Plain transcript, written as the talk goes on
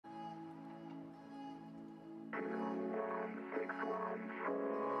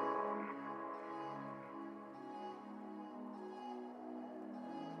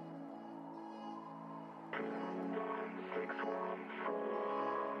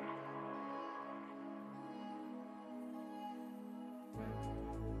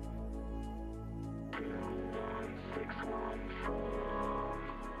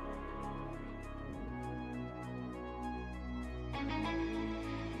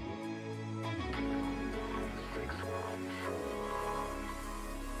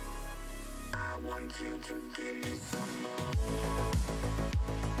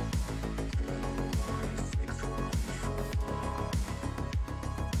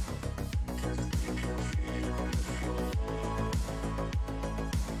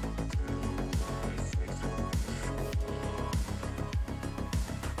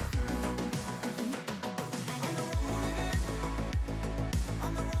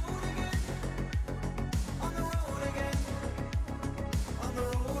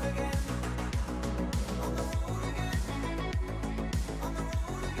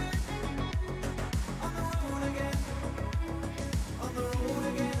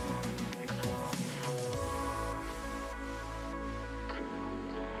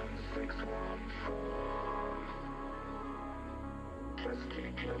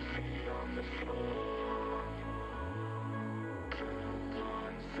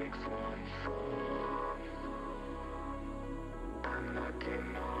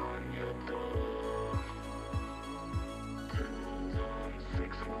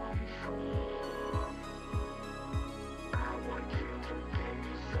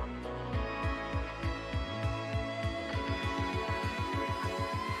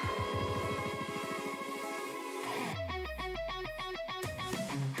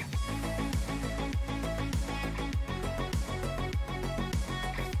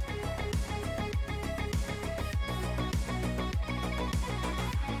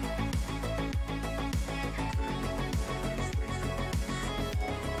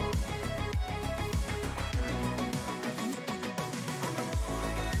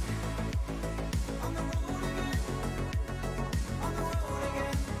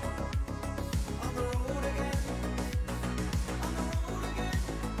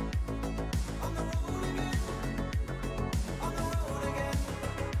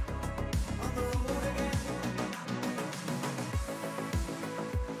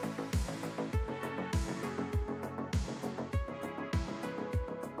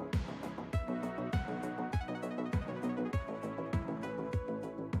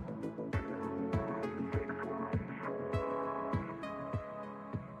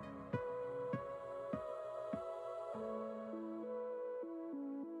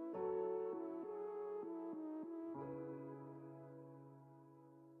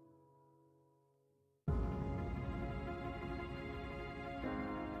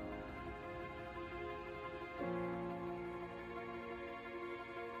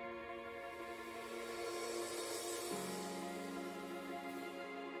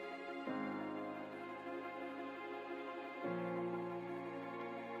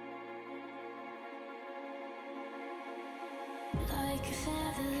Like a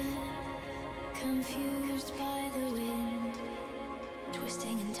feather, confused by the wind,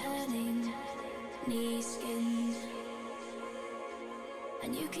 twisting and turning, knee skinned.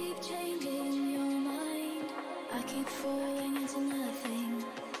 And you keep changing your mind, I keep falling into nothing.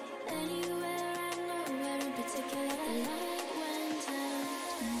 Anywhere and nowhere in particular, the light went out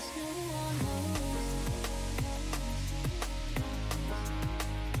and there's no one home.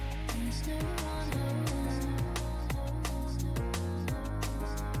 And there's no one home.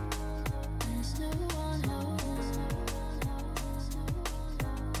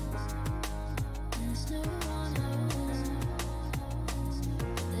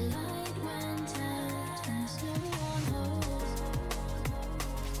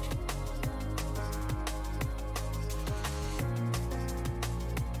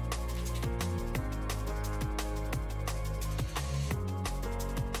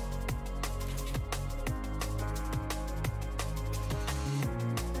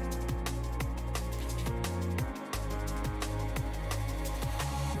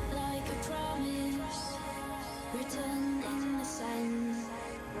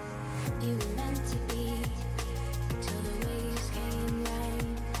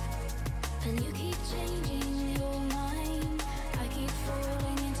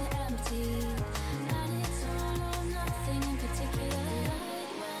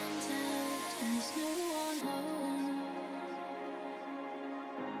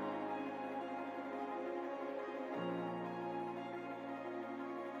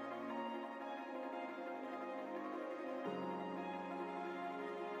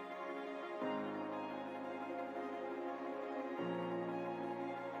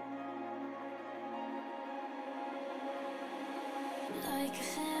 like a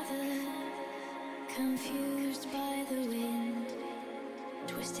feather, confused by the wind,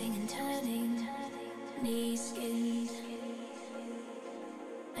 twisting and turning, knees skinned.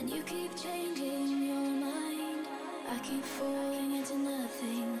 And you keep changing your mind. I keep falling into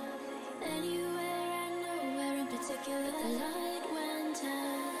nothing. Anywhere and nowhere in particular. The light went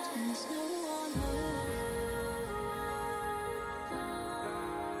out and there's no one home.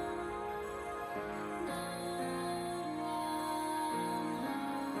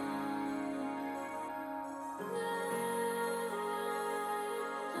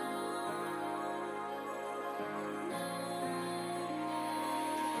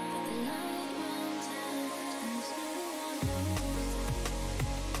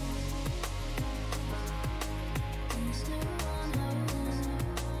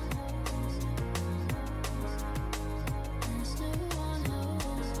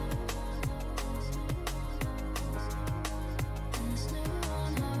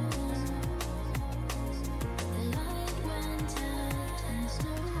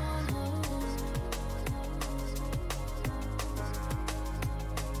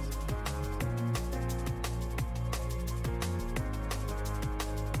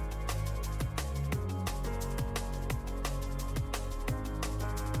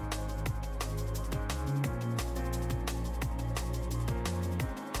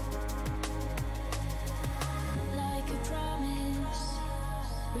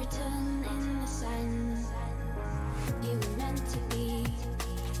 Written in the sand, you were meant to be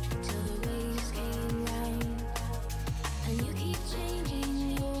till the waves came round. And you keep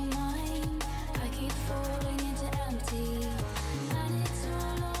changing your mind. I keep falling into empty, and it's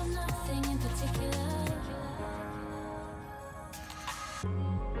all or nothing in particular.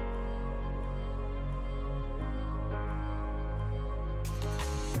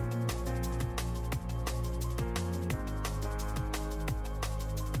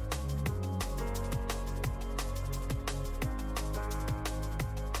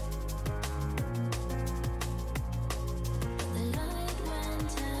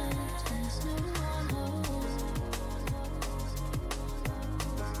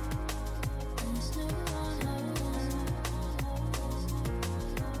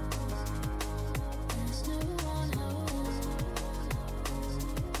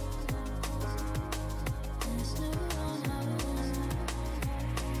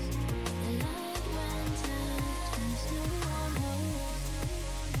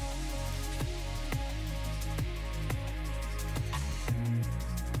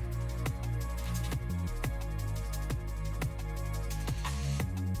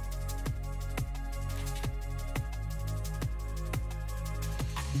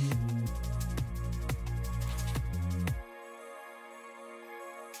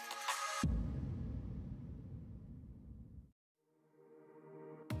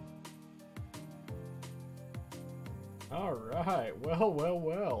 Alright,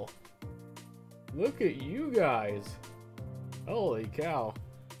 well. Look at you guys. Holy cow.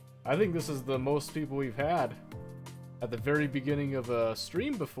 I think this is the most people we've had at the very beginning of a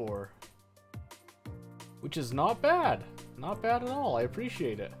stream before. Which is not bad. Not bad at all. I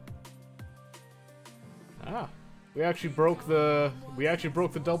appreciate it. Ah. We actually broke the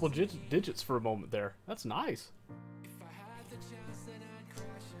double digits for a moment there. That's nice.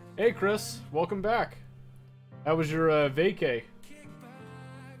 Hey Chris, welcome back. How was your vacay?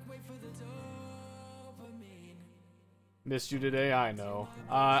 Missed you today? I know.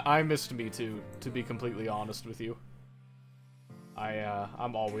 I missed me too, to be completely honest with you.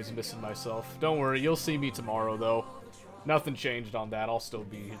 I'm always missing myself. Don't worry, you'll see me tomorrow though. Nothing changed on that.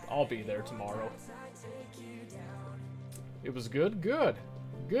 I'll be there tomorrow. It was good? Good.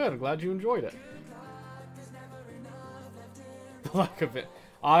 Good. I'm glad you enjoyed it. The lack of it.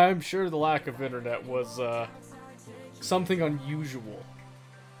 I'm sure the lack of internet was something unusual.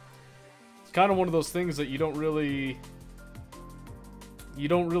 It's kind of one of those things that you don't really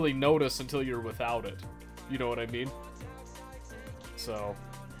notice until you're without it. You know what I mean? So,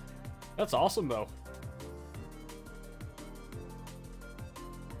 that's awesome though.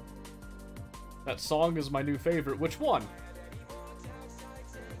 That song is my new favorite. Which one?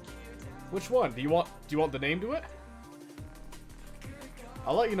 Which one? Do you want the name to it?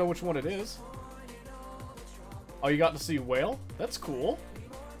 I'll let you know which one it is. Oh, you got to see a whale? That's cool.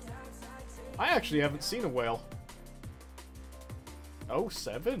 I actually haven't seen a whale. Oh,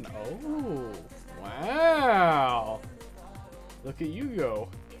 7? Oh, wow. Look at you go.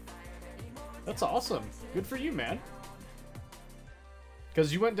 That's awesome. Good for you, man.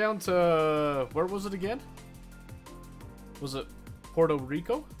 Because you went down to... Where was it again? Was it Puerto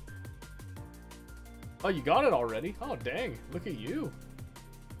Rico? Oh, you got it already? Oh, dang. Look at you.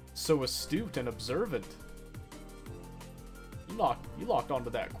 so astute and observant. You locked onto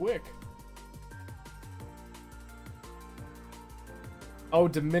that quick. Oh,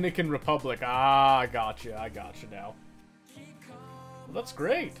 Dominican Republic. Ah, I gotcha now. Well, that's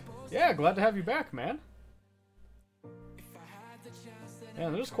great. Yeah, glad to have you back, man.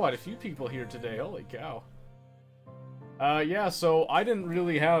 Man, there's quite a few people here today. Holy cow. Yeah, so I didn't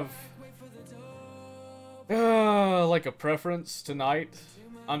really have like a preference tonight.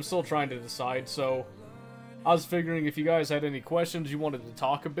 I'm still trying to decide, so I was figuring if you guys had any questions you wanted to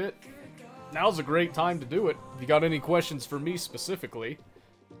talk a bit, now's a great time to do it. If you got any questions for me specifically,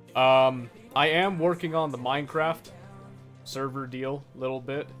 I am working on the Minecraft server deal a little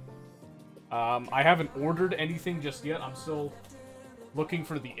bit. I haven't ordered anything just yet. I'm still looking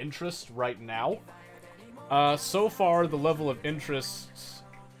for the interest right now. So far, the level of interest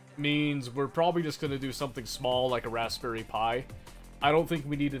means we're probably just going to do something small like a Raspberry Pi. I don't think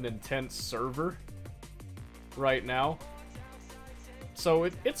we need an intense server right now. So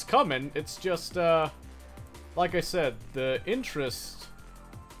it's coming. It's just, like I said, the interest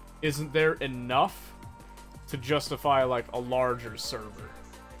isn't there enough to justify like a larger server,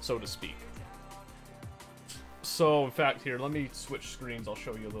 so to speak. So, in fact, here, let me switch screens. I'll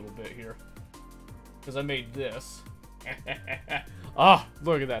show you a little bit here. Because I made this. Ah,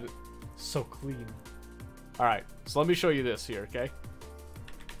 look at that. It's so clean. Alright, so let me show you this here, okay?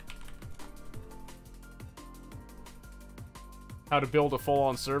 How to build a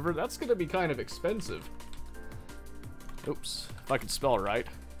full-on server. That's going to be kind of expensive. Oops, if I can spell it right.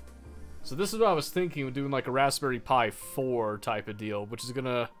 So this is what I was thinking of doing, like a Raspberry Pi 4 type of deal, which is going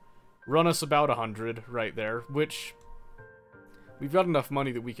to run us about 100 right there, which we've got enough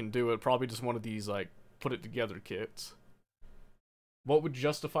money that we can do it. Probably just one of these, like, put it together kits. What would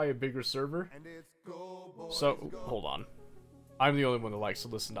justify a bigger server? So, hold on. I'm the only one that likes to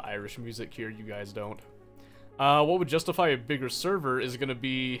listen to Irish music here. You guys don't. What would justify a bigger server is going to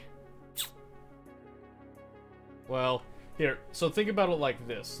be... Well, here. So think about it like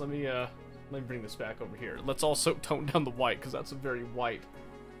this. Let me bring this back over here. Let's also tone down the white, because that's a very white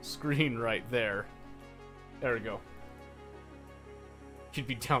screen right there. There we go. You'd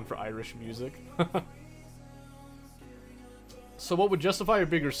be down for Irish music. So what would justify a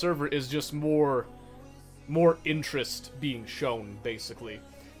bigger server is just more interest being shown, basically.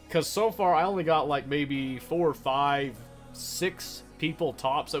 Because so far I only got like maybe 4, 5, 6 people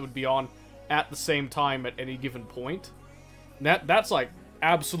tops that would be on at the same time at any given point. And that's like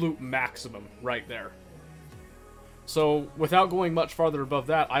absolute maximum right there. So without going much farther above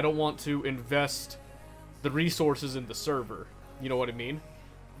that, I don't want to invest the resources in the server. You know what I mean?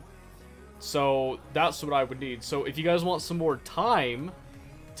 So that's what I would need. So if you guys want some more time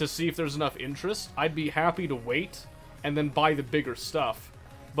to see if there's enough interest, I'd be happy to wait and then buy the bigger stuff.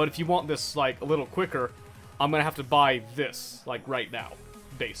 But if you want this like a little quicker, I'm gonna have to buy this like right now,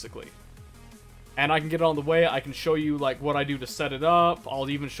 basically. And I can get it on the way. I can show you like what I do to set it up. I'll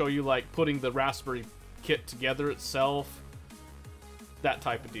even show you like putting the Raspberry kit together itself. That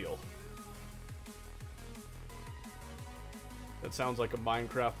type of deal. That sounds like a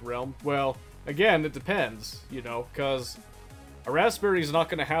Minecraft realm. Well, again, it depends, you know, because a Raspberry is not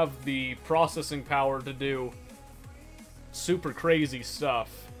going to have the processing power to do super crazy stuff.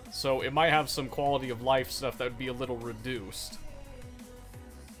 So it might have some quality of life stuff that would be a little reduced.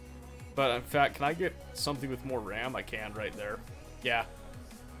 But in fact, can I get something with more RAM? I can right there. Yeah.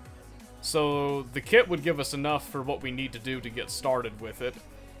 So the kit would give us enough for what we need to do to get started with it.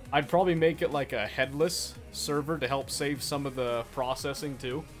 I'd probably make it like a headless server to help save some of the processing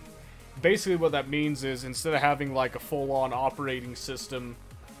too. Basically what that means is instead of having like a full-on operating system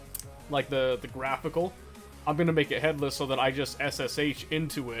like the graphical, I'm going to make it headless so that I just SSH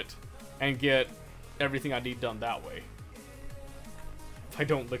into it and get everything I need done that way. If I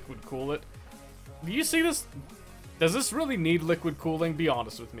don't liquid cool it. Do you see this? Does this really need liquid cooling? Be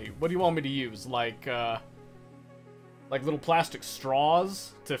honest with me. What do you want me to use? Like little plastic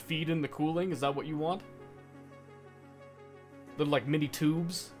straws to feed in the cooling? Is that what you want? Little, like, mini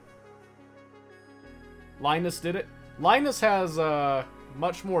tubes? Linus did it. Linus has,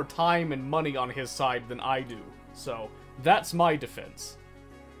 much more time and money on his side than I do. So, that's my defense.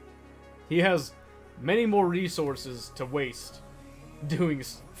 He has many more resources to waste doing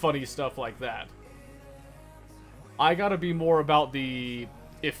funny stuff like that. I gotta be more about the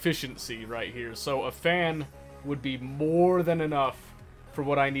efficiency right here. So, a fan would be more than enough for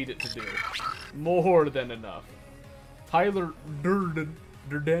what I need it to do. More than enough. Tyler Durden?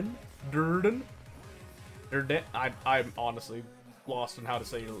 I'm honestly lost on how to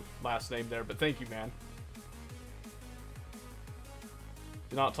say your last name there, but thank you, man.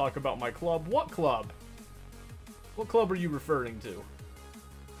 Do not talk about my club. What club? What club are you referring to?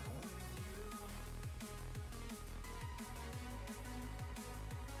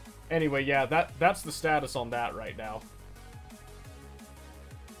 Anyway, yeah, that's the status on that right now.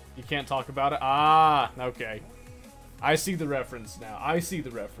 You can't talk about it? Ah, okay. I see the reference now. I see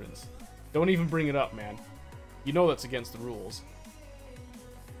the reference. Don't even bring it up, man. You know that's against the rules.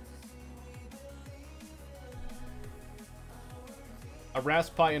 A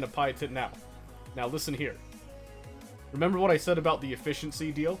rasp pie and a pie tin. Now listen here. Remember what I said about the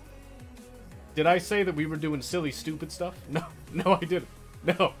efficiency deal? Did I say that we were doing silly, stupid stuff? No, no, I didn't.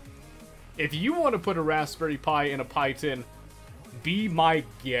 No. If you want to put a Raspberry Pi in a pie tin, be my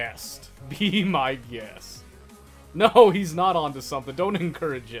guest. Be my guest. No, he's not onto something. Don't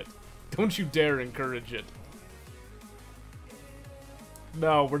encourage it. Don't you dare encourage it.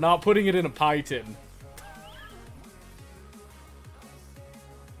 No, we're not putting it in a pie tin.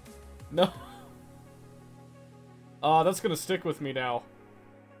 No. That's gonna stick with me now.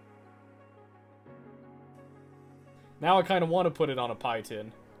 Now I kind of want to put it on a pie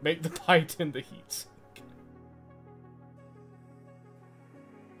tin. Make the pie tin the heat sink.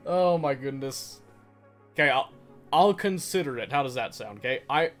 Oh my goodness. Okay, I'll consider it. How does that sound? Okay,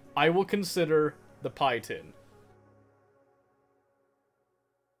 I will consider the pie tin.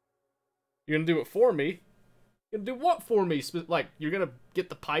 You're gonna do it for me? You're gonna do what for me? Like, you're gonna get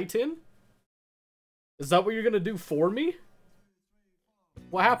the pie tin? Is that what you're gonna do for me?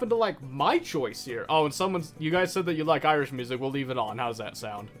 What happened to, like, my choice here? Oh, and you guys said that you like Irish music. We'll leave it on. How does that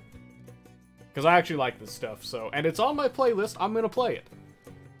sound? Because I actually like this stuff, so... And it's on my playlist. I'm gonna play it.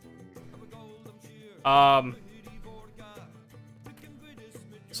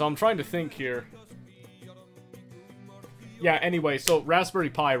 So I'm trying to think here. Yeah, anyway, so Raspberry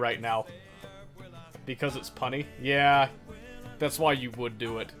Pi right now. Because it's punny. Yeah, that's why you would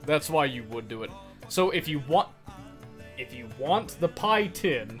do it. That's why you would do it. So if you want the pie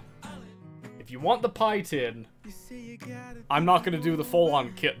tin, I'm not gonna do the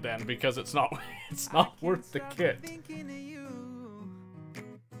full-on kit then, because it's not worth the kit.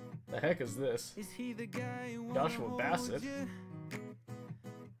 The heck is this? Joshua Bassett.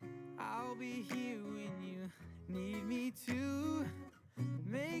 I'll be here when you need me to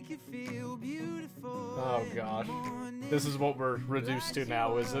make you feel beautiful. Oh gosh. This is what we're reduced to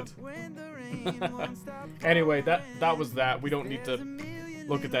now, is it? Anyway, that was that. We don't need to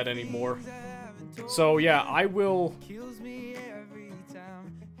look at that anymore. So yeah, I will... You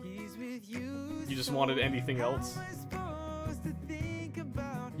just wanted anything else?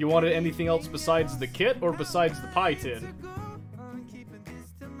 You wanted anything else besides the kit or besides the pie tin?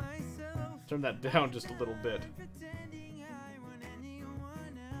 Turn that down just a little bit.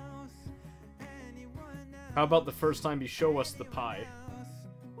 How about the first time you show us the pie?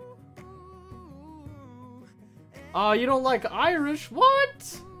 You don't like Irish?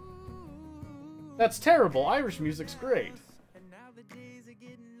 What? That's terrible. Irish music's great.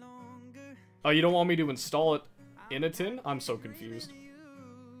 Oh, you don't want me to install it in a tin? I'm so confused.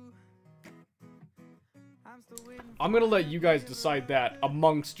 I'm gonna let you guys decide that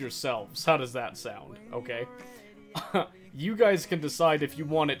amongst yourselves. How does that sound? Okay? You guys can decide if you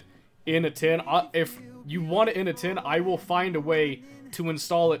want it in a tin. If you want it in a tin, I will find a way to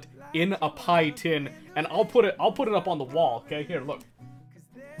install it in a pie tin, and I'll put it up on the wall. Okay, here, look.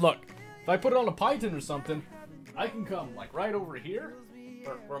 Look, if I put it on a pie tin or something, I can come like right over here.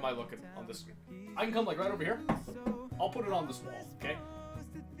 Or where am I looking on this screen? I can come like right over here. I'll put it on this wall. Okay.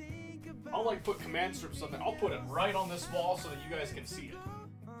 I'll like put command strip something. I'll put it right on this wall so that you guys can see it.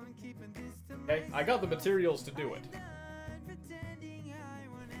 Okay, I got the materials to do it.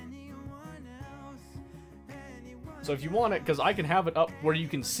 So if you want it, because I can have it up where you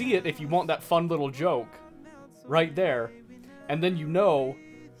can see it if you want that fun little joke right there, and then you know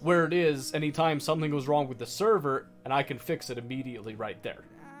where it is anytime something goes wrong with the server, and I can fix it immediately right there.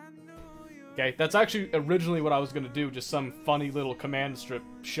 Okay, that's actually originally what I was going to do, just some funny little command strip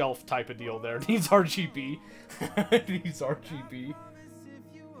shelf type of deal there. Needs RGB. Needs RGB.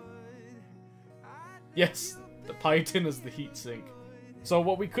 Yes, the pie tin is the heatsink. So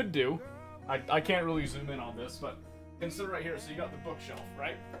what we could do, I can't really zoom in on this, but consider right here. So you got the bookshelf,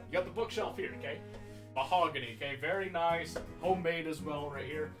 right? You got the bookshelf here, okay? Mahogany, okay? Very nice. Homemade as well right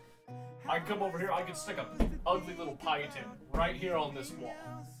here. I can come over here, I can stick a ugly little pie tin right here on this wall.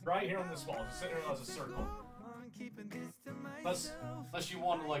 Right here on this wall, just sit here as a circle. Unless you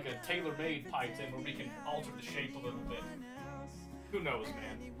want like a tailor-made pie tin where we can alter the shape a little bit. Who knows,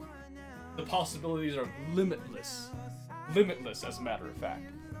 man? The possibilities are limitless. Limitless, as a matter of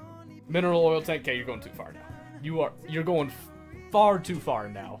fact. Mineral oil tank, okay, you're going too far now. You're going far too far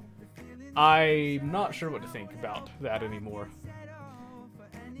now. I'm not sure what to think about that anymore.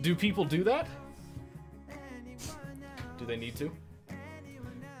 Do people do that? Do they need to?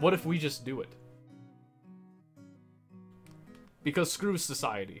 What if we just do it? Because screw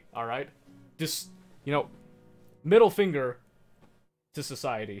society, alright? Just, you know, middle finger to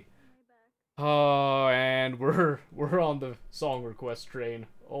society. Oh, and we're on the song request train.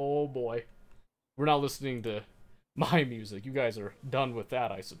 Oh boy. We're not listening to my music. You guys are done with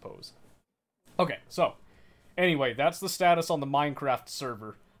that, I suppose. Okay, so, anyway, that's the status on the Minecraft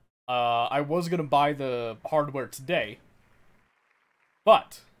server. I was gonna buy the hardware today,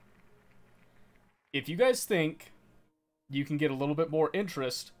 but if you guys think you can get a little bit more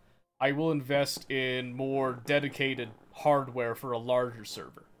interest, I will invest in more dedicated hardware for a larger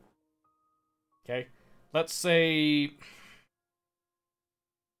server. Okay? Let's say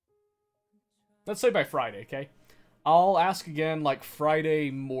by Friday, okay? I'll ask again, like,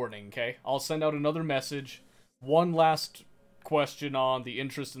 Friday morning, okay? I'll send out another message, one last question on the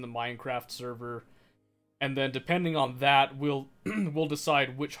interest in the Minecraft server, and then depending on that, we'll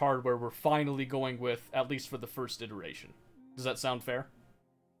decide which hardware we're finally going with, at least for the first iteration. Does that sound fair?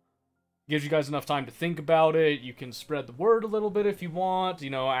 Gives you guys enough time to think about it. You can spread the word a little bit if you want.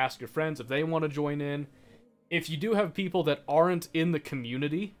 You know, ask your friends if they want to join in. If you do have people that aren't in the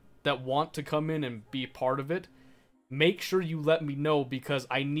community that want to come in and be part of it, make sure you let me know, because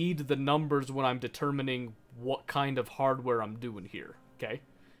I need the numbers when I'm determining what kind of hardware I'm doing here, okay?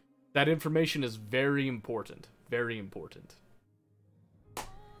 That information is very important. Very important.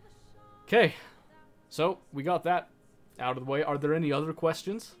 Okay, so we got that out of the way. Are there any other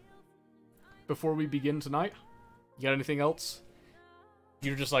questions before we begin tonight? You got anything else?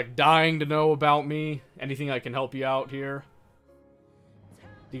 You're just like dying to know about me? Anything I can help you out here?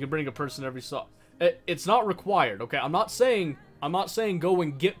 You can bring a person every so... It's not required, okay? I'm not saying go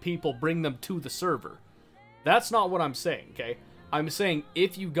and get people, bring them to the server. That's not what I'm saying, okay? I'm saying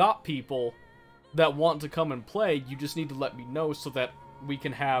if you got people that want to come and play, you just need to let me know so that we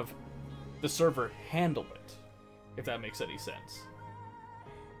can have the server handle it, if that makes any sense.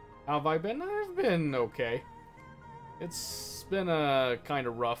 How have I been? I've been okay. It's been a kind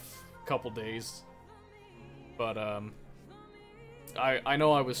of rough couple days, but I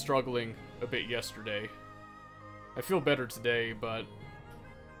know I was struggling a bit yesterday. I feel better today, but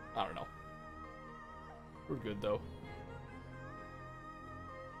I don't know. We're good though.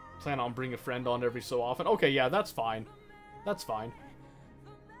 Plan on bringing a friend on every so often. Okay, yeah, that's fine. That's fine.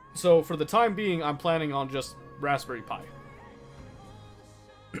 So for the time being, I'm planning on just Raspberry Pi.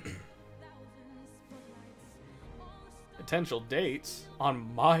 Potential dates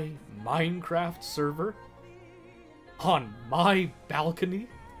on my Minecraft server? On my balcony?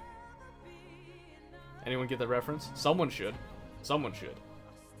 Anyone get the reference? Someone should. Someone should.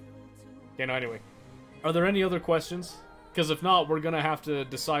 Okay, no, anyway. Are there any other questions? Because if not, we're gonna have to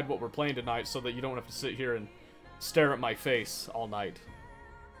decide what we're playing tonight so that you don't have to sit here and stare at my face all night.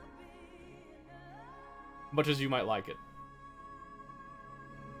 Much as you might like it.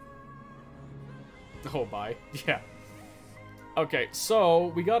 Oh, bye. Yeah. Okay, so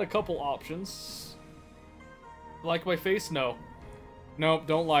we got a couple options. Like my face? No. No,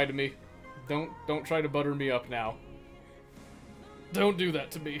 don't lie to me. Don't try to butter me up now. Don't do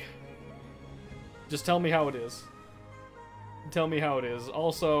that to me. Just tell me how it is. Tell me how it is.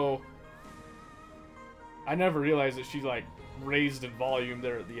 Also, I never realized that she, like, raised in volume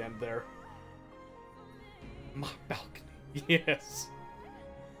there at the end there. My balcony. Yes.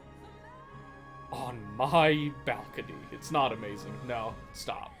 On my balcony. It's not amazing. No.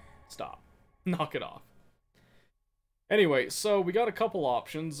 Stop. Stop. Knock it off. Anyway, so we got a couple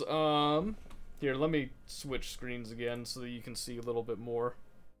options. Here, let me switch screens again so that you can see a little bit more.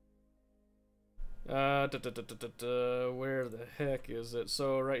 Where the heck is it?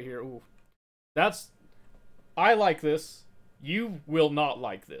 So, right here. Ooh. That's... I like this. You will not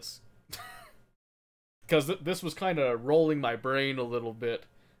like this. Because this was kind of rolling my brain a little bit.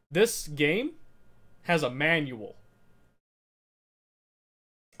 This game has a manual.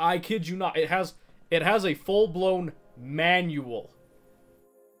 I kid you not. It has a full-blown manual.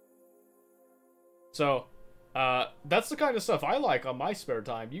 So, that's the kind of stuff I like on my spare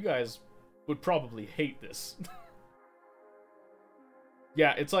time. You guys would probably hate this.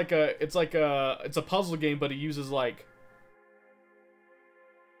 Yeah, it's a puzzle game, but it uses like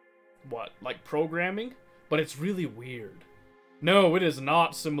what? Like programming? But it's really weird. No, it is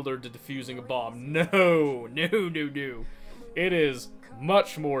not similar to defusing a bomb. No, no, no, no. It is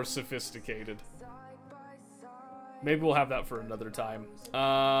much more sophisticated. Maybe we'll have that for another time.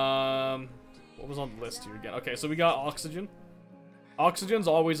 What was on the list here again? Okay, so we got oxygen. Oxygen's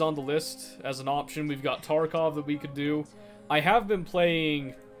always on the list as an option. We've got Tarkov that we could do. I have been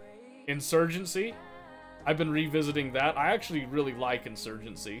playing Insurgency. I've been revisiting that. I actually really like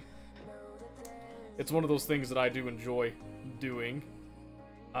Insurgency. It's one of those things that I do enjoy doing.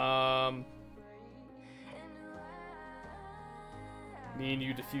 Me and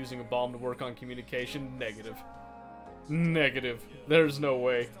you defusing a bomb to work on communication? Negative. Negative. There's no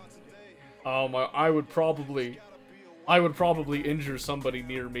way. I would probably injure somebody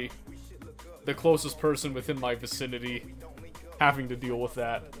near me. The closest person within my vicinity having to deal with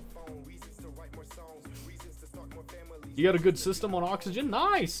that. You got a good system on Oxygen?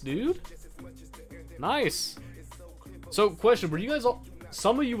 Nice, dude. Nice. So, question, were you guys all...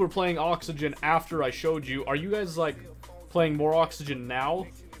 Some of you were playing Oxygen after I showed you. Are you guys, like, playing more Oxygen now?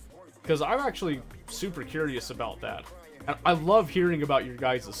 Because I'm actually super curious about that. And I love hearing about your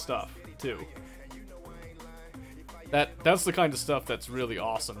guys' stuff, too. That's the kind of stuff that's really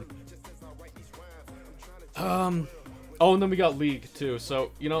awesome. Oh, and then we got League, too.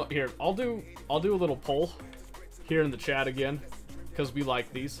 So, you know, here, I'll do a little poll here in the chat again, because we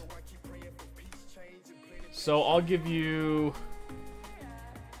like these. So I'll give you...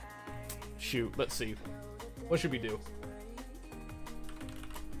 Shoot, let's see. What should we do?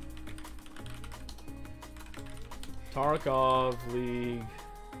 Tarkov, League,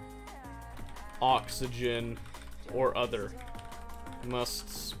 Oxygen, or other. Must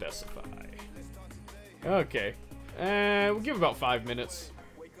specify. Okay. We'll give about 5 minutes.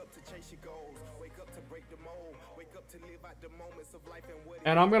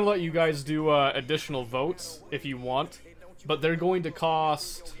 And I'm gonna let you guys do additional votes if you want, but they're going to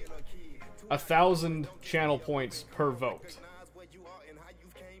cost 1,000 channel points per vote.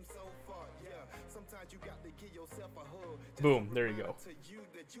 Boom, there you go.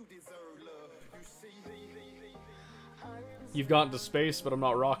 You've gotten to space, but I'm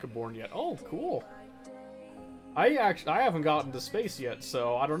not rocket-borne yet. Oh, cool. I haven't gotten to space yet,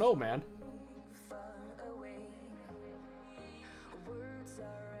 so I don't know, man.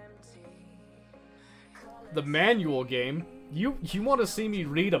 The manual game? You want to see me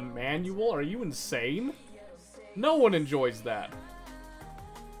read a manual? Are you insane? No one enjoys that.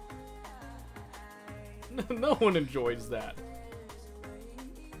 No one enjoys that.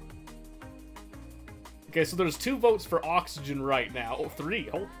 Okay, so there's 2 votes for Oxygen right now. Oh, 3.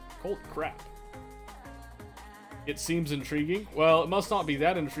 Holy crap. It seems intriguing. Well, it must not be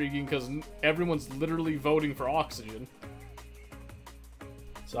that intriguing because everyone's literally voting for Oxygen.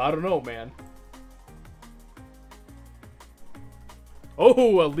 So I don't know, man.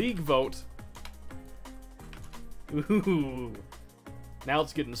 Oh, a League vote. Ooh. Now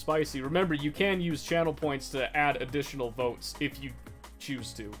it's getting spicy. Remember, you can use channel points to add additional votes if you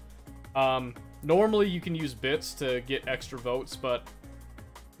choose to. Normally you can use bits to get extra votes, but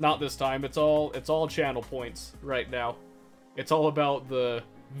not this time. It's all channel points right now. It's all about the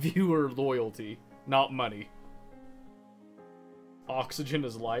viewer loyalty, not money. Oxygen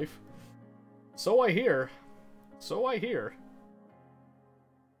is life. So I hear. So I hear.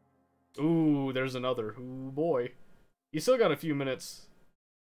 Ooh, there's another. Ooh, boy. You still got a few minutes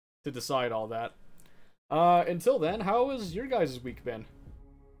to decide all that. Until then, how has your guys' week been?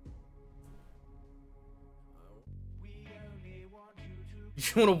 You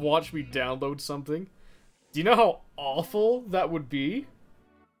want to watch me download something? Do you know how awful that would be?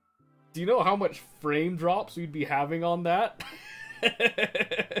 Do you know how much frame drops we'd be having on that?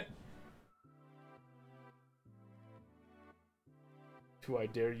 Do I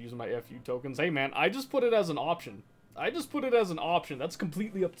dare use my FU tokens? Hey man, I just put it as an option. That's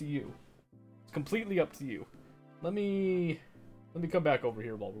completely up to you. It's completely up to you. Let me come back over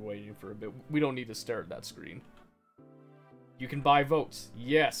here while we're waiting for a bit. We don't need to stare at that screen. You can buy votes.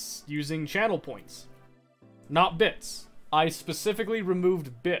 Yes, using channel points. Not bits. I specifically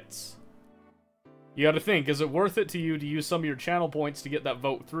removed bits. You gotta think, is it worth it to you to use some of your channel points to get that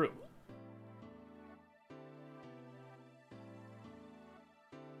vote through?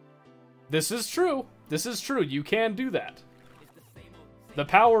 This is true. This is true. You can do that. The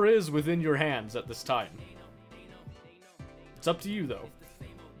power is within your hands at this time. It's up to you, though.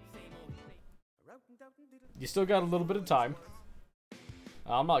 You still got a little bit of time.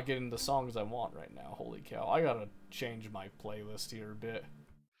 I'm not getting the songs I want right now. Holy cow. I gotta change my playlist here a bit.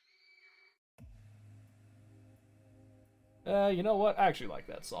 You know what? I actually like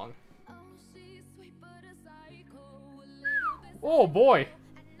that song. Oh, boy.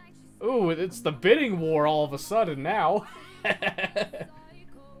 Ooh, it's the bidding war all of a sudden now. And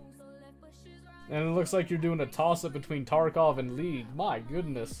it looks like you're doing a toss-up between Tarkov and League. My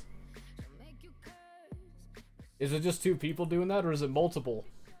goodness. Is it just 2 people doing that, or is it multiple?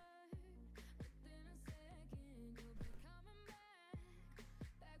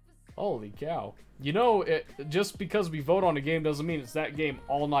 Holy cow. You know, just because we vote on a game doesn't mean it's that game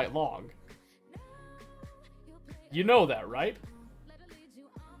all night long. You know that, right?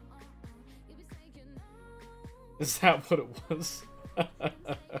 Is that what it was?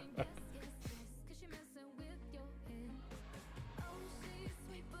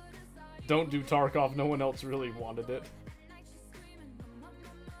 Don't do Tarkov, no one else really wanted it.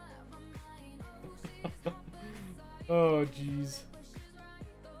 Oh, jeez.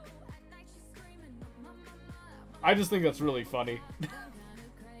 I just think that's really funny.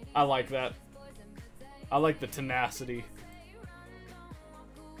 I like that. I like the tenacity.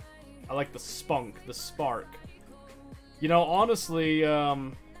 I like the spunk, the spark. You know, honestly,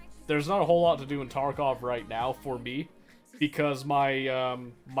 there's not a whole lot to do in Tarkov right now for me, because my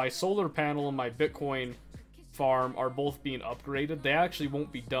my solar panel and my Bitcoin farm are both being upgraded. They actually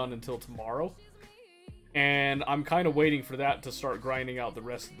won't be done until tomorrow. And I'm kind of waiting for that to start grinding out the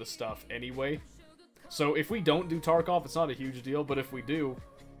rest of the stuff anyway. So if we don't do Tarkov, it's not a huge deal, but if we do,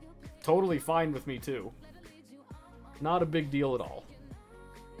 totally fine with me too. Not a big deal at all.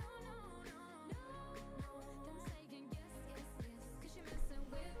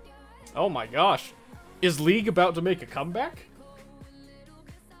 Oh my gosh. Is League about to make a comeback?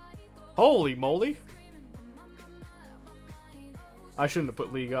 Holy moly. I shouldn't have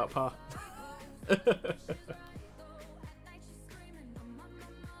put League up, huh?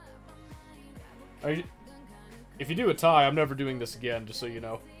 If you do a tie, I'm never doing this again, just so you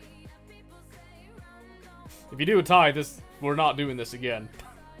know. If you do a tie, we're not doing this again.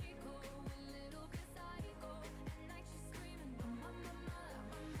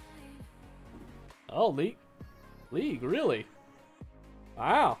 Oh, League, really?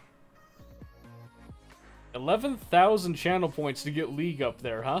 Wow. 11,000 channel points to get League up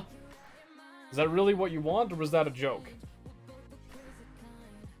there, huh? Is that really what you want, or was that a joke?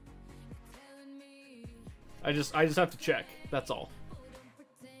 I just have to check, that's all.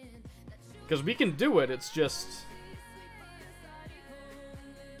 Because we can do it, it's just...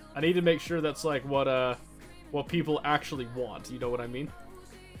 I need to make sure that's like what people actually want, you know what I mean?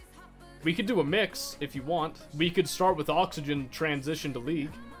 We could do a mix, if you want. We could start with Oxygen, transition to League.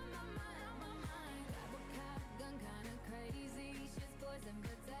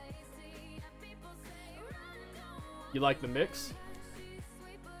 You like the mix?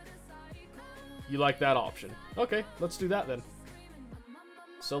 You like that option. Okay, let's do that then.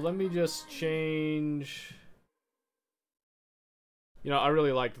 So let me just change... You know, I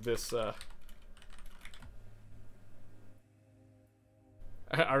really liked this,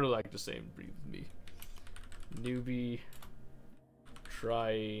 I really like the same breathe with me. Newbie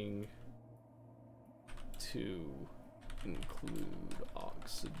trying to include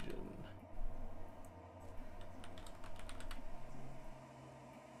oxygen.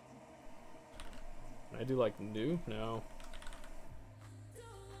 I do like new? No.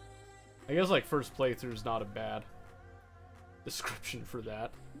 I guess like first playthrough is not a bad description for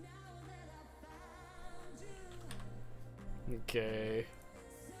that. Okay.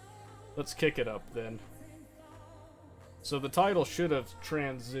 Let's kick it up then. So the title should have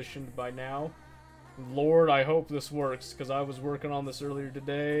transitioned by now. Lord, I hope this works, because I was working on this earlier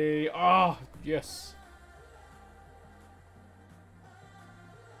today. Ah, yes.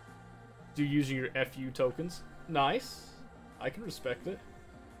 Do using your FU tokens. Nice. I can respect it.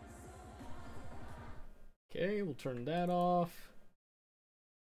 Okay, we'll turn that off.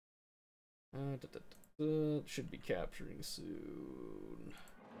 Should be capturing soon.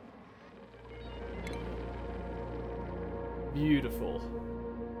 Beautiful.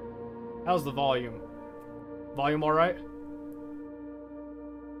 How's the volume? Volume alright?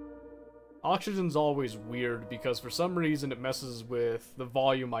 Oxygen's always weird because for some reason it messes with the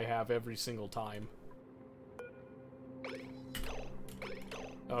volume I have every single time.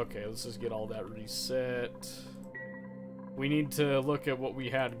 Okay, let's just get all that reset. We need to look at what we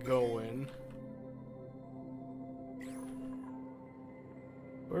had going.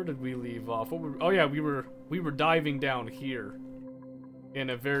 Where did we leave off? Oh yeah, we were diving down here in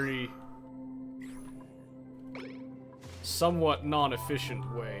a very somewhat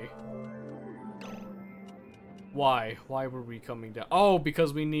non-efficient way. Why? Why were we coming down? Oh,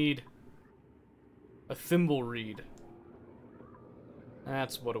 because we need a thimble reed.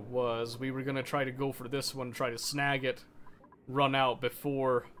 That's what it was. We were gonna try to go for this one, try to snag it, run out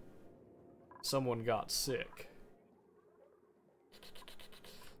before someone got sick.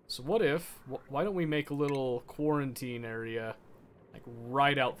 So what if, why don't we make a little quarantine area, like,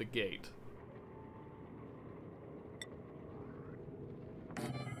 right out the gate?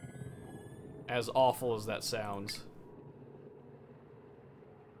 As awful as that sounds.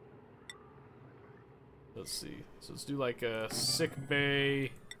 Let's see. So let's do like a sick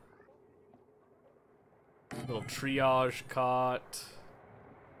bay. Little triage cot.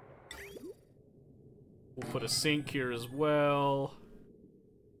 We'll put a sink here as well.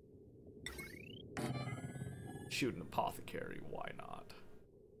 Shoot an apothecary, why not?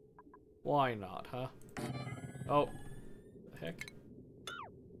 Why not, huh? Oh. The heck?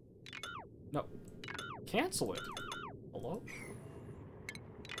 No. Cancel it. Hello?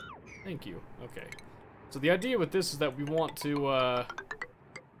 Thank you. Okay. So the idea with this is that we want to,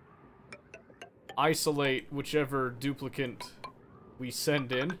 isolate whichever duplicant we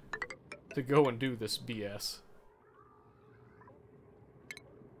send in to go and do this BS.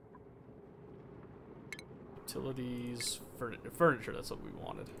 Utilities, furniture, that's what we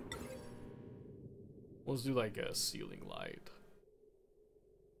wanted. Let's do like a ceiling light.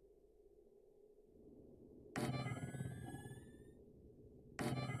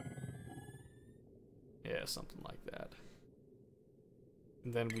 Yeah, something like that.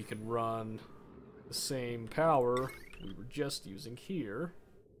 And then we can run the same power we were just using here.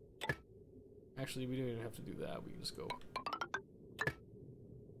 Actually, we don't even have to do that. We can just go.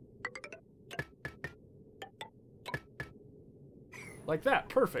 Like that.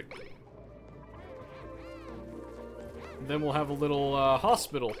 Perfect. And then we'll have a little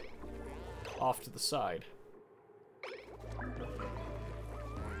hospital off to the side.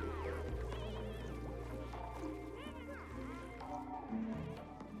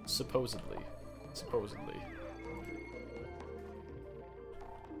 Supposedly. Supposedly.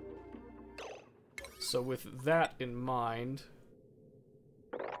 So with that in mind,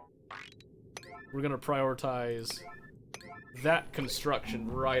 we're gonna prioritize that construction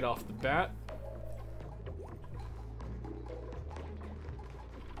right off the bat.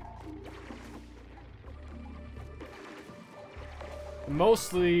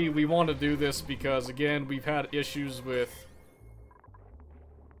 Mostly we want to do this because, again, we've had issues with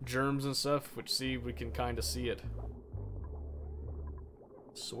germs and stuff, which, see, we can kind of see it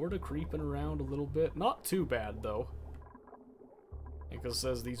sort of creeping around a little bit. Not too bad, though. Because it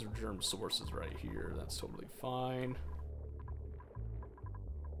says these are germ sources right here. That's totally fine.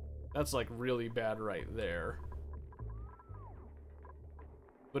 That's, like, really bad right there.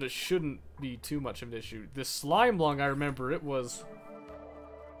 But it shouldn't be too much of an issue. This slime lung, I remember, it was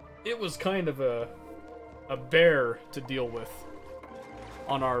kind of a bear to deal with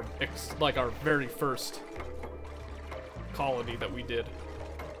on our, like, our very first colony that we did.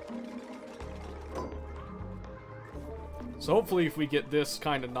 So hopefully if we get this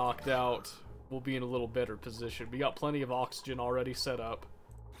kind of knocked out, we'll be in a little better position. We got plenty of oxygen already set up.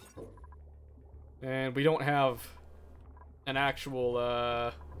 And we don't have an actual,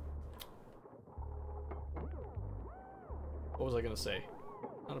 what was I gonna say?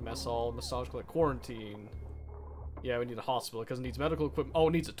 Not a mess hall, massage clinic, quarantine. Yeah, we need a hospital because it needs medical equipment. Oh,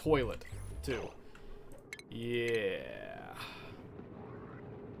 it needs a toilet, too. Yeah.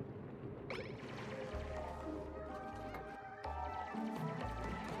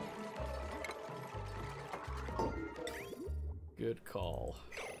 Good call.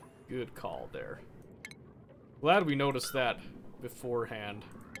 Good call there. Glad we noticed that beforehand.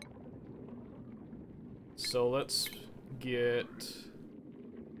 So let's get...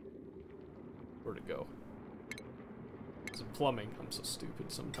 Where'd it go? Is it plumbing? I'm so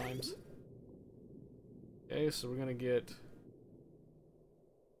stupid sometimes. Okay, so we're gonna get...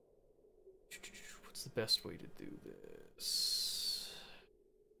 What's the best way to do this?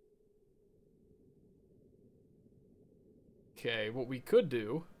 Okay, what we could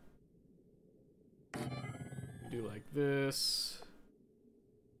do... Do like this.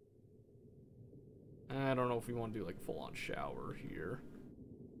 I don't know if we want to do like full-on shower here.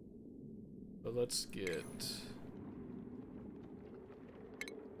 But let's get...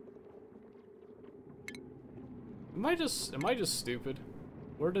 Am I just stupid?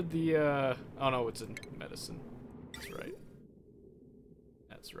 Where did the, oh no, it's in medicine. That's right.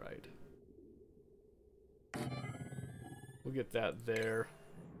 That's right. We'll get that there.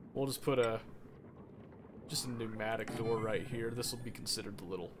 We'll just put just a pneumatic door right here. This will be considered the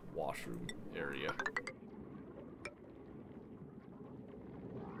little washroom area.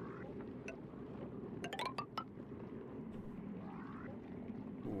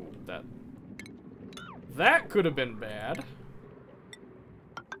 Ooh, that could have been bad.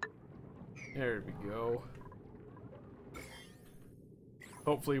 There we go.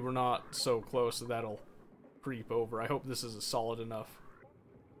 Hopefully we're not so close that that'll creep over. I hope this is a solid enough.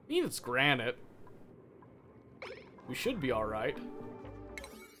 I mean, it's granite. We should be alright.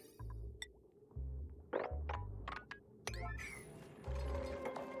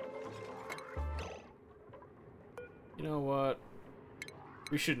 You know what?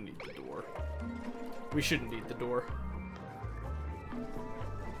 We shouldn't need the door. We shouldn't need the door.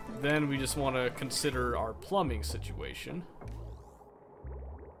 Then we just want to consider our plumbing situation.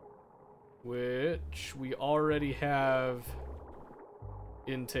 Which we already have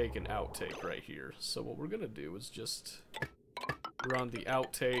intake and outtake right here. So what we're going to do is just run the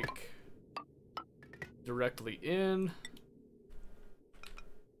outtake directly in.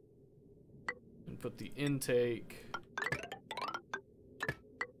 And put the intake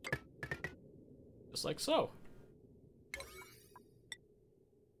just like so.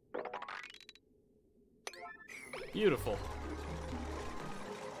 Beautiful.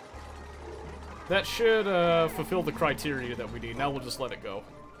 That should fulfill the criteria that we need. Now we'll just let it go.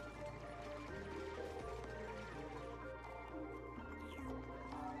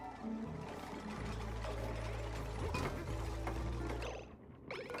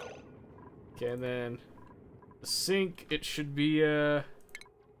 Okay, and then the sink, it should be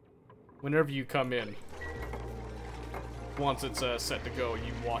whenever you come in. Once it's set to go,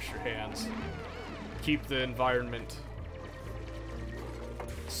 you wash your hands. Keep the environment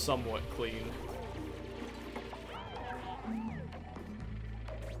somewhat clean.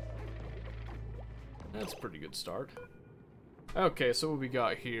 That's a pretty good start. Okay, so what we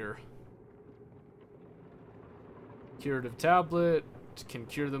got here? Curative tablet. Can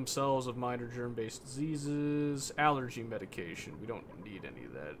cure themselves of minor germ-based diseases. Allergy medication. We don't need any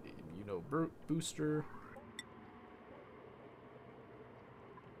of that. Booster.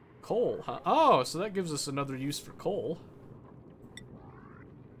 Coal, huh? Oh, so that gives us another use for coal.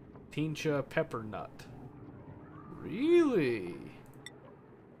 Pincha pepper nut. Really?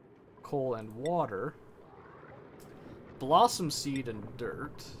 Coal and water. Blossom seed and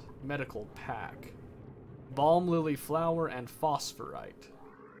dirt. Medical pack. Balm lily flower and phosphorite.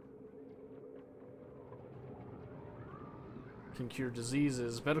 Can cure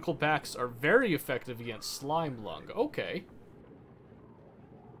diseases. Medical packs are very effective against slime lung. Okay.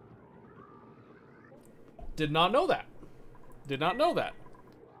 Did not know that. Did not know that.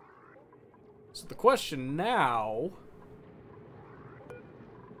 So the question now...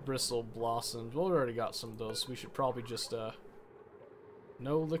 Bristle blossoms. Well, we already got some of those, so we should probably just,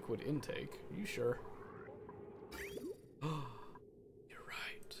 no liquid intake. Are you sure? You're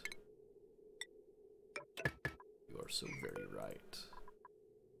right. You are so very right.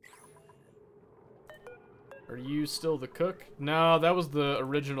 Are you still the cook? No, that was the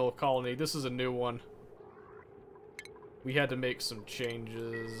original colony. This is a new one. We had to make some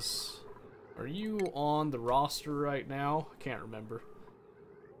changes. Are you on the roster right now? I can't remember.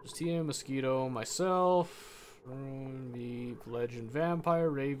 There's TM, Mosquito, myself, the Legend Vampire,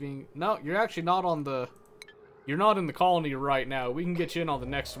 Raving. No, you're actually not on the... You're not in the colony right now. We can get you in on the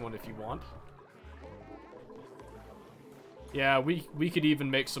next one if you want. Yeah, we could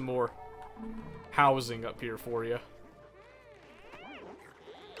even make some more housing up here for you.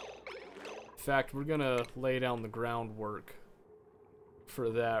 In fact, we're gonna lay down the groundwork for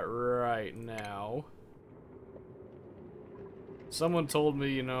that right now. Someone told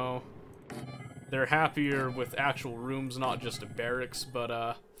me, you know, they're happier with actual rooms, not just a barracks,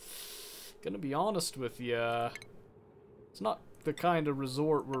 but, gonna be honest with you, it's not the kind of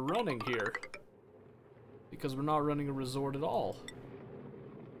resort we're running here. Because we're not running a resort at all.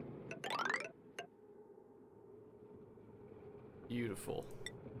 Beautiful.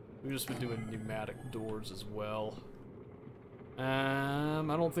 We've just been doing pneumatic doors as well. I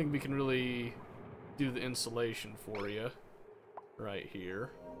don't think we can really do the insulation for you. Right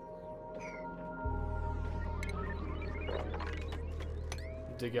here.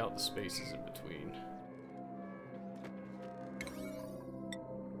 Dig out the spaces in between.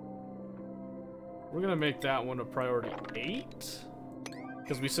 We're gonna make that one a priority 8.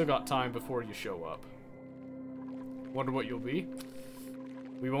 Because we still got time before you show up. Wonder what you'll be?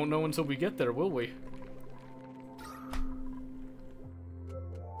 We won't know until we get there, will we?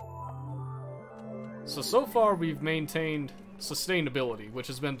 So far we've maintained sustainability, which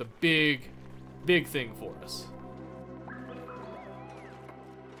has been the big thing for us.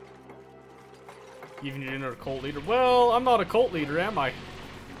 Even your inner cult leader. Well, I'm not a cult leader, am I?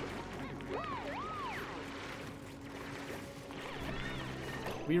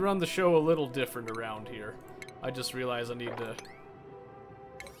 We run the show a little different around here. I just realized I need to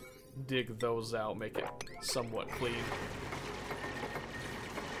dig those out, make it somewhat clean.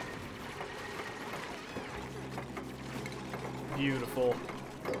 Beautiful.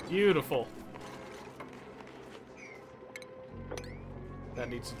 Beautiful. That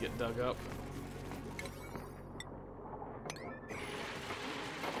needs to get dug up.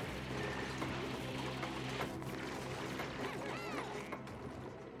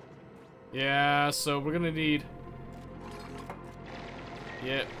 Yeah, so we're gonna need...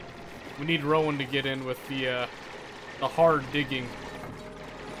 Yeah, we need Rowan to get in with the hard digging.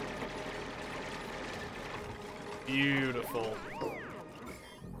 Beautiful.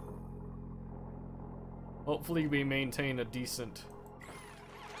 Hopefully we maintain a decent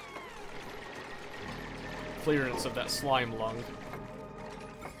clearance of that slime lung.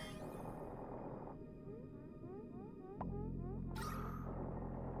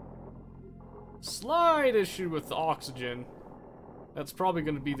 Slight issue with the oxygen. That's probably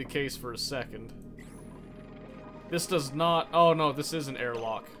going to be the case for a second. This does not... Oh no, this is an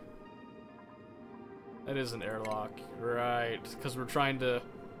airlock. That is an airlock. Right, because we're trying to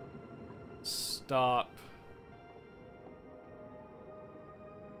stop.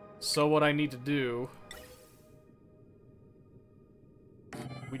 So what I need to do...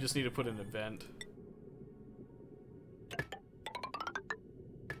 We just need to put in an event.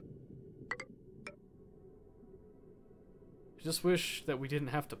 I just wish that we didn't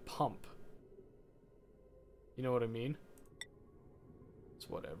have to pump. You know what I mean? It's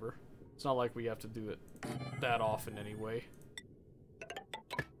whatever. It's not like we have to do it that often anyway.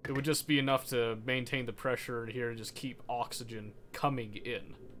 It would just be enough to maintain the pressure here and just keep oxygen coming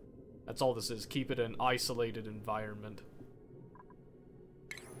in. That's all this is. Keep it an isolated environment.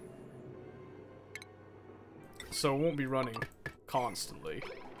 So it won't be running constantly.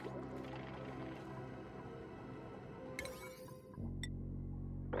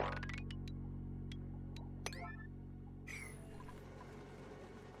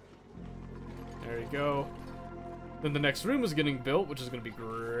 There you go. Then the next room is getting built, which is going to be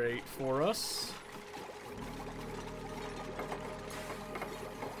great for us.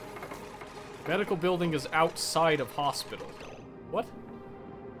 Medical building is outside of hospital. What?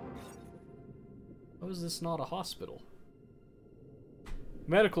 How is this not a hospital?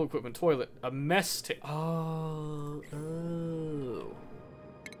 Medical equipment, toilet, a mess oh.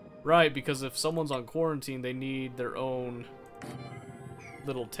 Right, because if someone's on quarantine, they need their own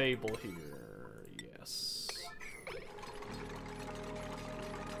little table here. Yes.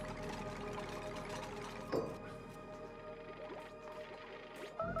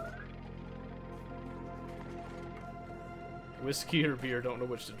 Whiskey or beer, don't know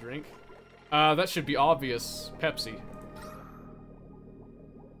which to drink. That should be obvious. Pepsi.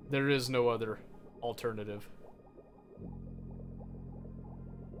 There is no other alternative.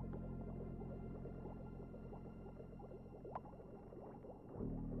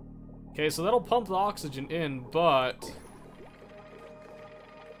 Okay, so that'll pump the oxygen in, but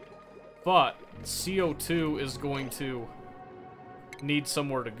CO2 is going to need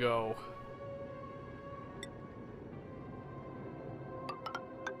somewhere to go.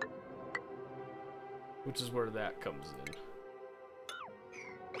 Which is where that comes in.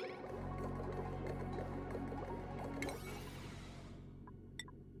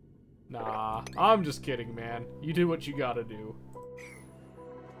 Nah, I'm just kidding, man. You do what you gotta do.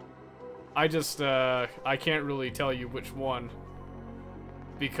 I just, I can't really tell you which one,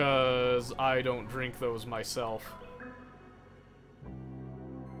 because I don't drink those myself.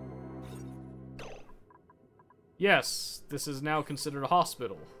 Yes, this is now considered a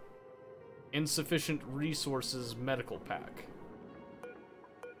hospital. Insufficient resources medical pack.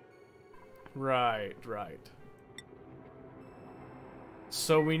 Right, right.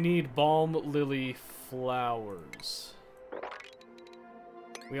 So we need balm lily flowers.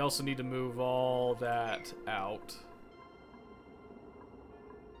 We also need to move all that out.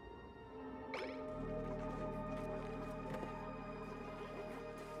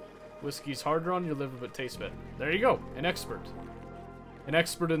 Whiskey's harder on your liver but tastes better. There you go, an expert. An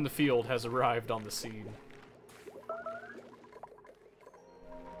expert in the field has arrived on the scene.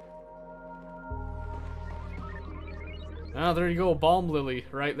 Ah, there you go, balm lily,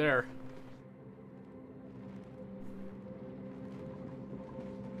 right there.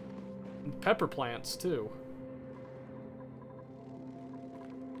 And pepper plants, too.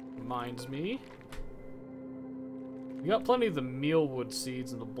 Reminds me. We got plenty of the mealwood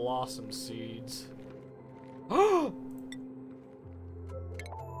seeds and the blossom seeds. Oh!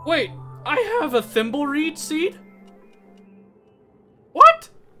 Wait, I have a thimbleweed seed? What?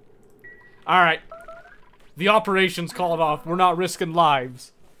 Alright. The operation's called off. We're not risking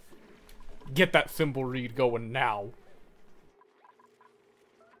lives. Get that thimbleweed going now.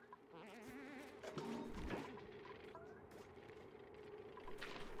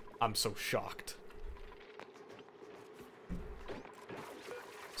 I'm so shocked.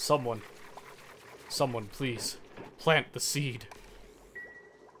 Someone, please, plant the seed.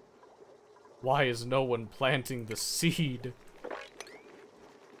 Why is no one planting the seed?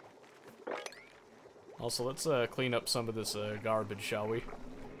 Also, let's clean up some of this garbage, shall we?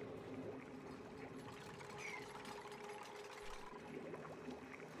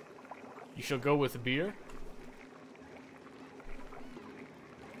 You shall go with beer?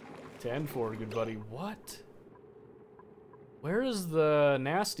 10-4, good buddy. What? Where is the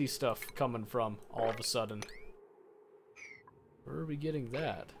nasty stuff coming from all of a sudden? Where are we getting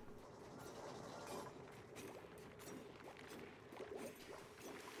that?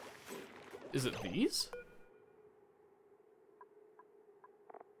 Is it these?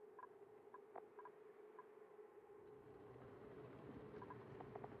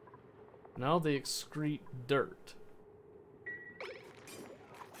 No, they excrete dirt.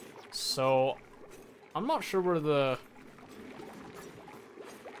 So, I'm not sure where the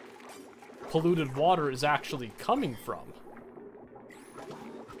polluted water is actually coming from.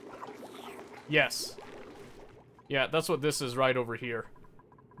 Yes. Yeah, that's what this is right over here.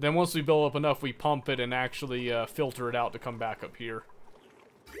 Then once we build up enough, we pump it and actually filter it out to come back up here.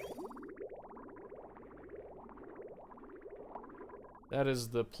 That is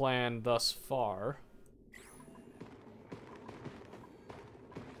the plan thus far.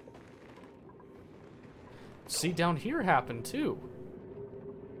 See, down here happened too.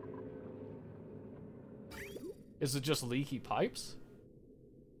 Is it just leaky pipes?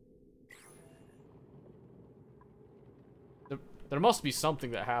 There must be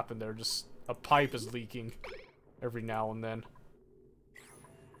something that happened there. Just a pipe is leaking every now and then.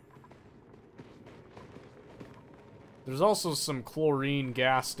 There's also some chlorine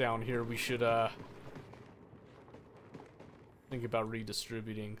gas down here we should think about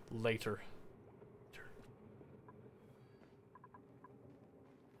redistributing later.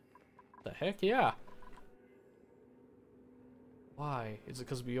 The heck, yeah. Why? Is it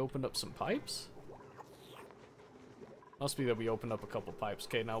because we opened up some pipes? Must be that we opened up a couple pipes.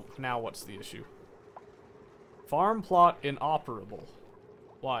 Okay, now what's the issue? Farm plot inoperable.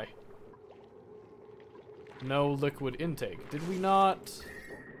 Why? No liquid intake. Did we not?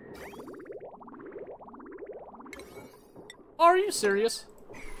 Are you serious?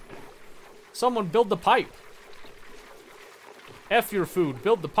 Someone build the pipe. F your food.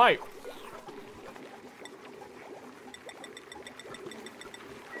 Build the pipe.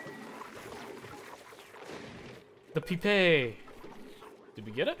 The pipe. Did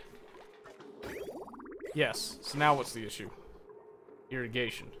we get it? Yes. So now what's the issue?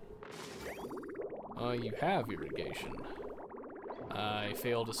 Irrigation. You have irrigation. I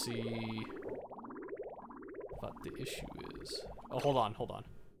fail to see what the issue is. Oh, hold on, hold on.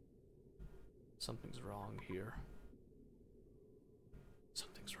 Something's wrong here.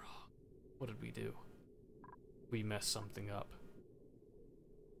 Something's wrong. What did we do? We messed something up.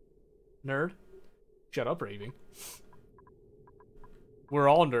 Nerd? Shut up, raving. We're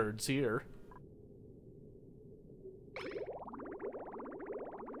all nerds here.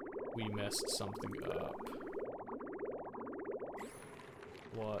 We messed something up.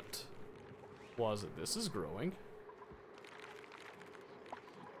 What was it? This is growing.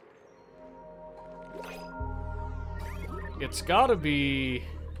 It's gotta be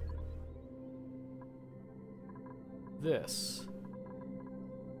this.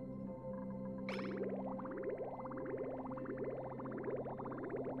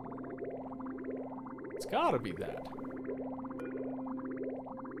 It's gotta be that.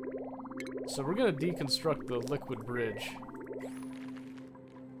 So we're gonna deconstruct the liquid bridge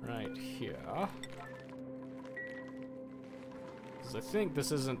right here. Because I think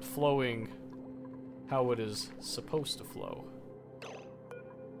this isn't flowing how it is supposed to flow.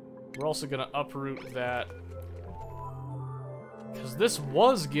 We're also gonna uproot that, because this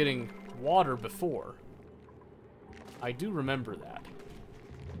was getting water before. I do remember that.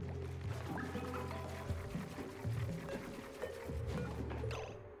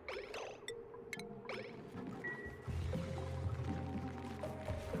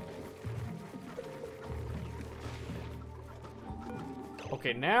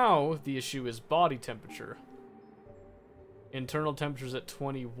 Okay, now the issue is body temperature. Internal temperature's at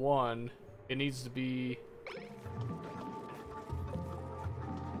 21. It needs to be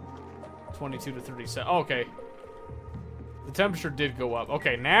 22 to 37. Oh, okay. The temperature did go up.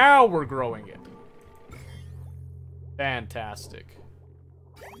 Okay, now we're growing it. Fantastic.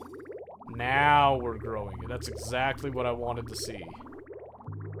 Now we're growing it. That's exactly what I wanted to see.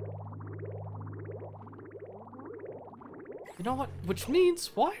 You know what? Which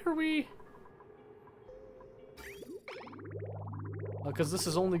means, why are we... Because this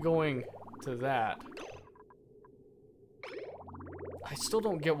is only going to that. I still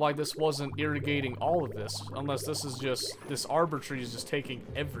don't get why this wasn't irrigating all of this. Unless this is just... This arbor tree is just taking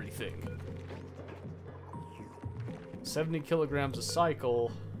everything. 70 kilograms a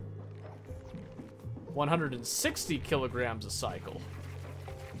cycle. 160 kilograms a cycle.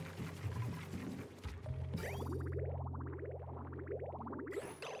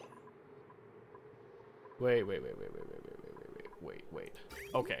 Wait.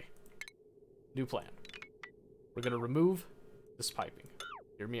 Okay. New plan. We're gonna remove this piping.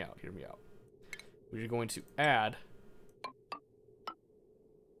 Hear me out. We're going to add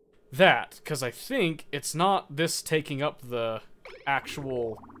that, because I think it's not this taking up the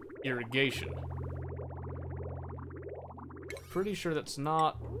actual irrigation. Pretty sure that's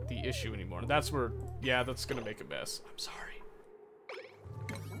not the issue anymore. That's where, yeah, that's gonna make a mess. I'm sorry.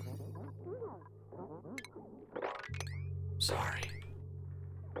 Sorry.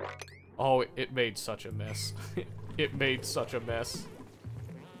 Oh, it made such a mess. It made such a mess.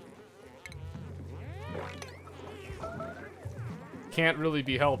 Can't really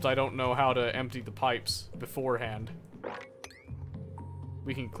be helped. I don't know how to empty the pipes beforehand.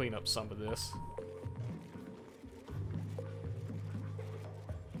 We can clean up some of this.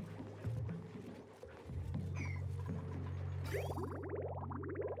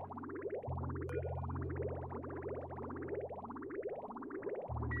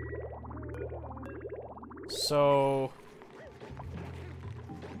 So,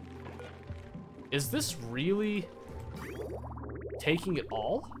 is this really taking it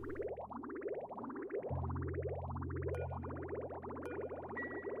all?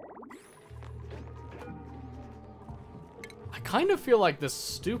 I kind of feel like this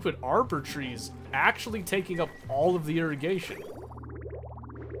stupid arbor tree's actually taking up all of the irrigation.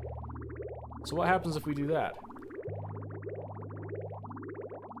 So what happens if we do that?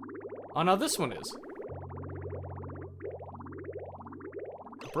 Oh, now this one is.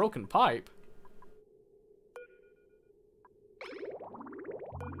 Broken pipe?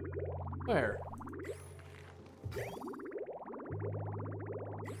 Where?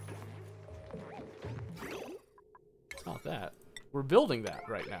 It's not that. We're building that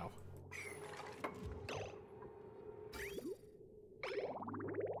right now.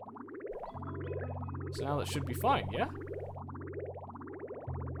 So now that should be fine, yeah?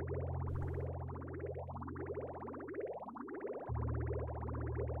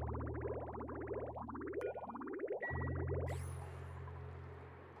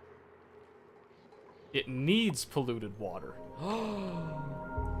 It needs polluted water.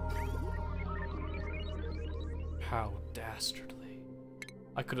 How dastardly.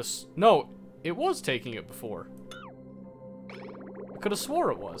 I could have... No, it was taking it before. I could have swore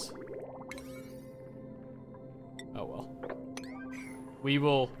it was. Oh well. We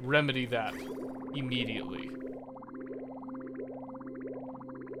will remedy that immediately.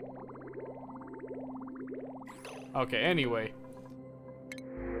 Okay, anyway.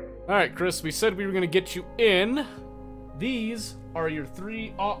 Alright, Chris, we said we were going to get you in. These are your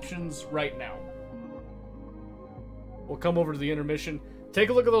 3 options right now. We'll come over to the intermission. Take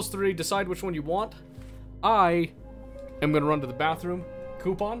a look at those 3, decide which one you want. I am going to run to the bathroom.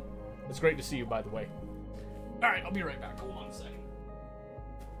 Coupon, it's great to see you, by the way. Alright, I'll be right back. Hold on a second.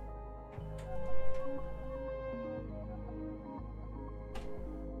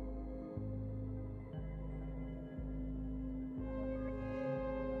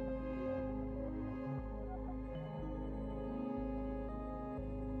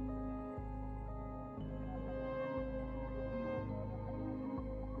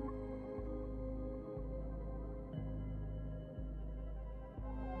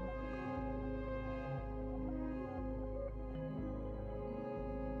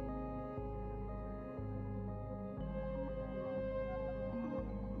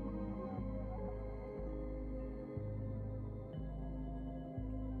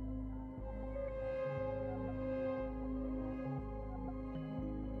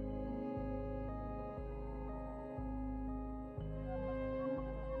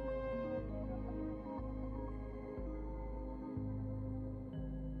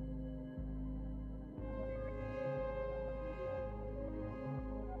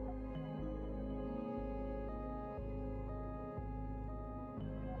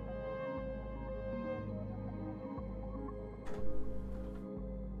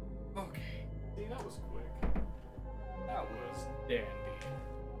 Okay. See, that was quick. That was dandy.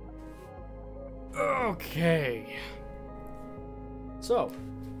 Okay. So,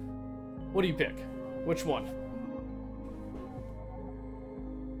 what do you pick? Which one?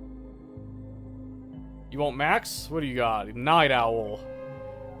 You want Max? What do you got? Night Owl.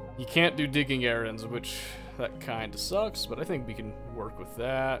 You can't do digging errands, which that kind of sucks, but I think we can work with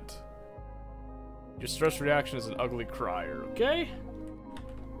that. Your stress reaction is an ugly crier, okay?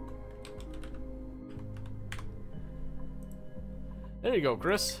 There you go,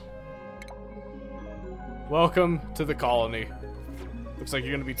 Chris. Welcome to the colony. Looks like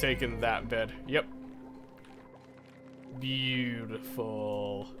you're gonna be taking that bed. Yep.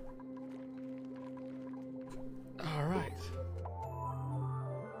 Beautiful. Alright.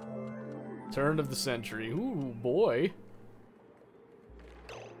 Turn of the century. Ooh, boy.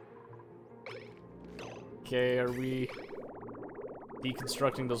 Okay, are we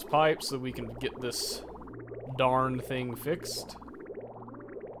deconstructing those pipes so we can get this darn thing fixed?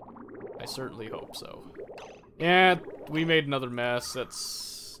 I certainly hope so. Yeah, we made another mess.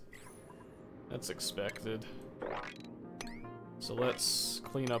 That's expected. So let's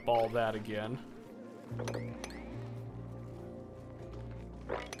clean up all that again.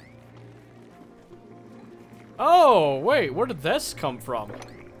 Oh, wait, where did this come from?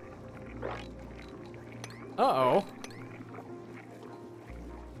 Uh-oh.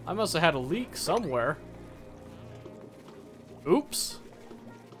 I must have had a leak somewhere. Oops.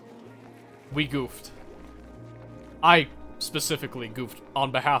 We goofed. I specifically goofed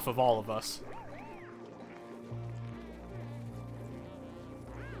on behalf of all of us.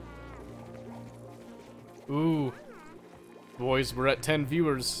 Ooh. Boys, we're at 10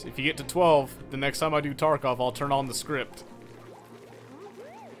 viewers. If you get to 12, the next time I do Tarkov, I'll turn on the script.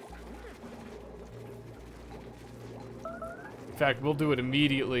 In fact, we'll do it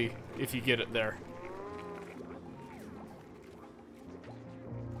immediately if you get it there.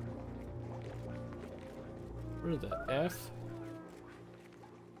 Where the F?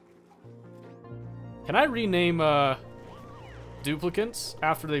 Can I rename duplicants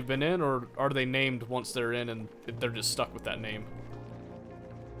after they've been in, or are they named once they're in and they're just stuck with that name?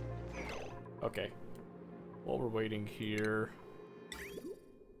 Okay. While we're waiting here.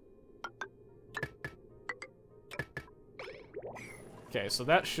 Okay, so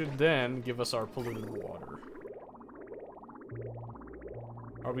that should then give us our polluted water.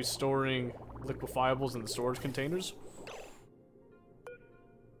 Are we storing liquefiables in the storage containers?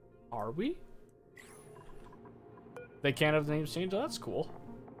 Are we? They can't have the names changed? Oh, that's cool.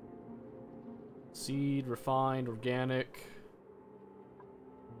 Seed, refined, organic.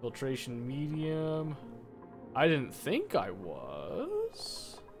 Filtration medium. I didn't think I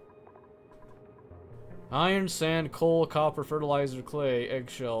was. Iron, sand, coal, copper, fertilizer, clay,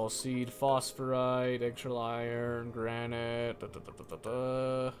 eggshell, seed, phosphorite, eggshell, iron, granite.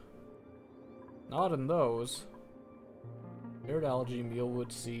 Not in those. Aired algae,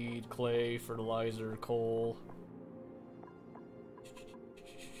 mealwood, seed, clay, fertilizer, coal.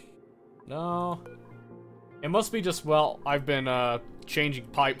 No. It must be just, well, I've been changing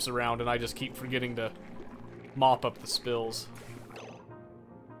pipes around and I just keep forgetting to mop up the spills.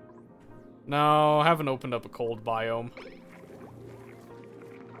 No, I haven't opened up a cold biome.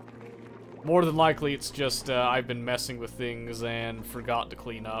 More than likely, it's just I've been messing with things and forgot to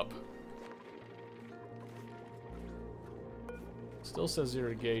clean up. Still says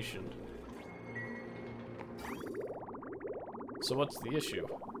irrigation. So what's the issue?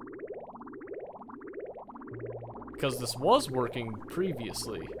 Because this was working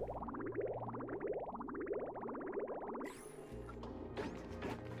previously.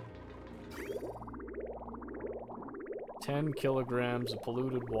 $10 kilograms of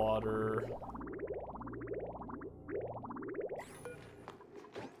polluted water.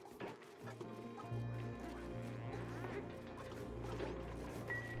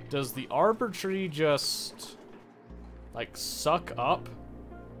 Does the arbor tree just, like, suck up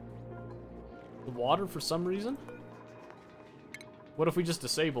the water for some reason? What if we just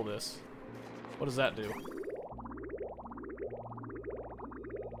disable this? What does that do?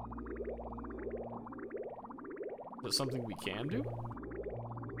 Is it something we can do?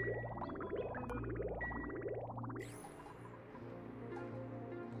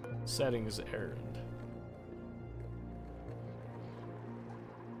 Settings errand.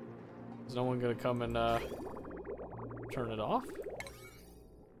 Is no one gonna come and turn it off?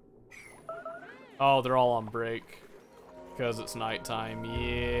 Oh, they're all on break. Because it's nighttime,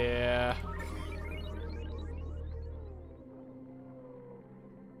 yeah.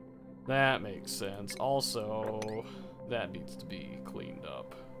 That makes sense. Also, that needs to be cleaned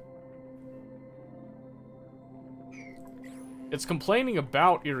up. It's complaining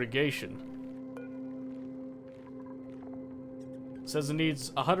about irrigation. It says it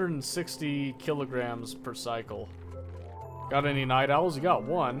needs 160 kilograms per cycle. Got any night owls? You got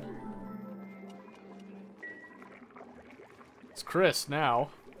one. It's Chris now.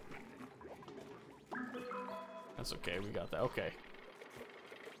 That's okay, we got that. Okay.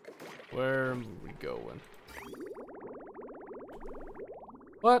 Where are we going?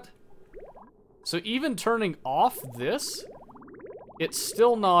 What? So even turning off this it's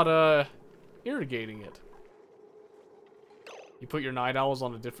still not, irrigating it. You put your night owls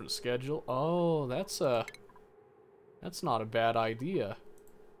on a different schedule? Oh, that's not a bad idea.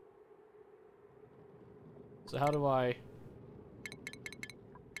 So how do I...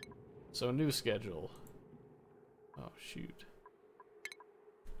 So, new schedule. Oh, shoot.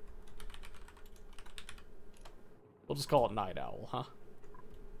 We'll just call it night owl, huh?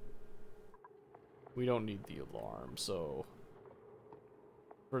 We don't need the alarm, so...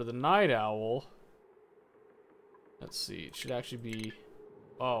 For the night owl... Let's see, it should actually be...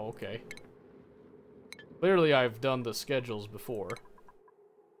 Oh, okay. Clearly I've done the schedules before.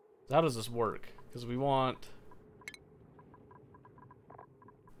 So how does this work? Because we want...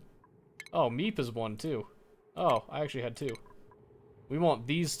 Oh, Meep is one too. Oh, I actually had two. We want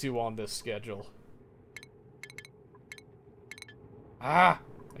these two on this schedule. Ah!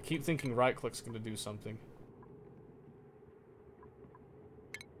 I keep thinking right-click's gonna do something.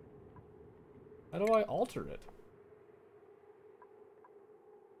 How do I alter it?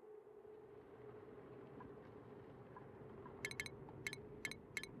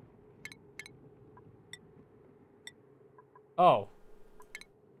 Oh.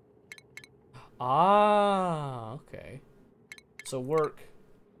 Ah, okay. So work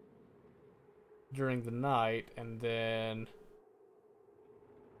during the night, and then...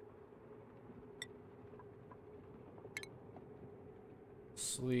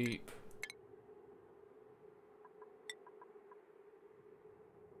 Sleep.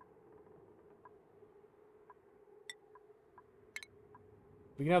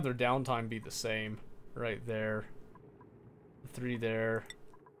 We can have their downtime be the same. Right there. 3 there.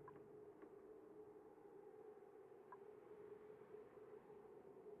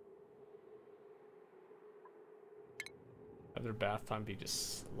 Have their bath time be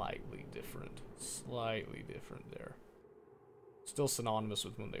just slightly different. Slightly different there. Still synonymous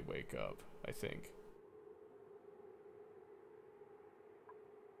with when they wake up, I think.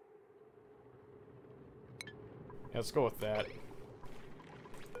 Yeah, let's go with that.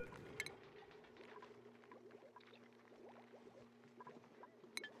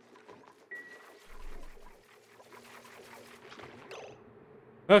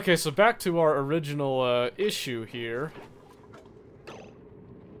 Okay, so back to our original issue here.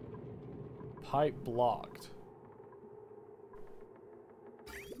 Pipe blocked.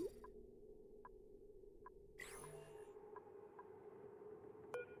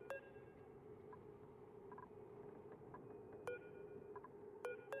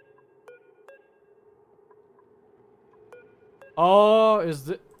 Oh,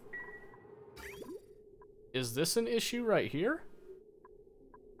 is this an issue right here?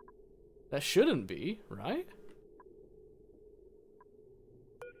 That shouldn't be, right?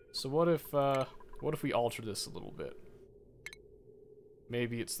 So what if we alter this a little bit?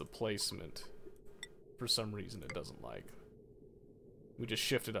 Maybe it's the placement. For some reason it doesn't like. We just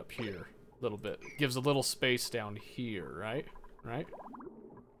shift it up here a little bit. Gives a little space down here, right? Right?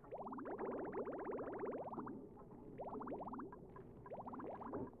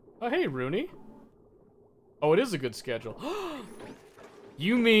 Oh, hey, Rooney. Oh, it is a good schedule.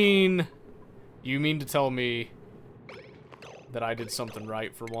 You mean to tell me that I did something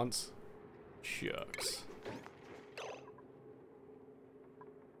right for once? Shucks.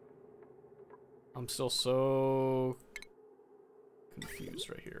 I'm still so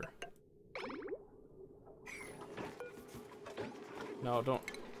confused right here. No, don't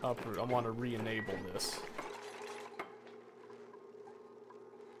uproot. I want to re-enable this.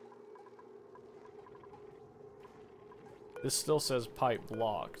 This still says pipe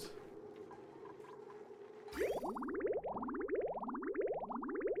blocked.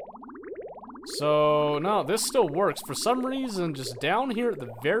 So, no, this still works. For some reason, just down here at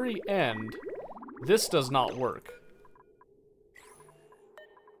the very end, this does not work.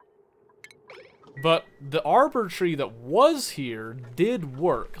 But the arbor tree that was here did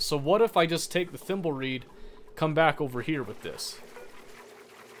work. So what if I just take the thimble reed, come back over here with this?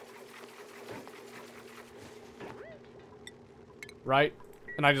 Right?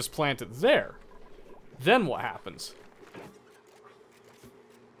 And I just plant it there. Then what happens?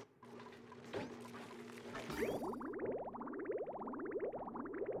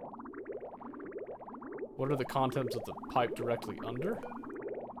 What are the contents of the pipe directly under?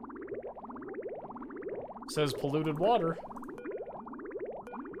 It says polluted water.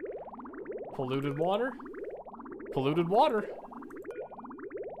 Polluted water? Polluted water.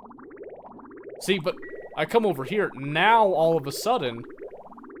 See, but I come over here, now all of a sudden,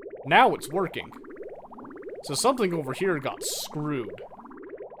 now it's working. So something over here got screwed.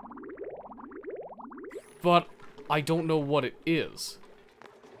 But I don't know what it is.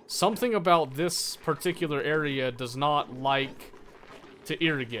 Something about this particular area does not like to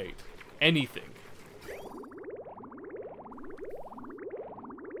irrigate anything.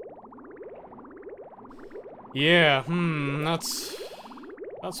 Yeah, that's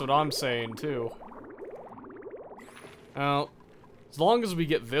what I'm saying too. Well, as long as we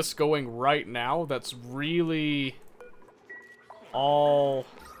get this going right now, that's really all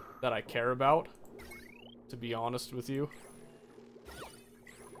that I care about, to be honest with you.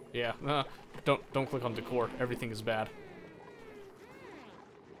 Yeah, don't click on decor. Everything is bad.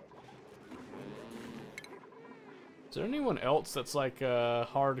 Is there anyone else that's like a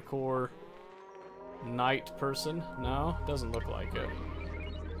hardcore night person? No, doesn't look like it.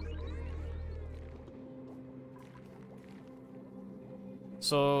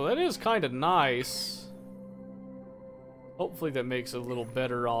 So that is kind of nice. Hopefully that makes it a little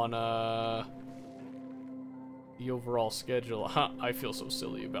better on the overall schedule. I feel so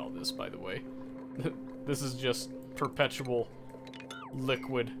silly about this, by the way. This is just perpetual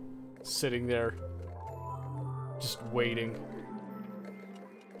liquid sitting there. Just waiting.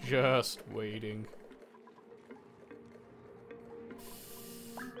 Just waiting.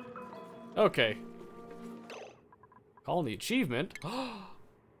 Okay. Colony achievement.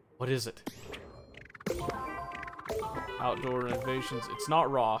 What is it? Outdoor renovations. It's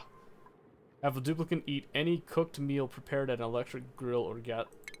not raw. Have a duplicate eat any cooked meal prepared at an electric grill or gas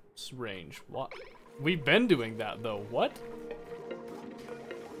range. What? We've been doing that though. What?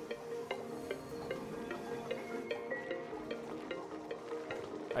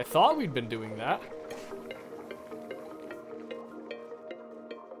 I thought we'd been doing that.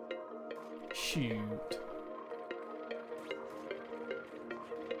 Shoot.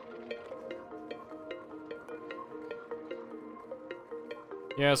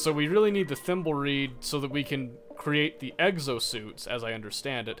 Yeah, so we really need the thimble reed so that we can create the exosuits, as I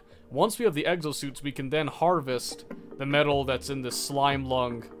understand it. Once we have the exosuits, we can then harvest the metal that's in the slime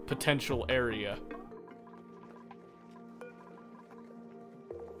lung potential area.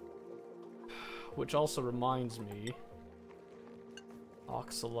 Which also reminds me...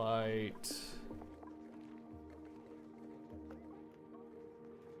 Oxalite...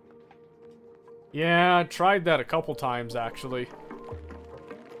 Yeah, I tried that a couple times, actually.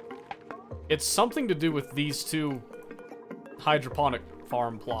 It's something to do with these two hydroponic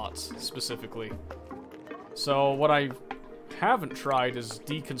farm plots, specifically. So, what I haven't tried is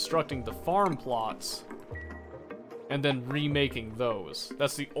deconstructing the farm plots and then remaking those.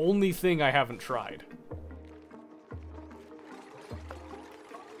 That's the only thing I haven't tried.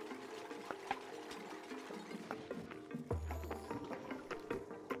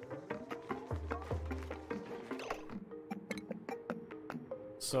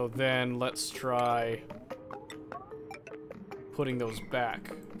 So then let's try putting those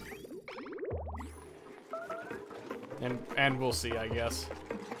back. And we'll see, I guess.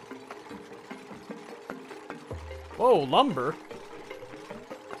 Whoa, lumber?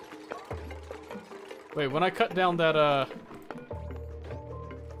 Wait, when I cut down that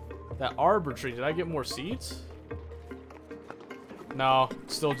that arbor tree, did I get more seeds? No,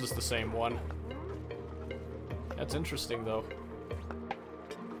 still just the same one. That's interesting, though.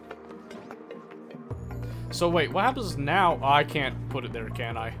 So wait, what happens now? Oh, I can't put it there,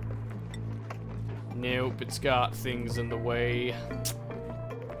 can I? Nope, it's got things in the way.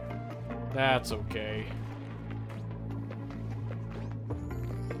 That's okay.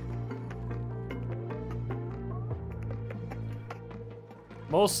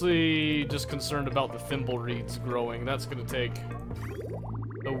 Mostly just concerned about the thimble reeds growing. That's gonna take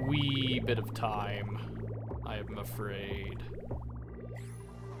a wee bit of time, I am afraid.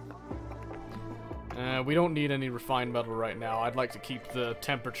 We don't need any refined metal right now. I'd like to keep the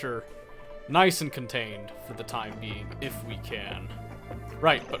temperature nice and contained for the time being, if we can.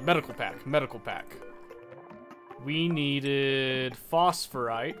 Right, but medical pack, medical pack. We needed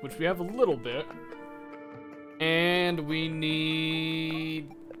phosphorite, which we have a little bit. And we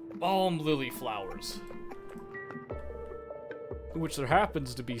need balm lily flowers. Which there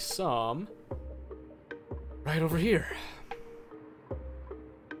happens to be some right over here.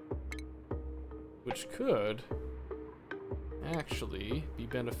 Which could actually be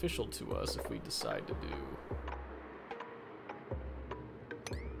beneficial to us if we decide to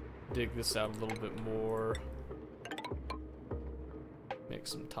dig this out a little bit more. Make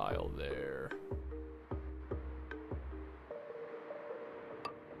some tile there.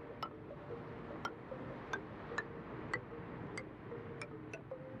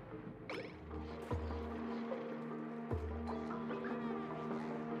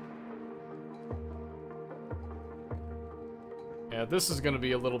 Yeah, this is gonna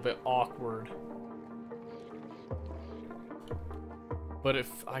be a little bit awkward. But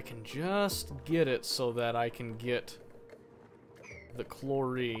if I can just get it so that I can get the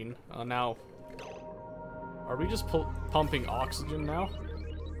chlorine. Now, are we just pumping oxygen now?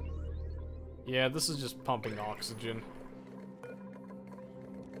 Yeah, this is just pumping oxygen.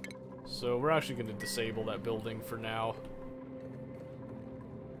 So we're actually going to disable that building for now.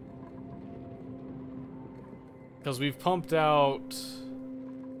 Because we've pumped out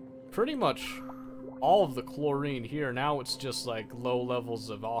pretty much all of the chlorine here. Now it's just like low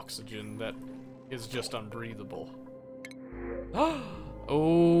levels of oxygen that is just unbreathable.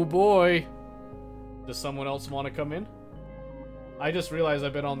 Oh boy. Does someone else want to come in? I just realized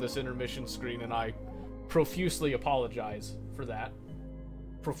I've been on this intermission screen and I profusely apologize for that.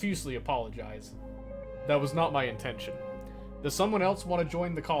 Profusely apologize. That was not my intention. Does someone else want to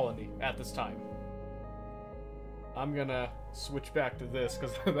join the colony at this time? I'm gonna switch back to this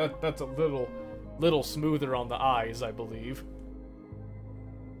because that's a little smoother on the eyes, I believe.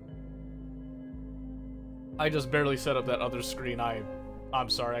 I just barely set up that other screen. I'm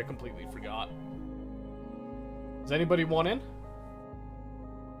sorry, I completely forgot. Does anybody want in?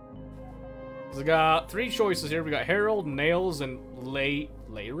 We got 3 choices here. We got Harold, Nails, and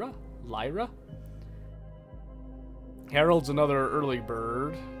Lyra? Harold's another early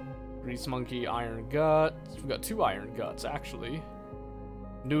bird. Grease Monkey, Iron Gut. We got 2 Iron Guts, actually.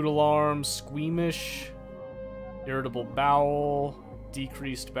 Noodle Arm, Squeamish, Irritable Bowel,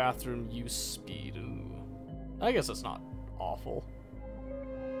 Decreased Bathroom Use Speed. Ooh. I guess that's not awful.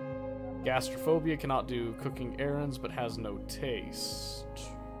 Gastrophobia, cannot do cooking errands, but has no taste.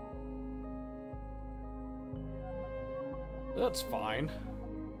 That's fine.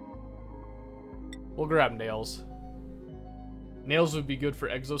 We'll grab Nails. Nails would be good for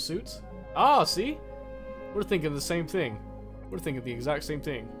exosuits. Ah, see? We're thinking the same thing. We're thinking the exact same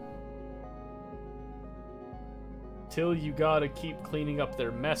thing. Till you gotta keep cleaning up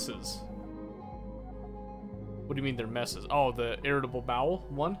their messes. What do you mean their messes? Oh, the irritable bowel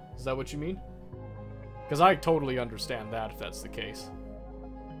one? Is that what you mean? Because I totally understand that if that's the case.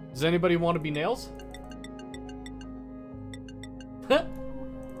 Does anybody want to be Nails?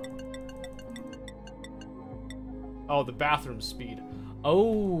 Oh, the bathroom speed.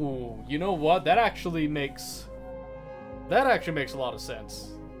 Oh, you know what? That actually makes a lot of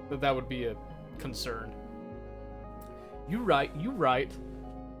sense. That would be a concern. You right.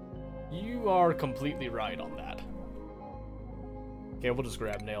 You are completely right on that. Okay, we'll just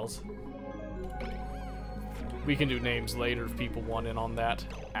grab Nails. We can do names later if people want in on that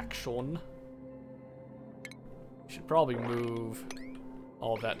action. Should probably move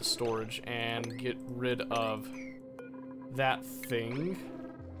all of that to storage and get rid of that thing,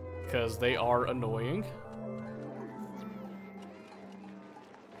 because they are annoying.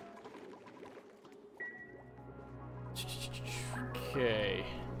 Okay.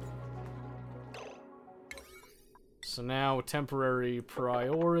 So now temporary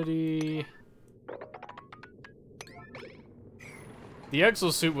priority. The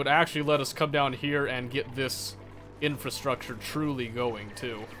exosuit would actually let us come down here and get this infrastructure truly going,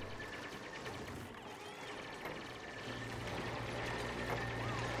 too.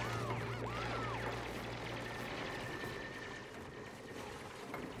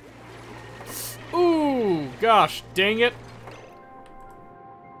 Ooh, gosh, dang it.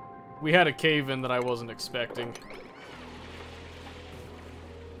 We had a cave-in that I wasn't expecting.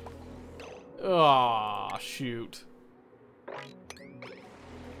 Ah, shoot.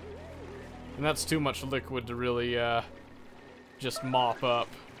 And that's too much liquid to really, just mop up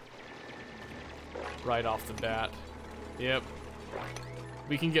right off the bat. Yep.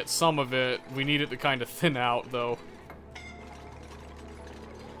 We can get some of it. We need it to kind of thin out, though.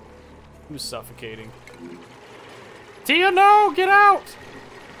 Who's suffocating? Tia, no! Get out!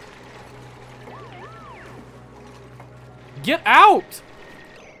 Get out!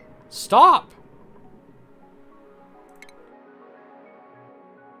 Stop!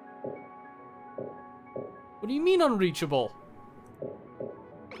 What do you mean unreachable?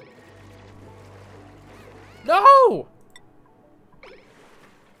 No!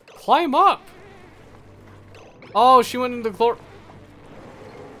 Climb up! Oh, she went into the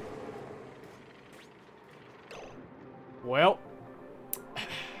Well.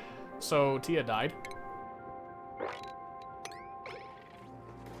 So, Tia died.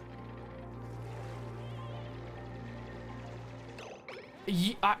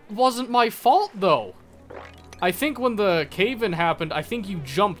 It wasn't my fault, though. I think when the cave-in happened, I think you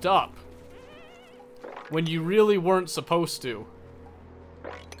jumped up. When you really weren't supposed to.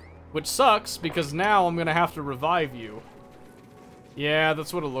 Which sucks, because now I'm gonna have to revive you. Yeah,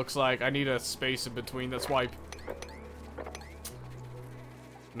 that's what it looks like. I need a space in between. That's why...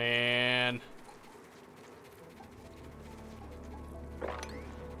 Man.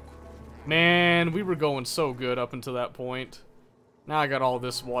 Man, we were going so good up until that point. Now I got all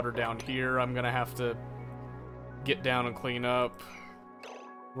this water down here. I'm gonna have to get down and clean up.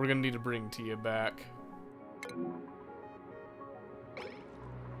 We're gonna need to bring Tia back.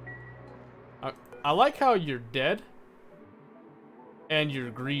 I like how you're dead and you're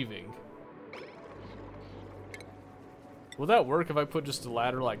grieving. Will that work if I put just a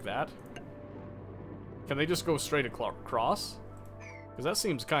ladder like that? Can they just go straight across? Because that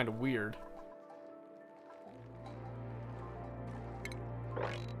seems kind of weird.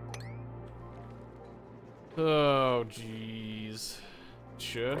 Oh, jeez.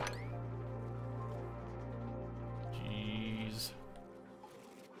 Should. Jeez.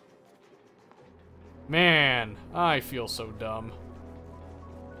 Man, I feel so dumb.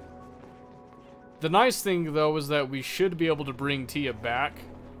 The nice thing, though, is that we should be able to bring Tia back,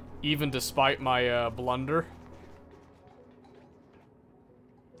 even despite my blunder.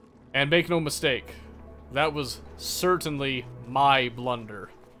 And make no mistake, that was certainly my blunder.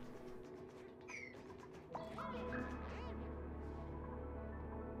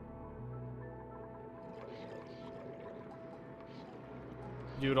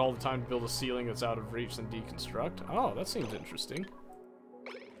 Do it all the time to build a ceiling that's out of reach and deconstruct. Oh, that seems interesting.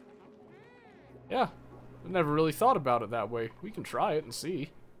 Yeah, I never really thought about it that way. We can try it and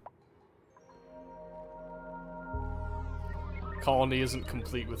see. Colony isn't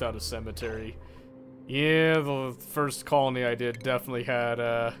complete without a cemetery. Yeah, the first colony I did definitely had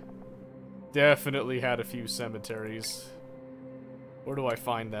a few cemeteries. Where do I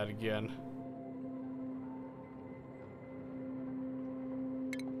find that again?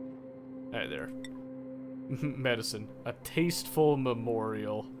 Hey there. Medicine. A tasteful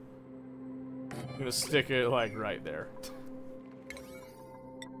memorial. I'm gonna stick it, like, right there.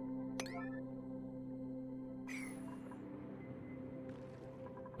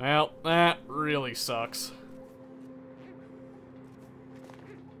 Well, that really sucks.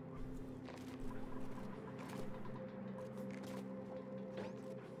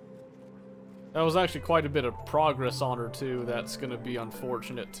 That was actually quite a bit of progress on her, too. That's gonna be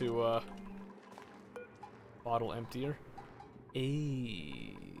unfortunate to, bottle emptier.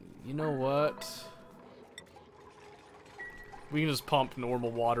 Hey, you know what? We can just pump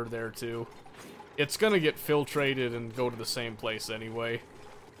normal water there, too. It's gonna get filtrated and go to the same place anyway.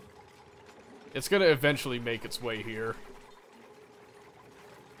 It's gonna eventually make its way here.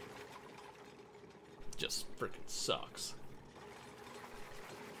 Just freaking sucks.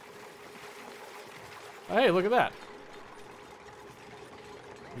 Hey, look at that.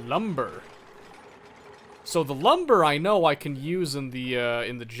 Lumber. So the lumber I know I can use in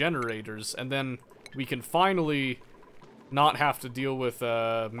the generators, and then we can finally not have to deal with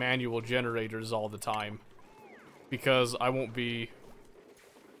manual generators all the time, because I won't be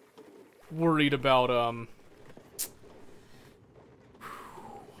worried about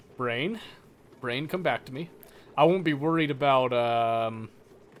brain, come back to me. I won't be worried about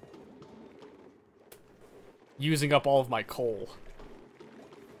using up all of my coal.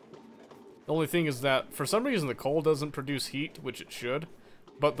 The only thing is that, for some reason, the coal doesn't produce heat, which it should,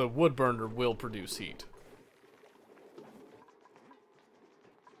 but the wood burner will produce heat.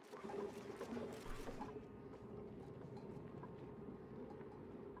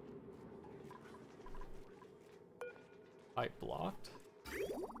 Pipe blocked.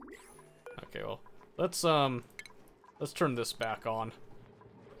 Okay, well, let's turn this back on.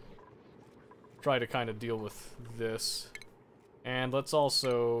 Try to kind of deal with this. And let's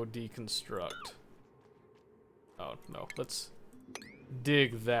also deconstruct. Oh, no. Let's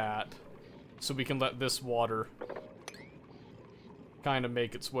dig that so we can let this water kind of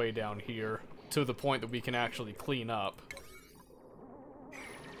make its way down here to the point that we can actually clean up.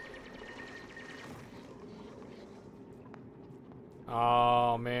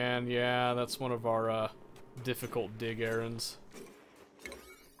 Oh, man. Yeah, that's one of our difficult dig errands.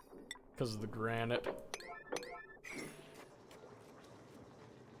 Because of the granite.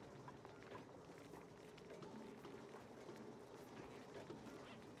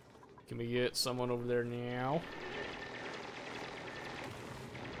 Can we get someone over there now?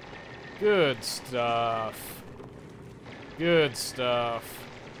 Good stuff. Good stuff.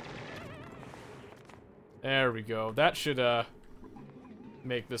 There we go. That should,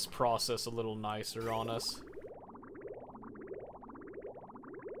 make this process a little nicer on us.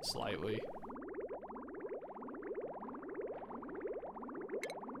 Slightly.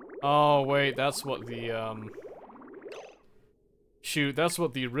 Oh, wait, that's what the, Shoot, that's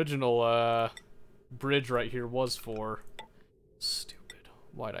what the original, bridge right here was for. Stupid.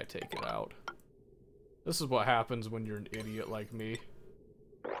 Why'd I take it out? This is what happens when you're an idiot like me.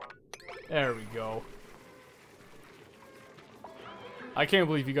 There we go. I can't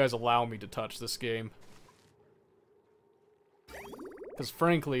believe you guys allow me to touch this game. Because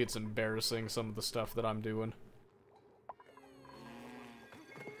frankly, it's embarrassing, some of the stuff that I'm doing.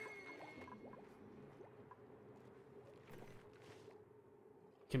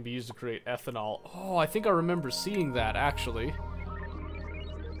 Can be used to create ethanol. Oh, I think I remember seeing that, actually.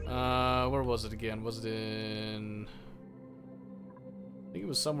 Where was it again? Was it in... I think it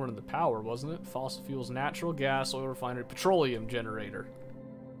was somewhere in the power, wasn't it? Fossil fuels, natural gas, oil refinery, petroleum generator.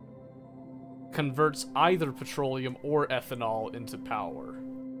 Converts either petroleum or ethanol into power.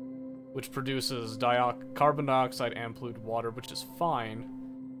 Which produces carbon dioxide and polluted water, which is fine.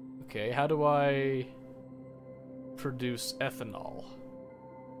 Okay, how do I produce ethanol?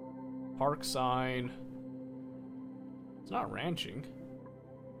 Park sign. It's not ranching.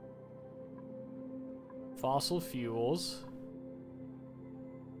 Fossil fuels.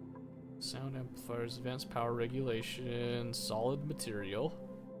 Sound amplifiers, advanced power regulation, solid material.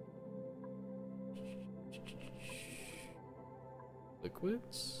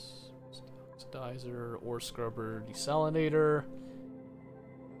 Liquids. Oxidizer, ore scrubber, desalinator.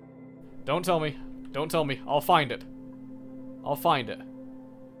 Don't tell me. Don't tell me. I'll find it. I'll find it.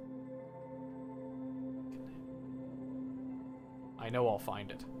 I know I'll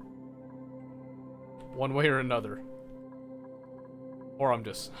find it. One way or another. Or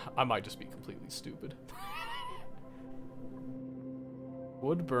I might just be completely stupid.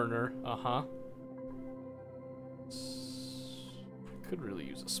 Wood burner, uh-huh. Could really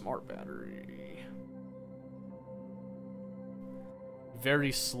use a smart battery.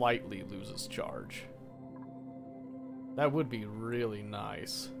 Very slightly loses charge. That would be really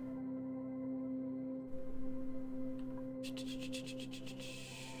nice.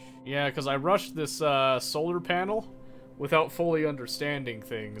 Yeah, because I rushed this solar panel without fully understanding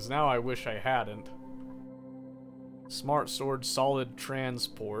things. Now I wish I hadn't. Smart storage, solid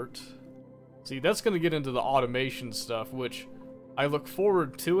transport. See, that's going to get into the automation stuff, which I look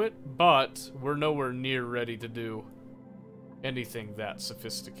forward to it, but we're nowhere near ready to do anything that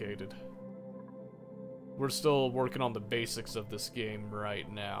sophisticated. We're still working on the basics of this game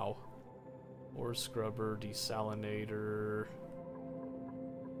right now. Ore scrubber, desalinator.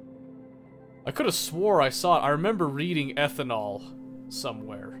 I could have swore I saw it. I remember reading ethanol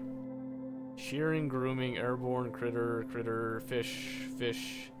somewhere. Shearing, grooming, airborne, critter,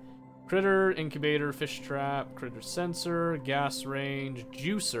 fish. Critter, incubator, fish trap, critter sensor, gas range,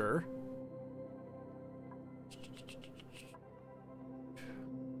 juicer.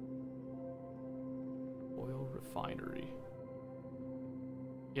 Oil refinery.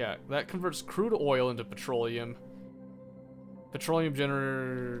 Yeah, that converts crude oil into petroleum. Petroleum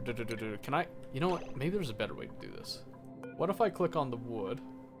generator. Can I? You know what? Maybe there's a better way to do this. What if I click on the wood?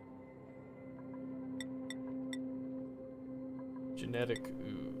 Genetic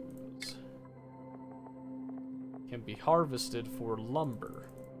ooze. Can be harvested for lumber.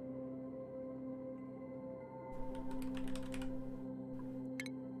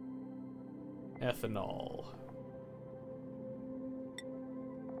 Ethanol.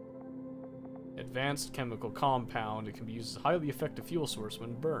 Advanced chemical compound. It can be used as a highly effective fuel source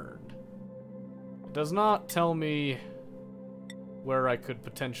when burned. It does not tell me where I could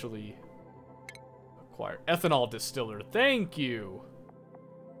potentially acquire. Ethanol distiller. Thank you!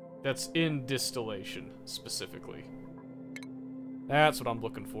 That's in distillation, specifically. That's what I'm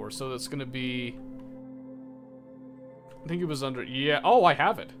looking for. So that's gonna be... I think it was under... Yeah. Oh, I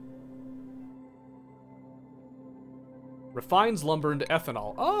have it. Refines lumber into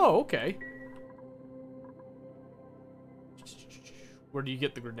ethanol. Oh, okay. Where do you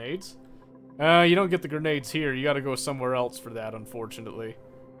get the grenades? You don't get the grenades here. You gotta go somewhere else for that, unfortunately.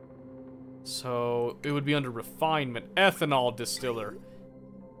 So, it would be under refinement. Ethanol distiller.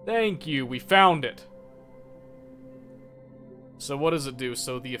 Thank you, we found it. So what does it do?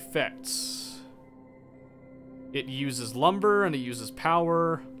 So the effects. It uses lumber, and it uses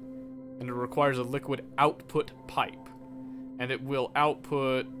power, and it requires a liquid output pipe. And it will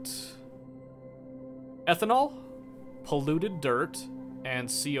output ethanol, polluted dirt, and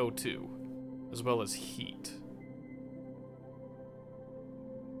CO2, as well as heat.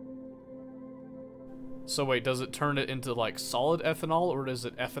 So wait, does it turn it into like solid ethanol, or is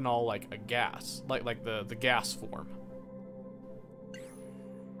it ethanol like a gas? Like the gas form?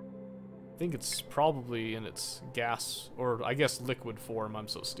 I think it's probably in its gas, or I guess liquid form. I'm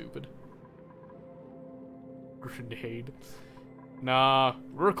so stupid. Grenade. Nah,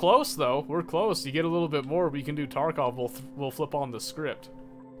 we're close though. We're close. You get a little bit more, we can do Tarkov. We'll flip on the script.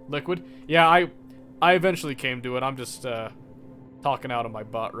 Liquid? Yeah, I eventually came to it. I'm just talking out of my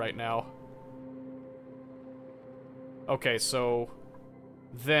butt right now. Okay, so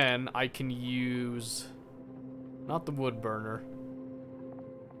then I can use not the wood burner.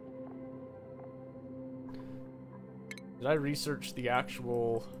 Did I research the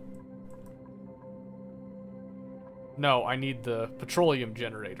actual... No, I need the petroleum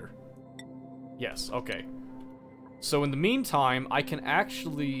generator. Yes, okay. So in the meantime, I can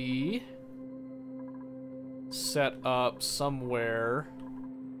actually set up somewhere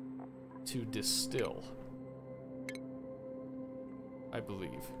to distill, I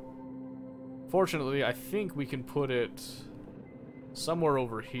believe. Fortunately, I think we can put it somewhere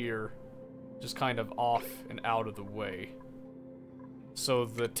over here, just kind of off and out of the way. So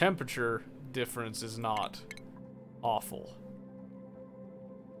the temperature difference is not awful.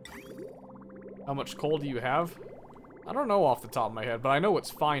 How much coal do you have? I don't know off the top of my head, but I know it's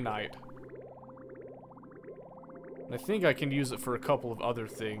finite. And I think I can use it for a couple of other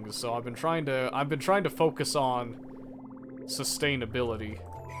things, so I've been trying to focus on sustainability.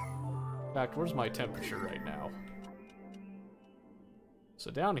 In fact, where's my temperature right now?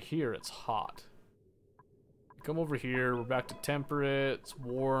 So down here it's hot. Come over here, we're back to temperate, it's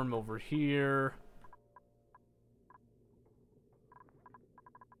warm over here.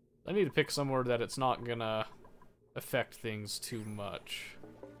 I need to pick somewhere that it's not gonna affect things too much.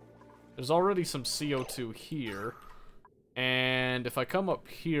 There's already some CO2 here, and if I come up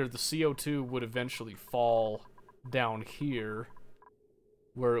here, the CO2 would eventually fall down here,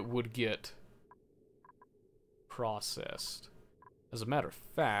 where it would get processed. As a matter of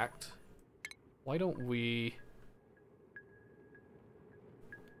fact, why don't we...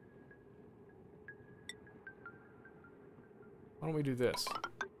 Why don't we do this?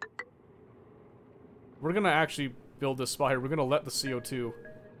 We're gonna actually build this spot here. We're gonna let the CO2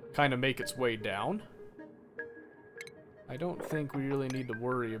 kind of make its way down. I don't think we really need to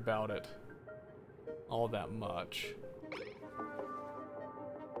worry about it all that much.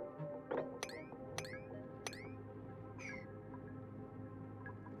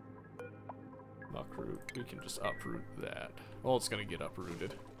 Muckroot, we can just uproot that. Well, it's gonna get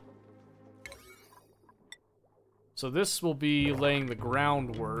uprooted. So this will be laying the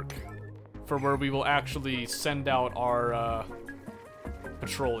groundwork for where we will actually send out our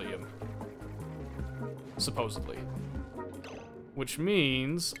petroleum, supposedly. Which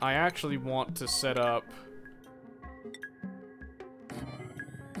means I actually want to set up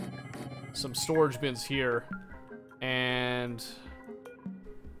some storage bins here, and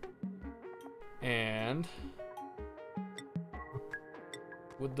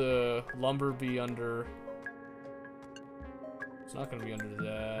would the lumber be under... It's not going to be under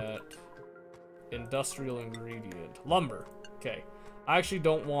that. Industrial ingredient. Lumber. Okay. I actually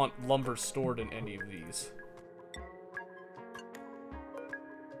don't want lumber stored in any of these.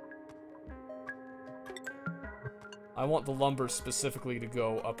 I want the lumber specifically to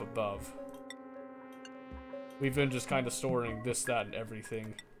go up above. We've been just kind of storing this, that, and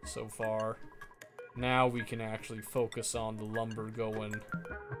everything so far. Now we can actually focus on the lumber going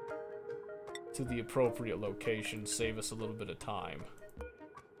to the appropriate location, save us a little bit of time.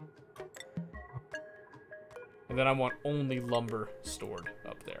 And then I want only lumber stored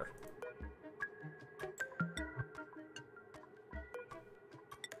up there.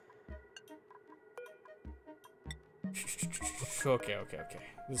 Okay.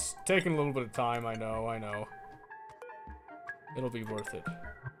 This is taking a little bit of time, I know. It'll be worth it.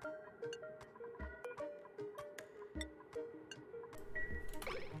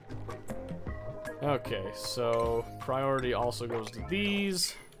 Okay, so priority also goes to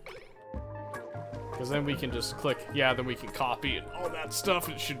these. Because then we can just click, yeah, then we can copy and all that stuff,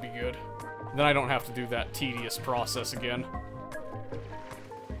 and it should be good. Then I don't have to do that tedious process again.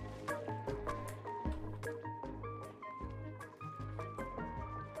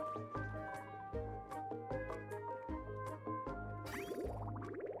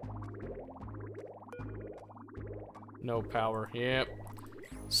 No power, yep.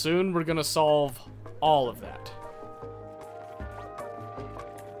 Soon we're gonna solve all of that.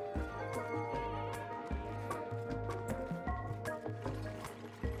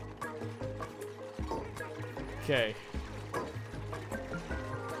 Okay.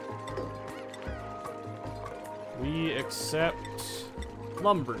 We accept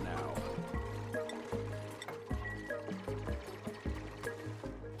lumber now.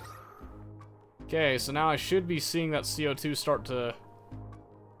 Okay, so now I should be seeing that CO2 start to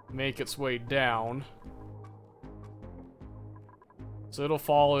make its way down. So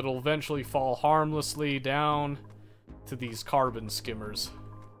it'll eventually fall harmlessly down to these carbon skimmers.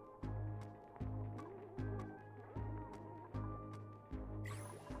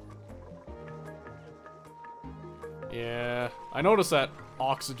 Yeah, I noticed that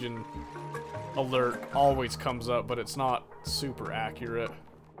oxygen alert always comes up, but it's not super accurate.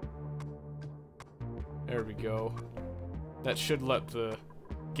 There we go. That should let the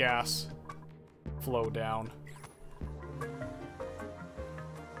gas flow down.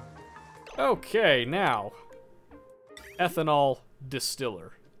 Okay, now, ethanol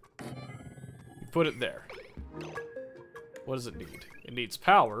distiller. You put it there. What does it need? It needs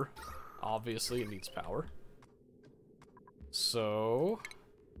power. Obviously, it needs power. So,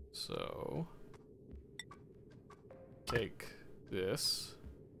 take this.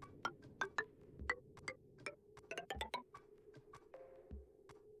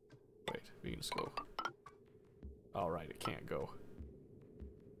 Wait, we can just go. Alright, it can't go.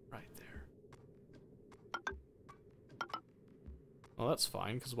 Right there. Well, that's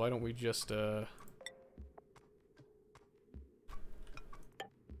fine, because why don't we just,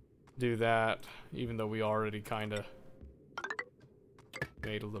 do that, even though we already kind of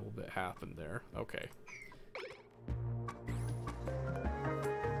made a little bit happen there. Okay.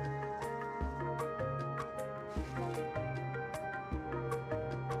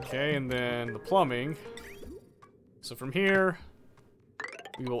 Okay, and then the plumbing. So from here,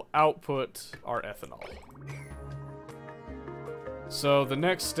 we will output our ethanol. So the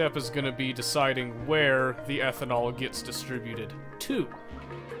next step is going to be deciding where the ethanol gets distributed to.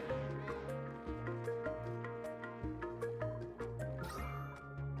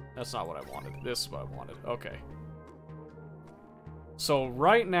 That's not what I wanted. This is what I wanted. Okay. So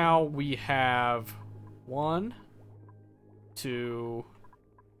right now we have 1, 2,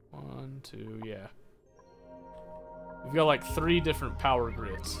 yeah. We've got like 3 different power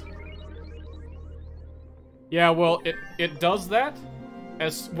grids. Yeah, well, it does that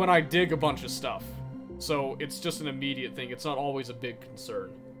as when I dig a bunch of stuff. So it's just an immediate thing. It's not always a big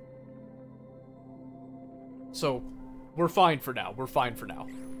concern. So we're fine for now. We're fine for now.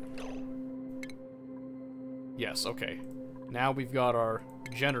 Yes, okay. Now we've got our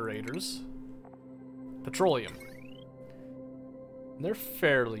generators. Petroleum. And they're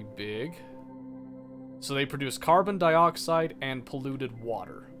fairly big. So they produce carbon dioxide and polluted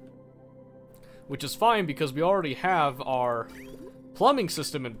water. Which is fine because we already have our plumbing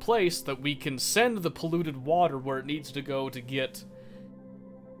system in place that we can send the polluted water where it needs to go to get...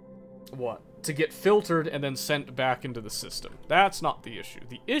 what? To get filtered and then sent back into the system. That's not the issue.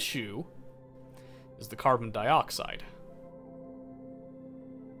 The issue is the carbon dioxide.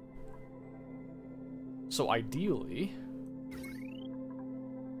 So ideally,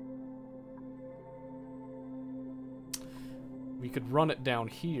 we could run it down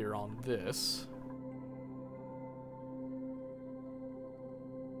here on this.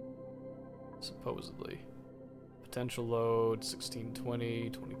 Supposedly. Potential load,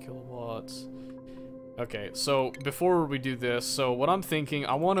 1620, 20 kilowatts. Okay, so before we do this, so what I'm thinking,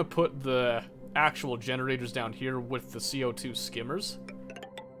 I want to put the actual generators down here with the CO2 skimmers.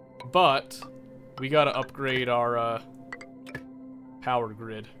 But we got to upgrade our power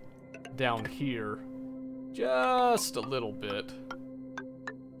grid down here just a little bit.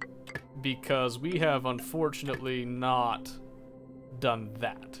 Because we have unfortunately not done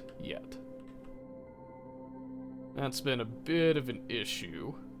that yet. That's been a bit of an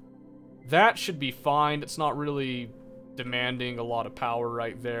issue. That should be fine. It's not really demanding a lot of power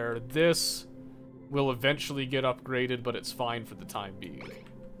right there. This will eventually get upgraded, but it's fine for the time being.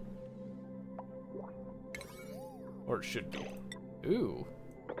 Or it should be. Ooh.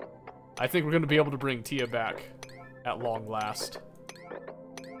 I think we're going to be able to bring Tia back at long last.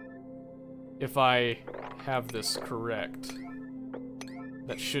 If I have this correct.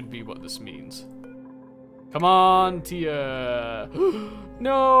 That should be what this means. Come on, Tia.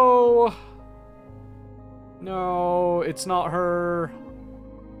 No. No, it's not her.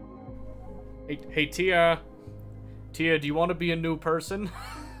 Hey, Tia. Tia, do you want to be a new person?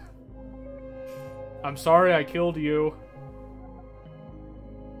 I'm sorry I killed you.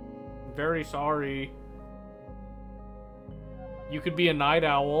 Very sorry. You could be a night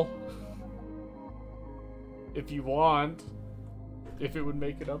owl. If you want. If it would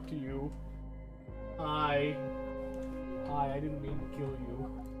make it up to you. Hi. Hi, I didn't mean to kill you.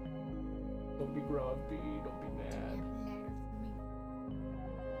 Don't be grumpy, don't be mad.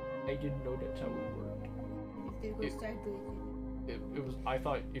 I didn't know that's how it worked. It was, I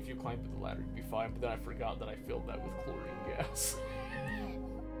thought if you climbed the ladder you'd be fine, but then I forgot that I filled that with chlorine gas.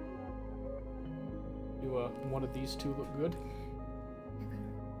 Do one of these two look good?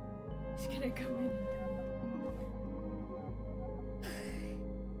 Just gonna come in.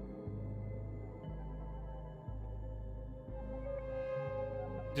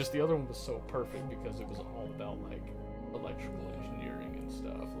 Just the other one was so perfect because it was all about like electrical engineering and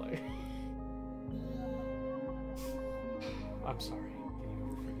stuff. Like, I'm sorry. Can you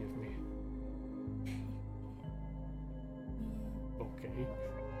ever forgive me? Okay. We'll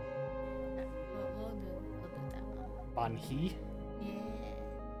do that one. Banhi? Yeah.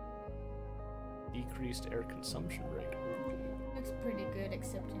 Decreased air consumption rate. Looks pretty good,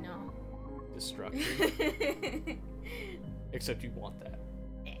 except you know. Destructive. Except you want that.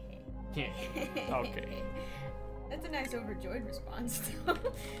 Yeah. Okay. That's a nice overjoyed response, though.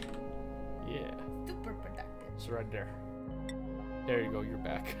 Yeah. Super productive. It's right there. There you go, you're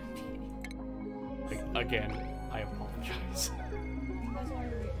back. Again, I apologize. You guys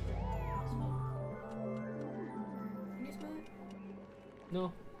already Can you smell it?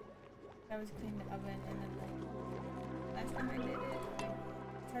 No. I was cleaning the oven and then like last time I did it, like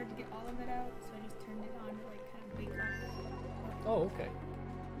it's hard to get all of it out, so I just turned it on to like kind of bake on it. Oh, okay.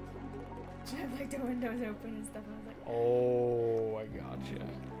 I have like the windows open and stuff. I was like, Oh, I gotcha.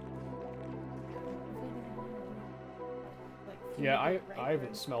 like, Yeah, I right haven't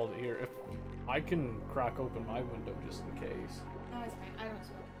where- smelled it here. If I can crack open my window just in case. No, it's fine. I don't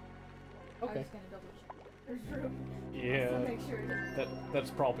smell it. I Okay. was gonna double check. There's room. Yeah. So make sure that That's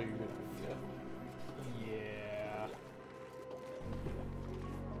probably a good idea. Yeah.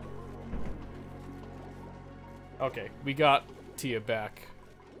 Okay, we got Tia back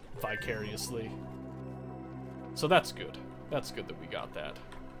vicariously. So that's good. That's good that we got that.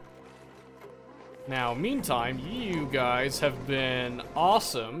 Now, meantime, you guys have been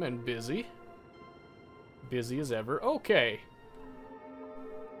awesome and busy. Busy as ever. Okay.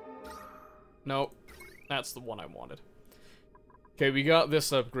 Nope. That's the one I wanted. Okay, we got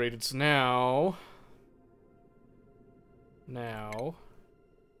this upgraded, so now...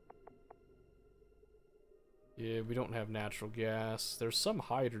 Yeah, we don't have natural gas. There's some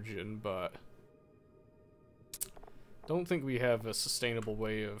hydrogen, but... don't think we have a sustainable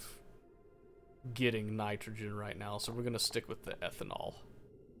way of getting nitrogen right now, so we're gonna stick with the ethanol.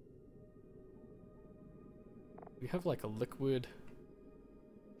 We have like a liquid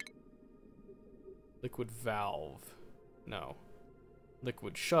valve. No.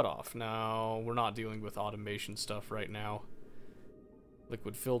 Liquid shutoff. No, we're not dealing with automation stuff right now.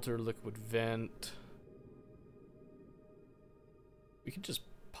 Liquid filter, liquid vent. We could just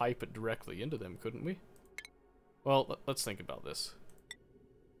pipe it directly into them, couldn't we? Well, let's think about this.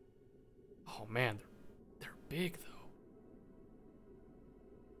 Oh man, they're big though.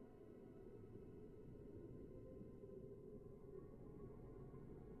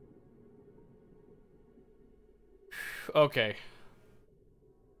 Okay.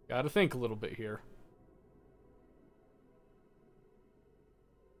 Gotta think a little bit here.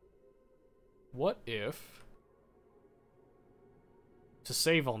 What if, to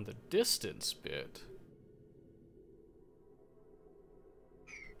save on the distance bit,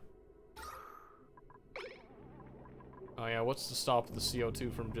 oh yeah, what's to stop the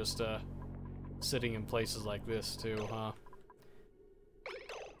CO2 from just sitting in places like this too, huh?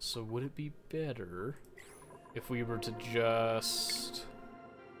 So would it be better if we were to just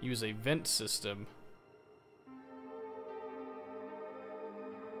use a vent system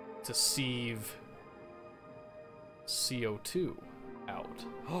to sieve CO2 out?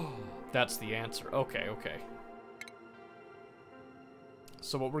 Oh, that's the answer. Okay, okay.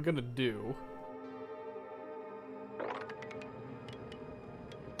 So what we're gonna do,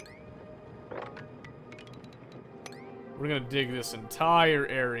 we're gonna dig this entire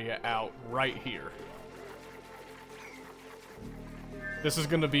area out right here. This is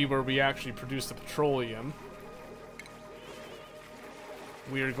gonna be where we actually produce the petroleum.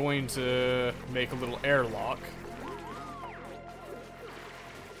 We are going to make a little airlock.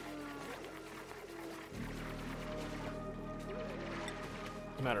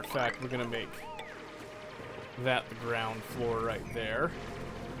 As a matter of fact, we're gonna make that the ground floor right there.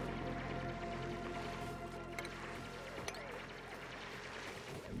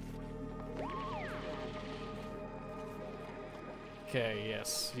 Okay,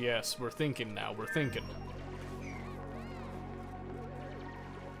 yes, yes, we're thinking now, we're thinking.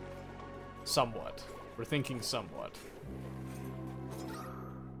 Somewhat. We're thinking somewhat.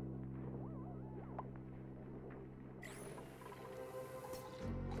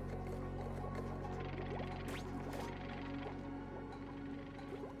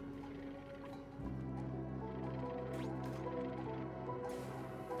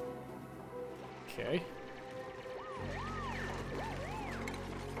 Okay.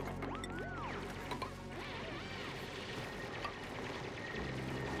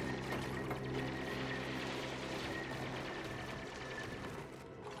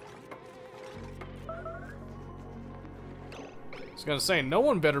 was gonna say, no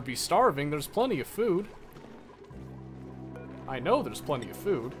one better be starving. There's plenty of food. I know there's plenty of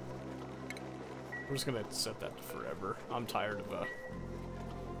food. We're just gonna set that to forever. I'm tired of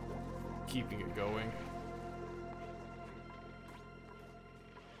keeping it going.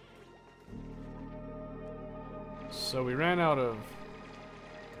 So we ran out of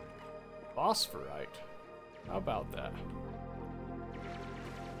phosphorite. How about that?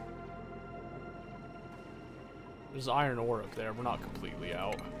 There's iron ore up there. We're not completely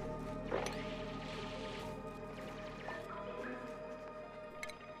out.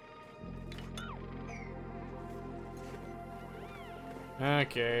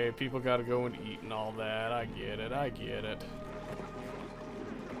 Okay, people gotta go and eat and all that. I get it, I get it.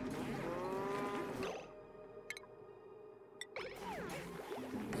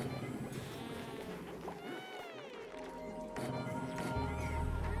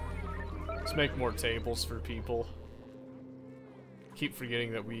 Let's make more tables for people. Keep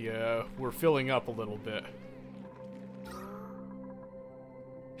forgetting that we're filling up a little bit.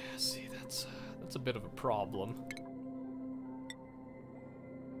 Yeah, see, that's a bit of a problem.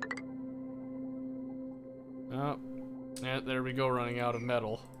 Oh, yeah, there we go, running out of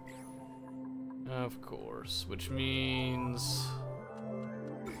metal. Of course, which means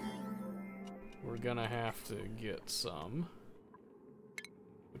we're gonna have to get some.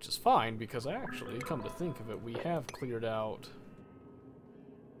 Which is fine, because actually, come to think of it, we have cleared out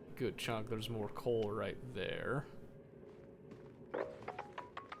a good chunk. There's more coal right there.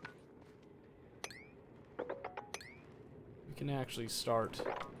 We can actually start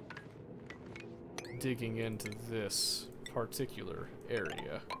digging into this particular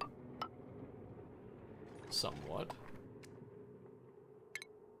area somewhat.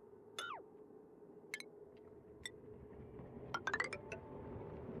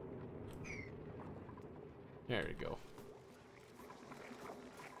 There you go.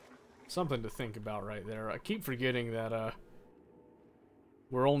 Something to think about right there. I keep forgetting that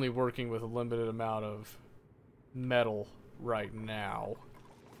we're only working with a limited amount of metal right now,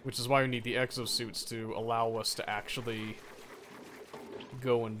 which is why we need the exosuits to allow us to actually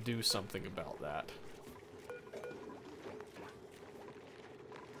go and do something about that.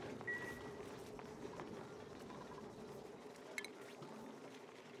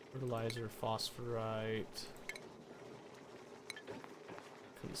 Fertilizer, phosphorite,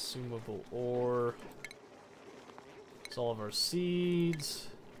 consumable ore. It's all of our seeds.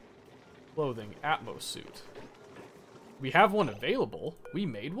 Clothing, Atmos suit. We have one available. We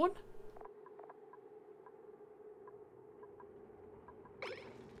made one?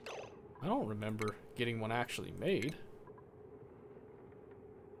 I don't remember getting one actually made.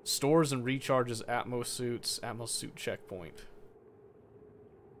 Stores and recharges Atmos suits, Atmos suit checkpoint.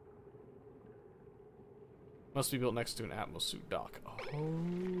 Must be built next to an Atmos suit dock.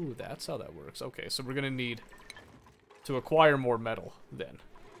 Oh, that's how that works. Okay, so we're gonna need to acquire more metal then.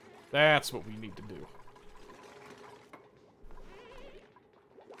 That's what we need to do.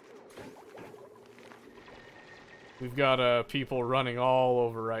 We've got people running all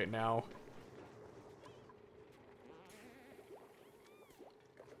over right now.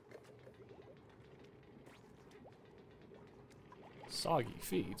 Soggy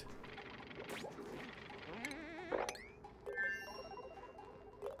feet.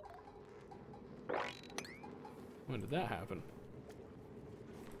 When did that happen?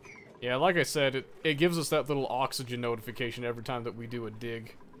 Yeah, like I said, it gives us that little oxygen notification every time that we do a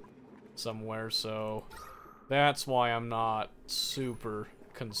dig somewhere, so that's why I'm not super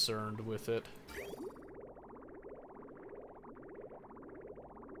concerned with it.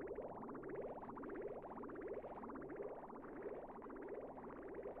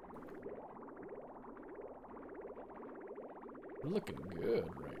 We're looking good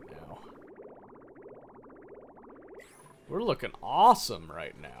right now. We're looking awesome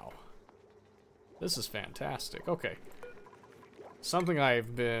right now. This is fantastic. Okay. Something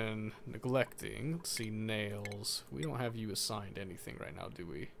I've been neglecting. Let's see, nails. We don't have you assigned anything right now, do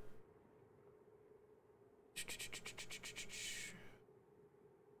we?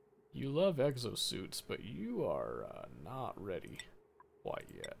 You love exosuits, but you are not ready quite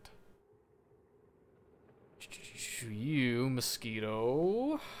yet. You,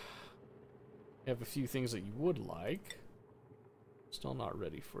 mosquito. Have a few things that you would like. Still not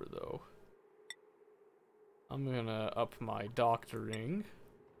ready for, though. I'm gonna up my doctoring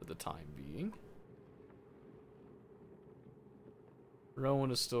for the time being. Rowan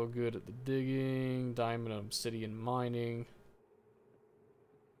is still good at the digging. Diamond and obsidian mining.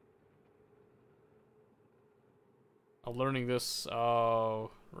 I'm learning this,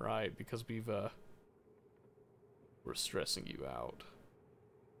 oh, right, because we're We're stressing you out.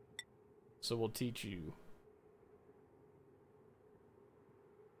 So we'll teach you.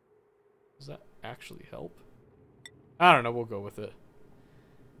 Does that actually help? I don't know, we'll go with it.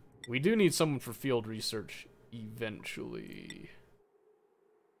 We do need someone for field research eventually.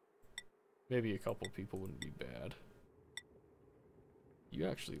 Maybe a couple people wouldn't be bad. You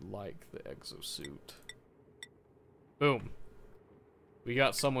actually like the exosuit. Boom. We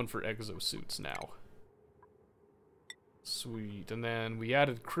got someone for exosuits now. Sweet. And then we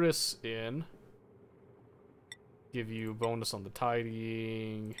added Chris in. Give you a bonus on the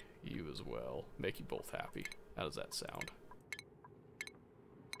tidying. You as well. Make you both happy. How does that sound?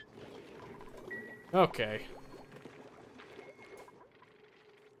 Okay.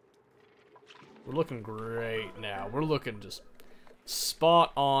 We're looking great now. We're looking just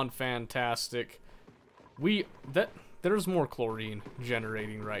spot on fantastic. There's more chlorine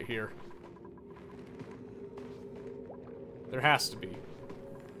generating right here. There has to be.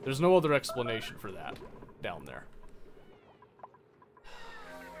 There's no other explanation for that down there.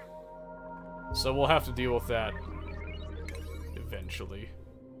 So we'll have to deal with that eventually.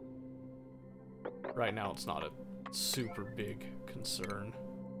 Right now it's not a super big concern.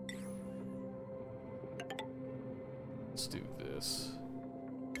 Let's do this.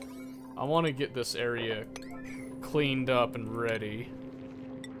 I want to get this area cleaned up and ready.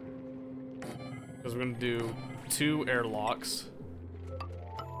 Because we're going to do 2 airlocks.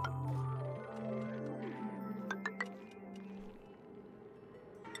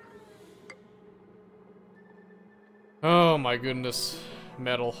 Oh my goodness.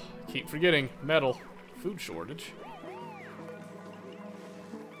 Metal. Keep forgetting. Metal. Food shortage.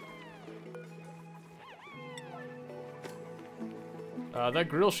 That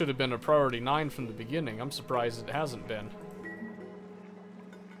grill should have been a priority 9 from the beginning. I'm surprised it hasn't been.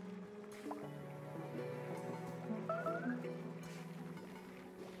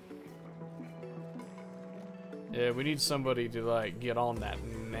 Yeah, we need somebody to, like, get on that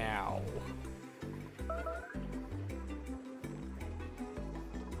now.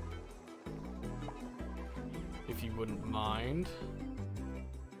 If you wouldn't mind.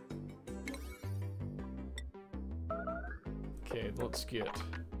 Okay, let's get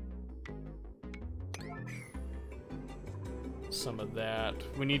some of that.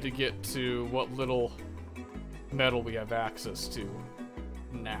 We need to get to what little metal we have access to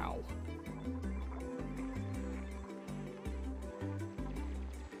now.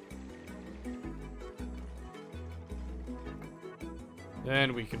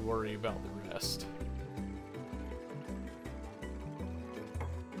 Then we can worry about the rest.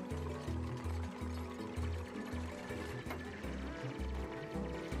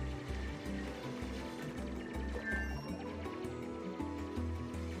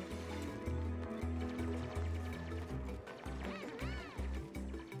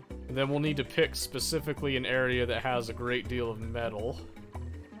 And then we'll need to pick specifically an area that has a great deal of metal.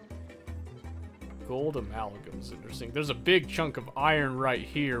 Gold amalgam's interesting. There's a big chunk of iron right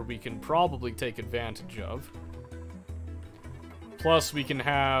here we can probably take advantage of. Plus, we can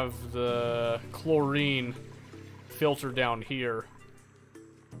have the chlorine filter down here,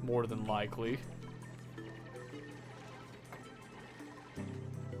 more than likely.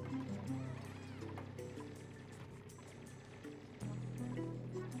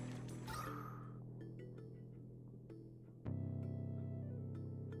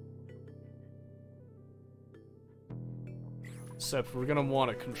 Except we're gonna want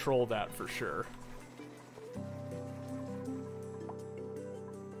to control that for sure.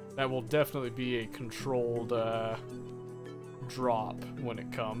 That will definitely be a controlled drop when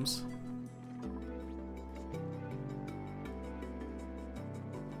it comes.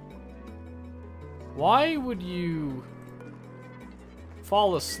 Why would you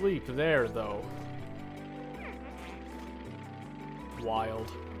fall asleep there, though? Wild.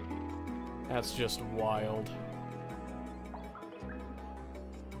 That's just wild.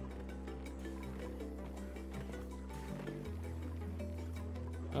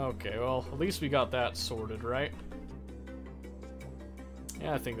 Okay, well, at least we got that sorted, right?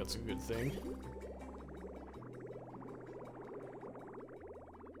 Yeah, I think that's a good thing.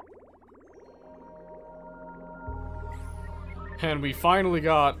 And we finally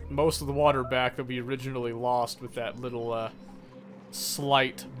got most of the water back that we originally lost with that little,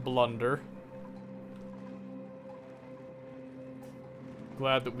 slight blunder.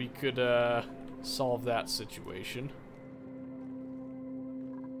 Glad that we could, solve that situation.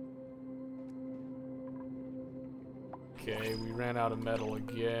 Okay, we ran out of metal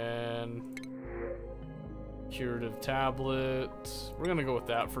again. Curative tablet. We're gonna go with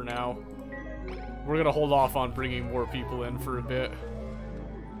that for now. We're gonna hold off on bringing more people in for a bit.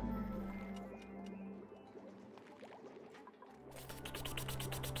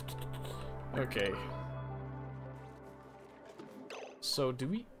 Okay.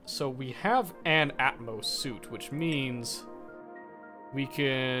 So we have an Atmos suit, which means we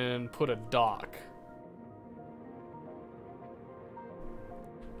can put a dock.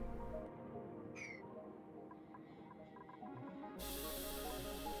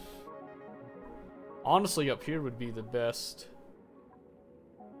 Honestly, up here would be the best.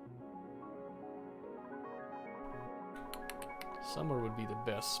 Somewhere would be the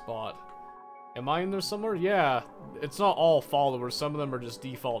best spot. Am I in there somewhere? Yeah. It's not all followers. Some of them are just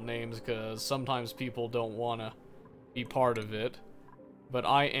default names because sometimes people don't want to be part of it. But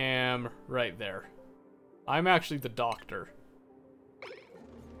I am right there. I'm actually the doctor.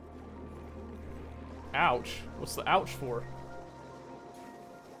 Ouch. What's the ouch for?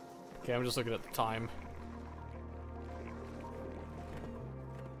 Okay, I'm just looking at the time.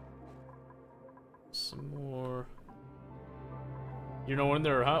 Some more. You're no one in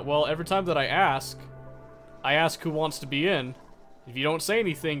there, huh? Well, every time that I ask who wants to be in. If you don't say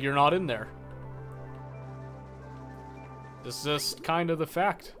anything, you're not in there. This is just kind of the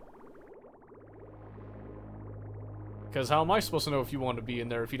fact. Because how am I supposed to know if you want to be in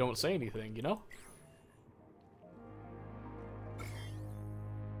there if you don't say anything, you know?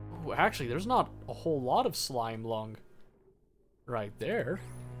 Ooh, actually, there's not a whole lot of slime lung right there.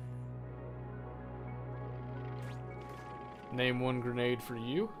 Name one grenade for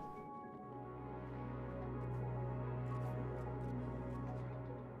you.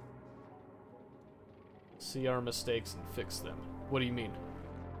 See our mistakes and fix them. What do you mean?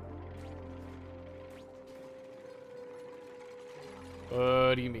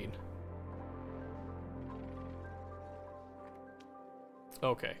 What do you mean?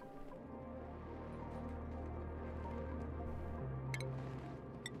 Okay.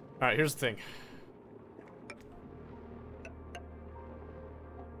 Alright, here's the thing.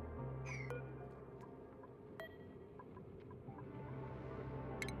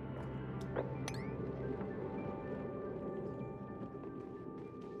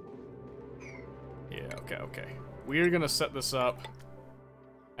 Okay. We're gonna set this up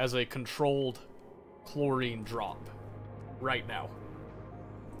as a controlled chlorine drop right now.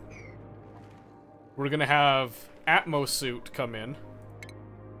 We're gonna have Atmos suit come in.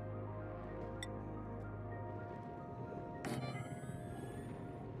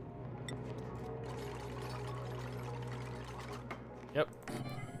 Yep.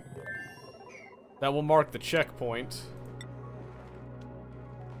 That will mark the checkpoint.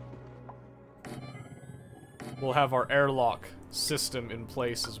 We'll have our airlock system in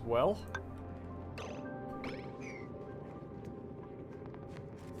place as well.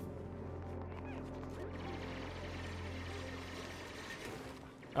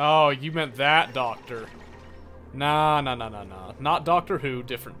 Oh, you meant that doctor. Nah. Not Doctor Who,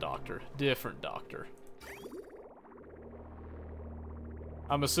 different doctor. Different doctor.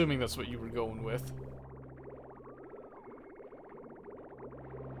 I'm assuming that's what you were going with.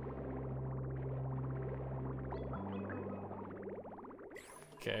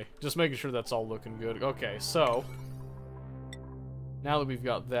 Okay, just making sure that's all looking good. Okay, so now that we've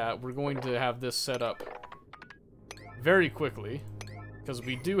got that, we're going to have this set up very quickly because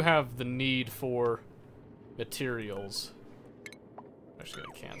we do have the need for materials. I'm just gonna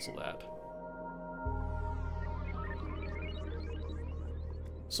cancel that.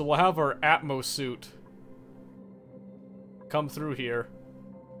 So we'll have our Atmos suit come through here,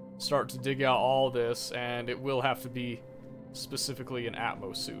 start to dig out all this, and it will have to be specifically an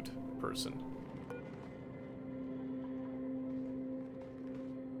Atmos suit person.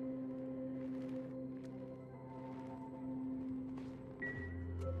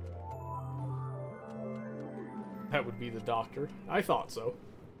 That would be the doctor. I thought so.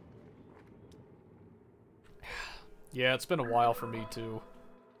 Yeah, it's been a while for me too.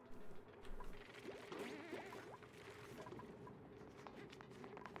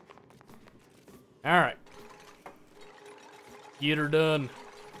 Alright. Get her done.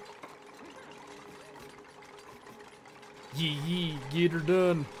 Yee, get her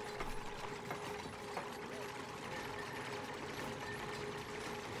done.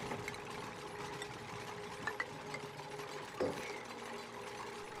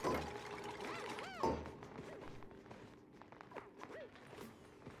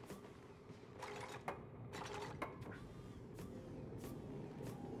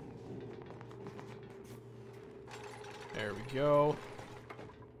 There we go.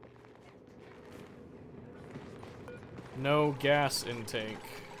 No gas intake.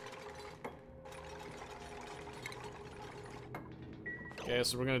 Okay,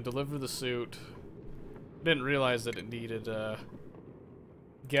 so we're gonna deliver the suit. Didn't realize that it needed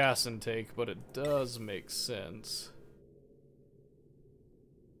gas intake, but it does make sense.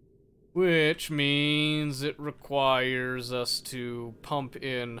 Which means it requires us to pump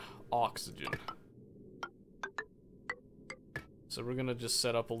in oxygen. So we're gonna just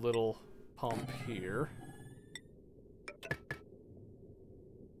set up a little pump here.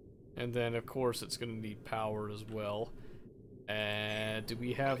 And then, of course, it's gonna need power as well. And do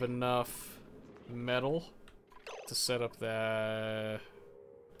we have enough metal to set up the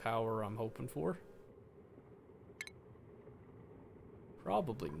power I'm hoping for?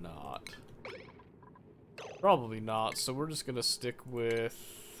 Probably not. Probably not, so we're just gonna stick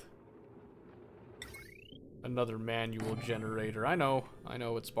with another manual generator. I know,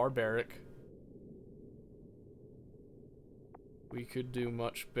 it's barbaric. We could do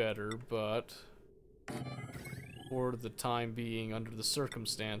much better, but for the time being, under the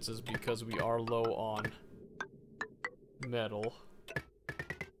circumstances, because we are low on metal,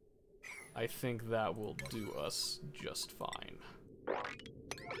 I think that will do us just fine.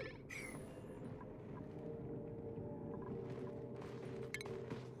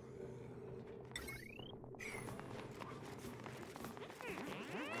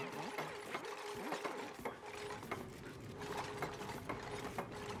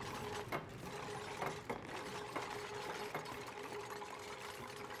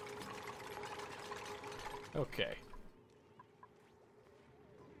 Okay.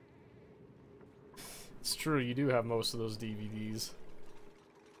 It's true, you do have most of those DVDs.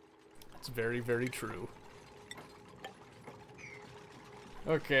 It's very, very true.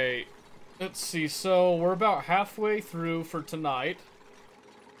 Okay, let's see, so we're about halfway through for tonight.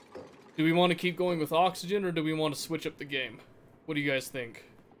 Do we want to keep going with oxygen, or do we want to switch up the game? What do you guys think?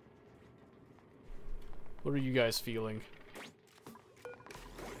 What are you guys feeling?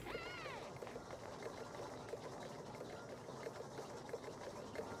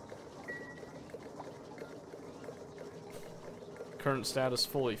 Current status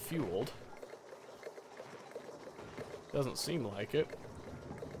fully fueled. Doesn't seem like it.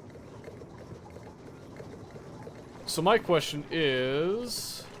 So my question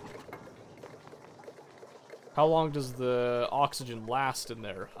is, how long does the oxygen last in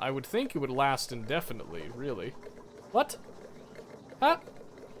there? I would think it would last indefinitely, really. What? How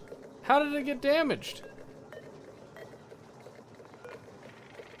did it get damaged?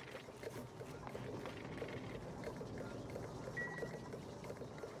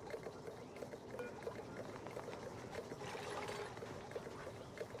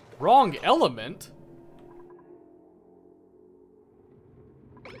 Wrong element?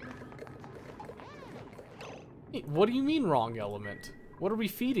 What do you mean wrong element? What are we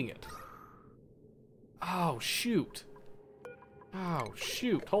feeding it? Oh, shoot. Oh,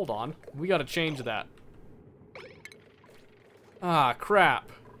 shoot. Hold on. We gotta change that. Ah,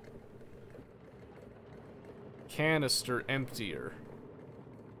 crap. Canister emptier.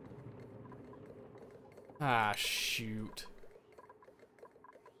 Ah, shoot.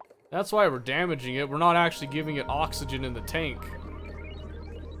 That's why we're damaging it. We're not actually giving it oxygen in the tank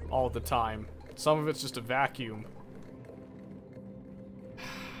all the time. Some of it's just a vacuum.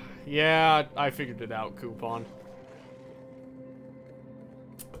 Yeah, I figured it out, Coupon.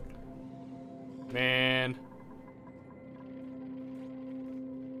 Man.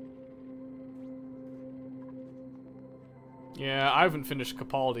 Yeah, I haven't finished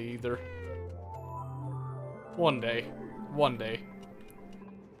Capaldi either. One day. One day.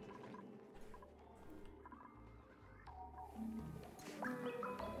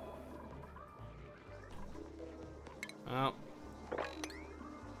 Oh.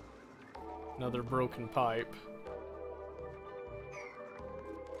 Another broken pipe.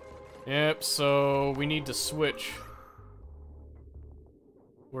 Yep, so we need to switch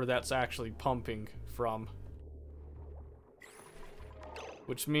where that's actually pumping from.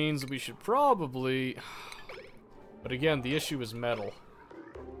 Which means we should probably... But again, the issue is metal.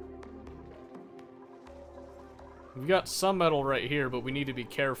 We've got some metal right here, but we need to be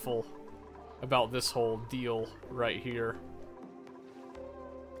careful about this whole deal right here.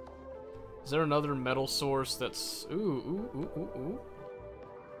 Is there another metal source that's... Ooh.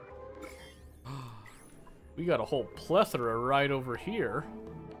 We got a whole plethora right over here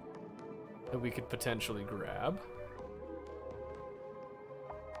that we could potentially grab.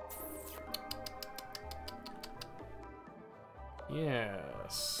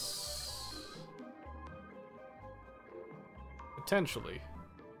 Yes. Potentially.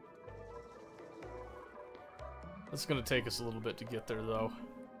 That's gonna take us a little bit to get there, though.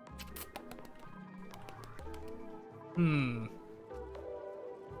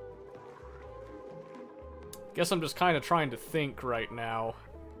 Guess I'm just kind of trying to think right now.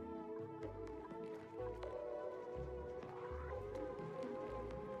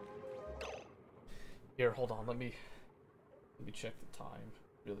 Here, hold on. Let me check the time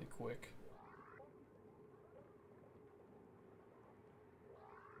really quick.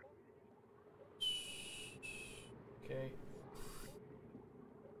 Okay.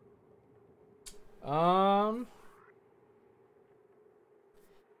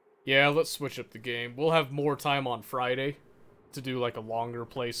 Yeah, let's switch up the game. We'll have more time on Friday to do like a longer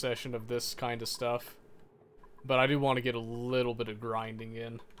play session of this kind of stuff. But I do want to get a little bit of grinding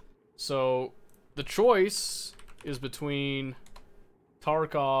in. So, the choice is between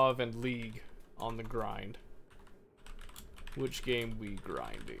Tarkov and League on the grind. Which game we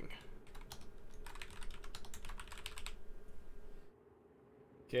grinding?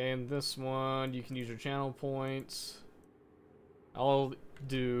 Okay, in this one, you can use your channel points. I'll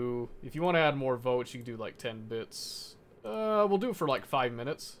do... If you want to add more votes, you can do like 10 bits. We'll do it for like 5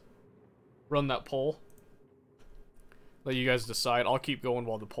 minutes. Run that poll. Let you guys decide. I'll keep going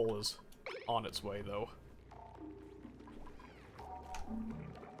while the poll is on its way, though.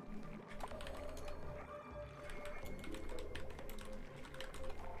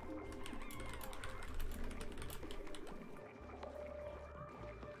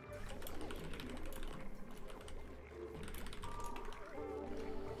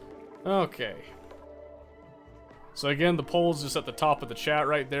 Okay. So again, the poll's just at the top of the chat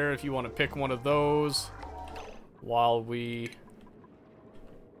right there if you want to pick one of those while we...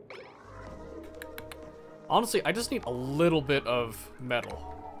 Honestly, I just need a little bit of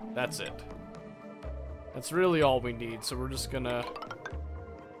metal. That's it. That's really all we need, so we're just gonna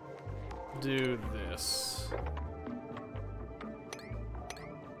do this.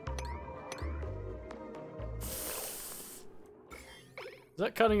 Is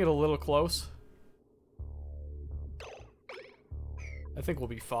that cutting it a little close? I think we'll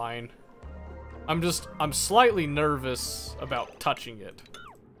be fine. I'm slightly nervous about touching it.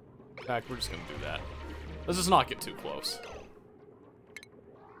 In fact, we're just gonna do that. Let's just not get too close.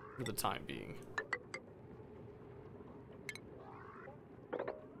 For the time being.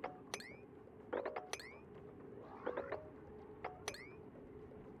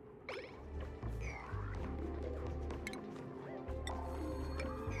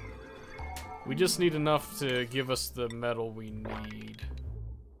 We just need enough to give us the metal we need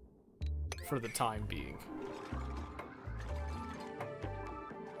for the time being.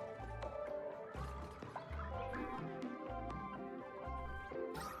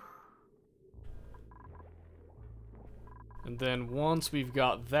 And then once we've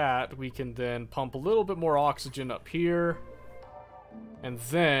got that, we can then pump a little bit more oxygen up here. And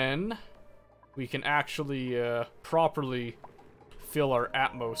then we can actually properly fill our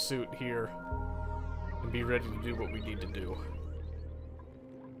Atmo suit here and be ready to do what we need to do.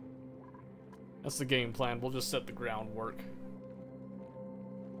 That's the game plan. We'll just set the groundwork.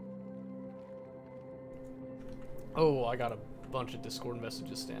 Oh, I got a bunch of Discord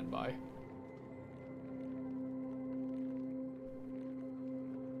messages stand by.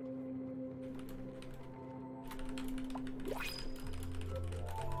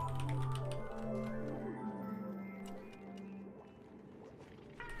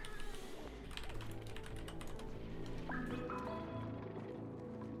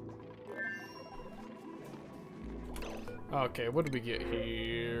 Okay, what did we get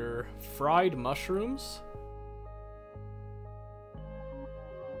here? Fried mushrooms?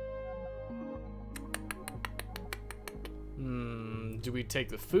 Do we take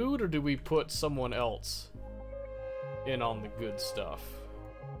the food or do we put someone else in on the good stuff?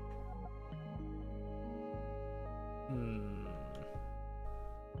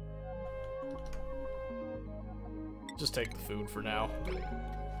 Just take the food for now.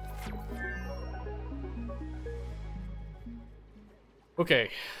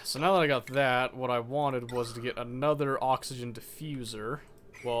 Okay, so now that I got that, what I wanted was to get another oxygen diffuser.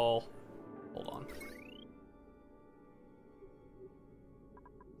 Well, hold on.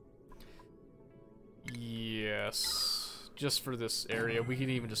 Yes, just for this area. We can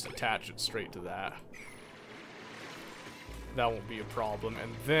even just attach it straight to that. That won't be a problem.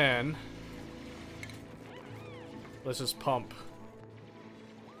 And then, let's just pump.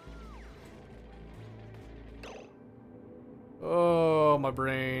 Oh, my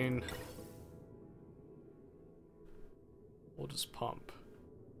brain. We'll just pump.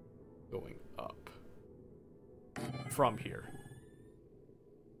 Going up. From here.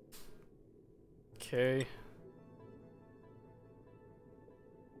 Okay.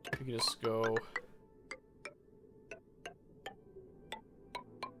 We can just go...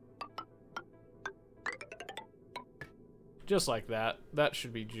 Just like that. That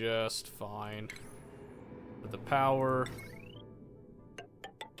should be just fine. With the power,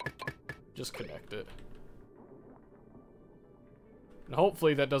 just connect it. And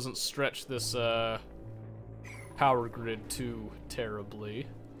hopefully that doesn't stretch this power grid too terribly.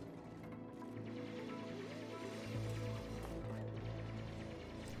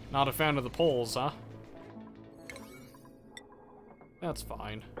 Not a fan of the poles, huh? That's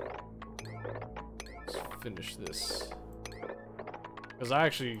fine. Let's finish this. Because I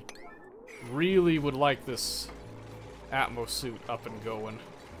actually really would like this Atmos suit up and going.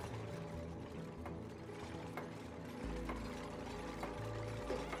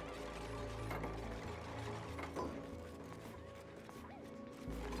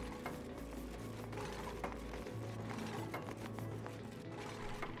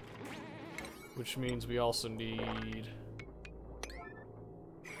 Which means we also need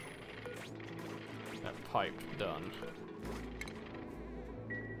that pipe done.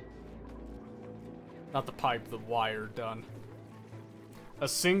 Not the pipe, the wire done. A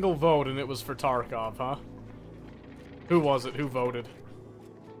single vote and it was for Tarkov, huh? Who was it? Who voted?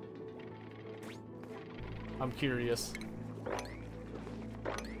 I'm curious.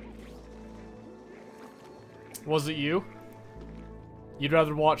 Was it you? You'd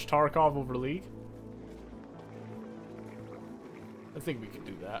rather watch Tarkov over League? I think we could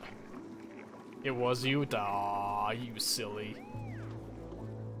do that. It was you? Aw, you silly.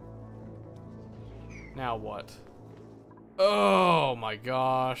 Now what? Oh my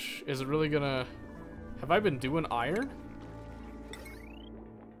gosh. Is it really gonna... Have I been doing iron?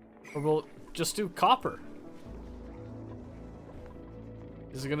 Or will it just do copper?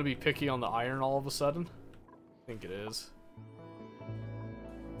 Is it gonna be picky on the iron all of a sudden? I think it is.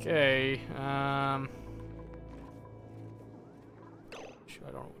 Okay, shoot,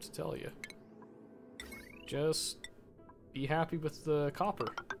 I don't know what to tell you. Just be happy with the copper.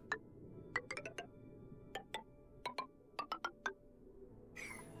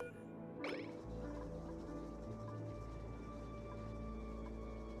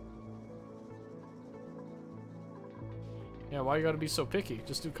 Yeah, why you gotta be so picky?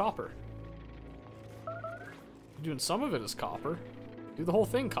 Just do copper. You're doing some of it as copper. Do the whole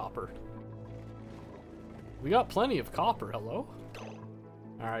thing copper. We got plenty of copper, hello?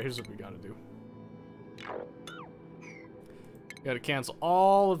 Alright, here's what we gotta do. We gotta cancel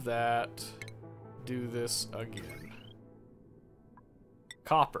all of that. Do this again.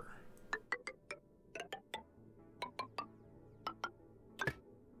 Copper.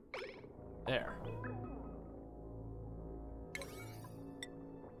 There.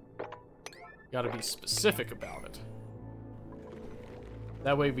 Gotta be specific about it.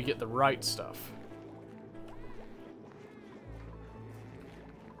 That way we get the right stuff.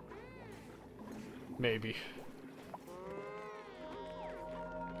 Maybe.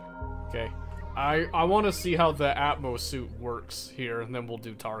 Okay. I want to see how the Atmos suit works here, and then we'll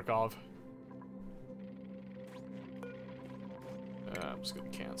do Tarkov. I'm just gonna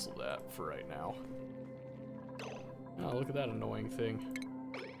cancel that for right now. Oh, look at that annoying thing.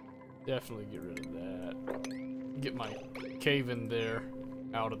 Definitely get rid of that. Get my cave in there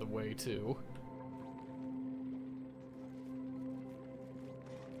out of the way too.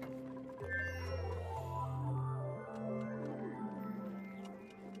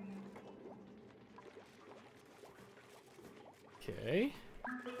 Okay.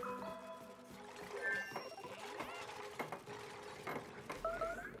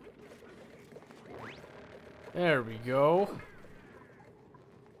 There we go.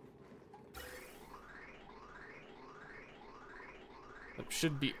 It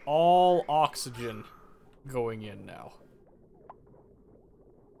should be all oxygen going in now.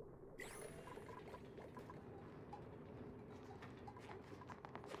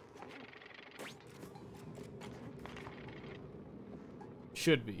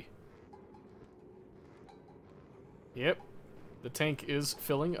 Should be. Yep. The tank is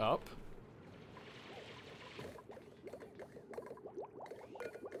filling up.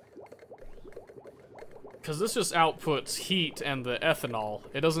 Because this just outputs heat and the ethanol.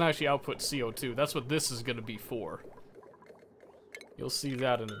 It doesn't actually output CO2. That's what this is going to be for. You'll see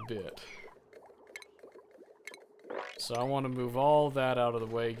that in a bit. So I want to move all that out of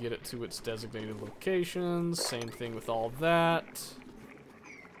the way, get it to its designated locations. Same thing with all that.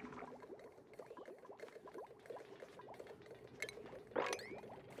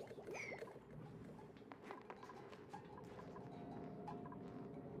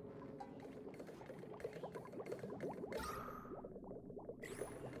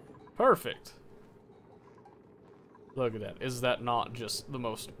 Perfect. Look at that. Is that not just the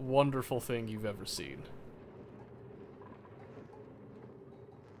most wonderful thing you've ever seen?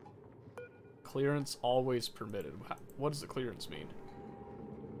 Clearance always permitted. What does the clearance mean?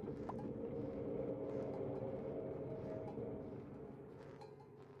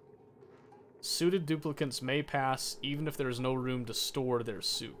 Suited duplicants may pass even if there is no room to store their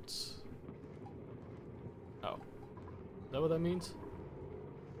suits. Oh. Is that what that means?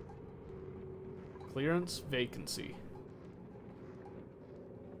 Clearance, vacancy.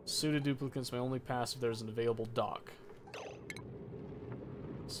 Suited duplicants may only pass if there's an available dock.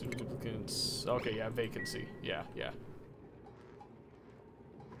 Suited duplicants... Okay, yeah, vacancy. Yeah, yeah.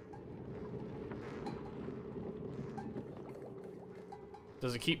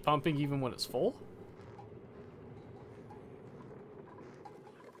 Does it keep pumping even when it's full?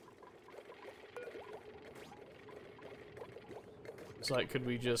 It's like, could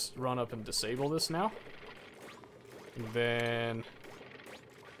we just run up and disable this now? And then...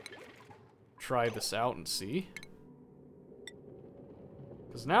 try this out and see.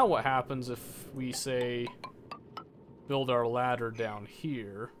 Because now what happens if we, say, build our ladder down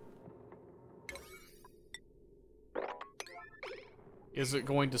here? Is it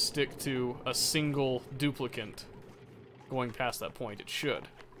going to stick to a single duplicant going past that point? It should.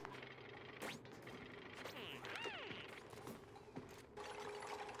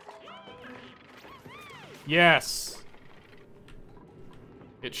 Yes!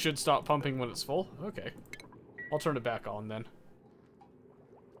 It should stop pumping when it's full? Okay. I'll turn it back on then.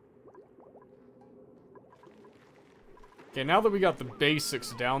 Okay, now that we got the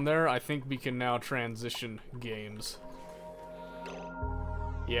basics down there, I think we can now transition games.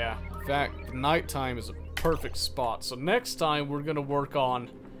 Yeah, in fact, nighttime is a perfect spot. So next time, we're gonna work on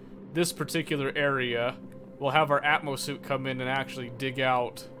this particular area. We'll have our Atmo suit come in and actually dig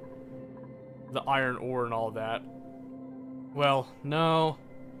out the iron ore and all that. Well, no.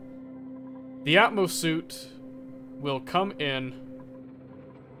 The Atmo suit will come in,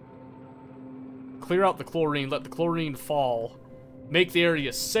 clear out the chlorine, let the chlorine fall, make the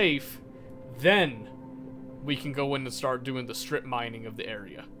area safe, then we can go in and start doing the strip mining of the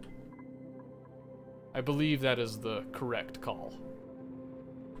area. I believe that is the correct call.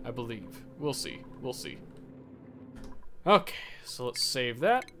 I believe. We'll see. We'll see. Okay, so let's save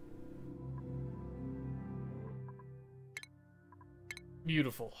that.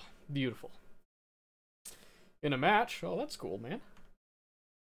 Beautiful. Beautiful. In a match. Oh, that's cool, man.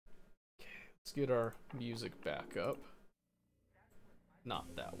 Okay, let's get our music back up.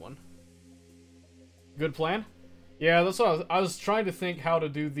 Not that one. Good plan? Yeah, that's what I was trying to think how to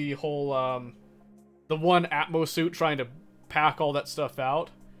do the whole, the one Atmo suit, trying to pack all that stuff out.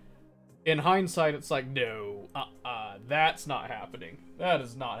 In hindsight, it's like, no, that's not happening. That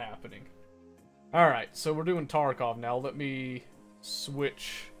is not happening. Alright, so we're doing Tarkov now. Let me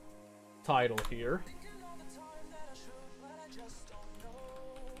switch title here.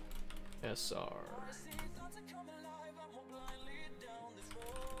 SR.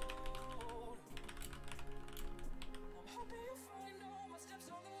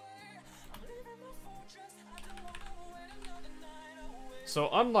 So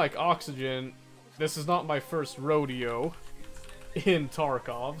unlike Oxygen, this is not my first rodeo in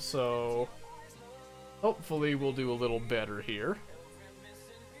Tarkov, so hopefully we'll do a little better here,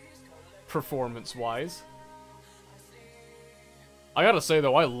 performance-wise. I gotta say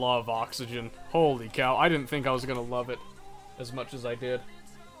though, I love Oxygen. Holy cow, I didn't think I was gonna love it as much as I did.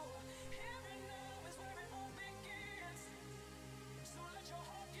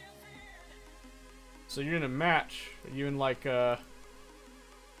 So you're in a match. Are you in like a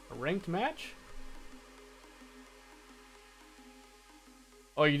ranked match?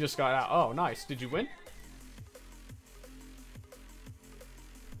 Oh, you just got out. Oh, nice. Did you win?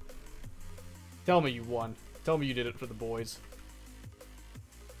 Tell me you won. Tell me you did it for the boys.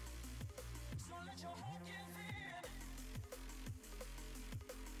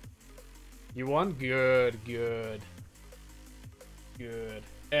 You won? Good, good. Good.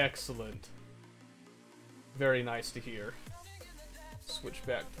 Excellent. Very nice to hear. Switch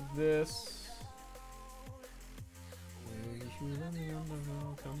back to this.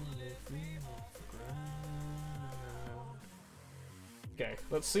 Okay,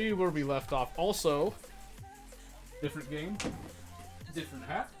 let's see where we left off. Also, different game, different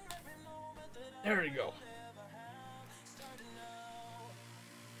hat. There we go.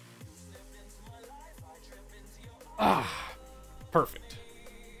 Ah, perfect.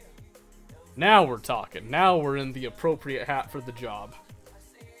 Now we're talking. Now we're in the appropriate hat for the job.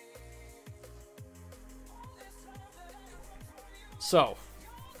 So,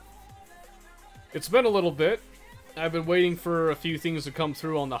 it's been a little bit. I've been waiting for a few things to come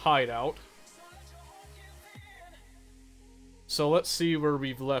through on the hideout. So let's see where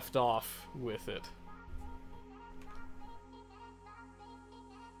we've left off with it.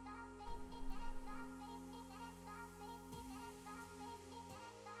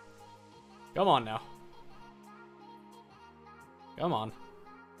 Come on now. Come on.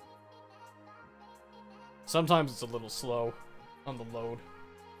 Sometimes it's a little slow on the load.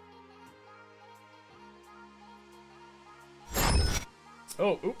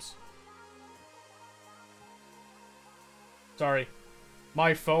 Oh, oops. Sorry.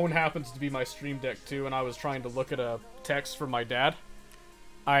 My phone happens to be my Stream Deck too, and I was trying to look at a text from my dad.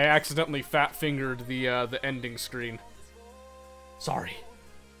 I accidentally fat-fingered the ending screen. Sorry.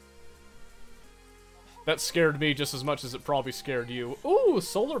 That scared me just as much as it probably scared you. Ooh,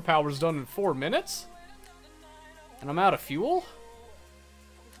 solar power's done in 4 minutes? And I'm out of fuel?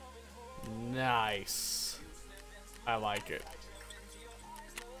 Nice. I like it.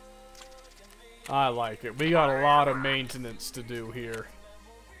 I like it. We got a lot of maintenance to do here.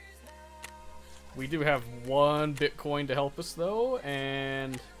 We do have 1 Bitcoin to help us, though,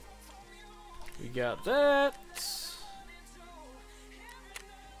 and we got that.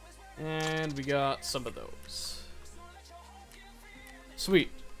 And we got some of those.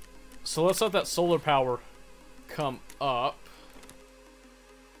 Sweet. So let's let that solar power come up.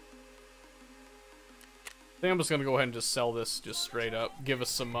 I think I'm just gonna go ahead and just sell this just straight up. Give us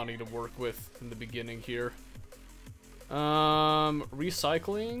some money to work with in the beginning here.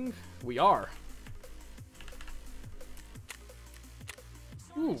 Recycling? We are.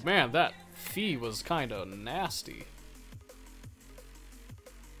 Ooh, man, that fee was kinda nasty.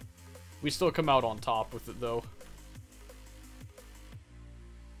 We still come out on top with it, though.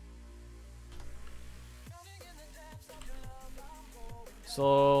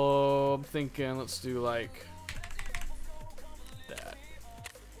 So, I'm thinking, let's do, like, that.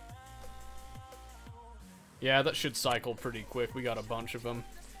 Yeah, that should cycle pretty quick. We got a bunch of them.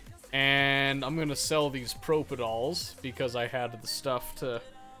 And I'm gonna sell these Propadols, because I had the stuff to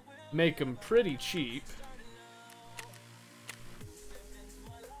make them pretty cheap.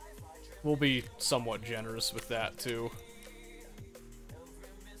 We'll be somewhat generous with that, too.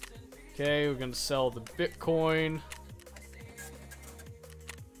 Okay, we're gonna sell the Bitcoin.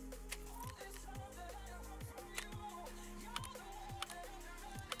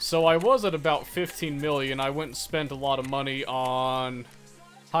 So I was at about 15 million. I went and spent a lot of money on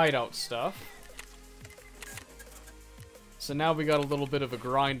hideout stuff. So now we got a little bit of a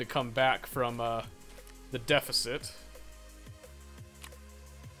grind to come back from the deficit.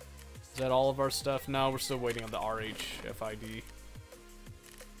 Is that all of our stuff? No, we're still waiting on the RHFID.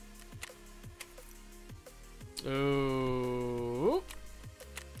 Ooh.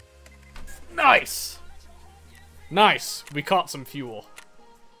 Nice! Nice! We caught some fuel.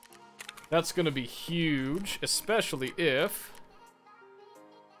 That's gonna be huge, especially if...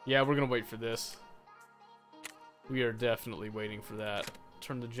 Yeah, we're gonna wait for this. We are definitely waiting for that.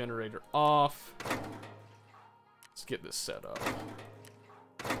 Turn the generator off. Let's get this set up.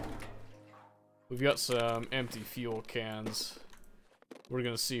 We've got some empty fuel cans. We're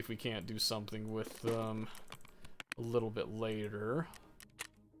gonna see if we can't do something with them a little bit later.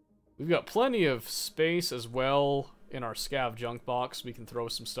 We've got plenty of space as well in our scav junk box. We can throw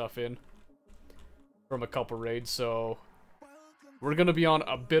some stuff in from a couple raids, so we're gonna be on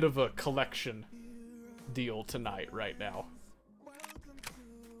a bit of a collection deal tonight right now.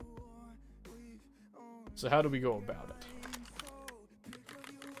 So how do we go about it?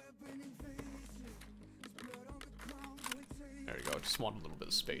 There we go, just want a little bit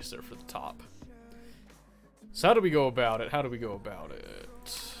of space there for the top. So how do we go about it? How do we go about it?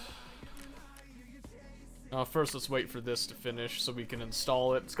 First let's wait for this to finish so we can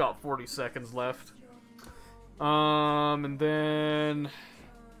install it. It's got 40 seconds left. And then...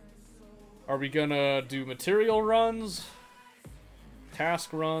 Are we gonna do material runs?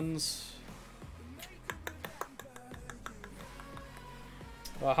 Task runs?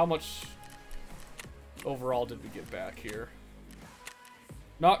 How much overall did we get back here?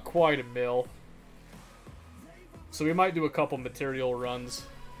 Not quite a mil. So we might do a couple material runs.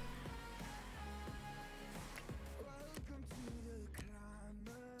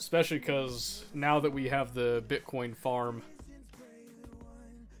 Especially because now that we have the Bitcoin farm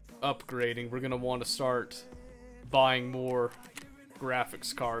upgrading, we're going to want to start buying more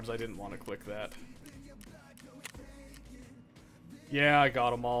graphics cards. I didn't want to click that. Yeah, I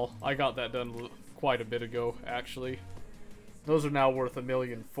got them all. I got that done quite a bit ago, actually. Those are now worth $1.4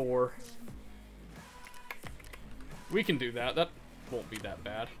 million. We can do that. That won't be that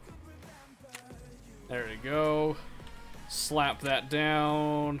bad. There we go. Slap that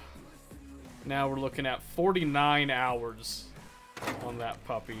down. Now we're looking at 49 hours on that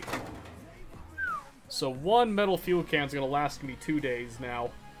puppy. So one metal fuel can is going to last me 2 days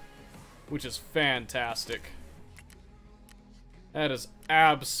now, which is fantastic. That is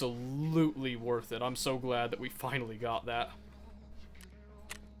absolutely worth it. I'm so glad that we finally got that.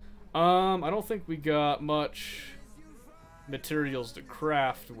 I don't think we got much materials to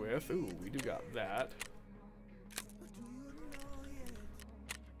craft with. Ooh, we do got that.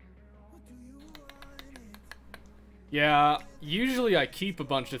 Yeah, usually I keep a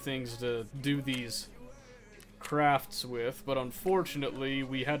bunch of things to do these crafts with, but unfortunately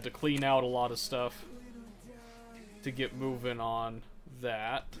we had to clean out a lot of stuff to get moving on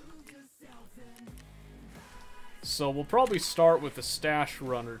that. So we'll probably start with a stash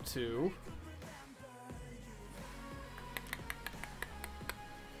run or two.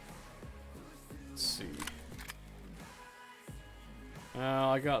 Let's see.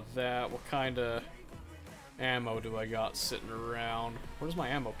 I got that. What kind of ammo do I got sitting around? Where's my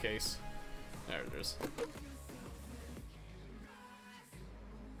ammo case? There it is.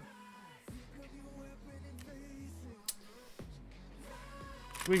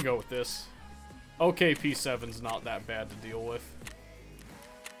 We can go with this. Okay, P7's not that bad to deal with.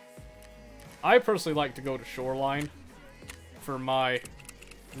 I personally like to go to Shoreline for my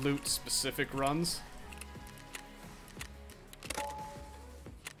loot-specific runs.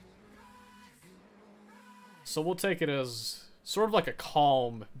 So we'll take it as sort of like a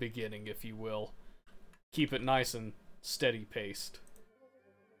calm beginning, if you will. Keep it nice and steady paced.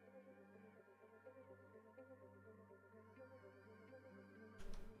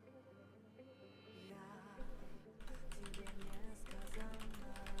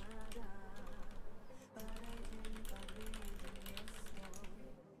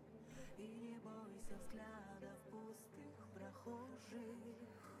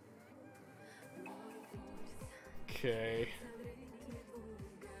 Okay.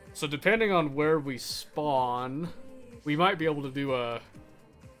 So depending on where we spawn, we might be able to do a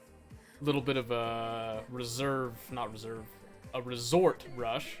little bit of a a resort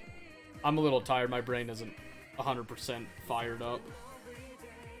rush. I'm a little tired, my brain isn't 100% fired up.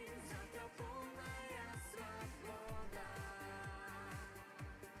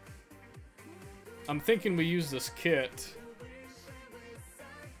 I'm thinking we use this kit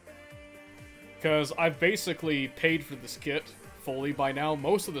because I've basically paid for this kit fully by now.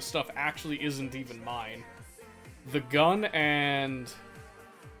 Most of the stuff actually isn't even mine. The gun and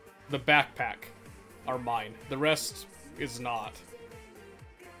the backpack are mine. The rest is not.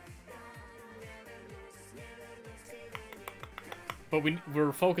 But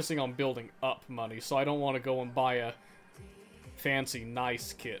we're focusing on building up money, so I don't want to go and buy a fancy,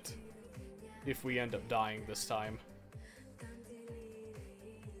 nice kit if we end up dying this time. In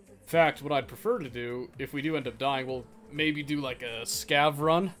fact, what I'd prefer to do, if we do end up dying, we'll maybe do like a scav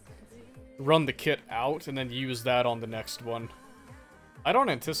run the kit out, and then use that on the next one. I don't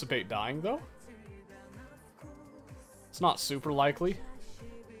anticipate dying, though. It's not super likely.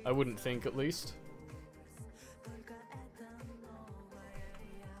 I wouldn't think, at least.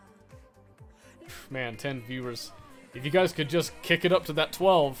 Man, 10 viewers. If you guys could just kick it up to that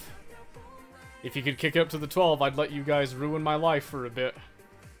 12. If you could kick it up to the 12, I'd let you guys ruin my life for a bit.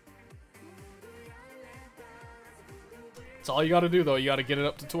 That's all you gotta do, though. You gotta get it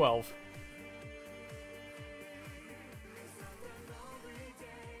up to 12.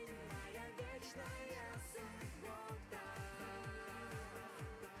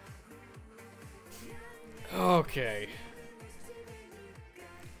 Okay.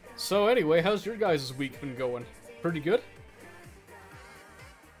 So anyway, how's your guys' week been going? Pretty good?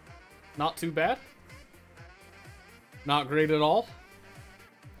 Not too bad? Not great at all?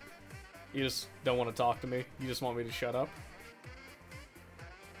 You just don't want to talk to me? You just want me to shut up?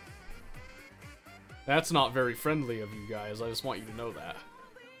 That's not very friendly of you guys. I just want you to know that.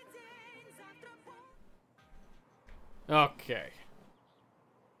 Okay.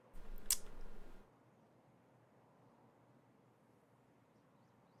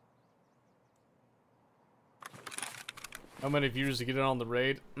 How many viewers to get in on the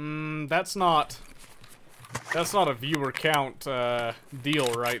raid? That's not a viewer count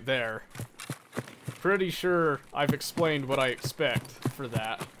deal right there. Pretty sure I've explained what I expect for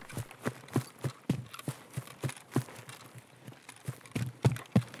that.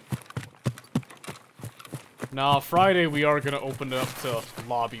 Nah, Friday we are gonna open it up to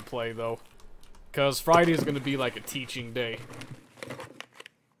lobby play though, because Friday is gonna be like a teaching day.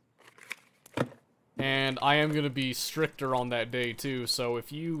 And I am going to be stricter on that day too, so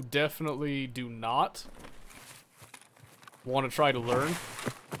if you definitely do not want to try to learn,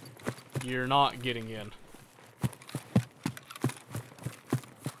 you're not getting in.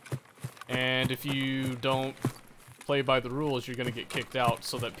 And if you don't play by the rules, you're gonna get kicked out,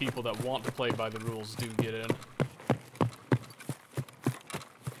 so that people that want to play by the rules do get in.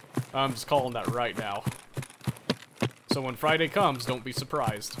 I'm just calling that right now. So when Friday comes, don't be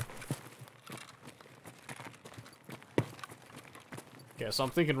surprised. Okay, so I'm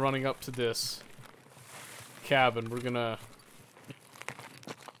thinking running up to this cabin, we're gonna...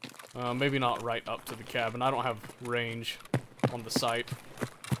 maybe not right up to the cabin. I don't have range on the site.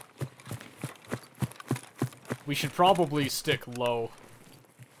 We should probably stick low.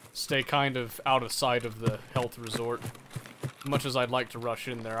 Stay kind of out of sight of the health resort. Much as I'd like to rush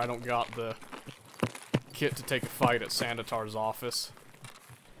in there, I don't got the kit to take a fight at Sanitar's office.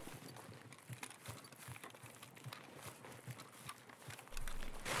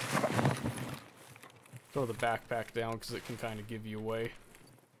 Throw the backpack down because it can kind of give you away.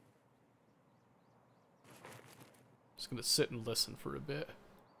 Just gonna sit and listen for a bit.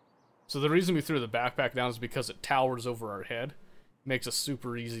 So the reason we threw the backpack down is because it towers over our head. Makes us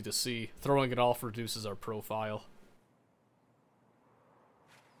super easy to see. Throwing it off reduces our profile.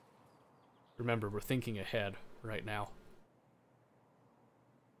 Remember, we're thinking ahead right now.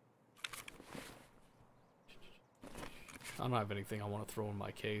 I don't have anything I want to throw in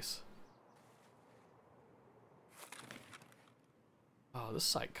my case. Oh, this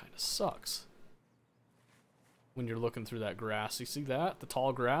site kind of sucks. When you're looking through that grass. You see that? The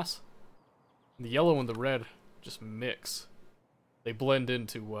tall grass? The yellow and the red just mix. They blend in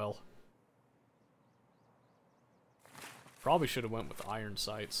too well. Probably should have went with iron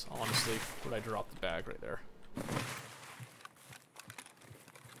sights, honestly. But I dropped the bag right there.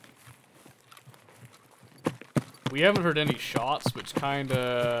 We haven't heard any shots, which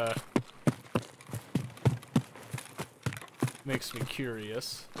kinda makes me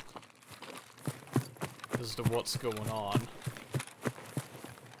curious as to what's going on.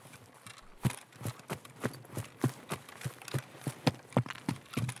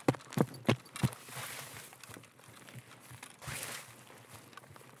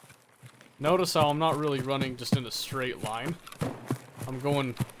 Notice how I'm not really running just in a straight line. I'm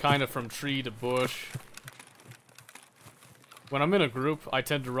going kind of from tree to bush. When I'm in a group, I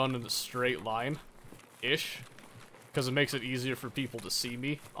tend to run in a straight line-ish, because it makes it easier for people to see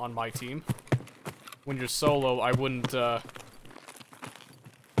me on my team. When you're solo, I wouldn't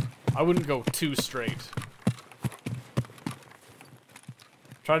go too straight.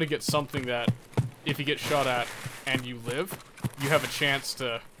 Try to get something that, if you get shot at and you live, you have a chance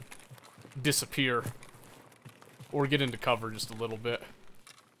to disappear or get into cover just a little bit.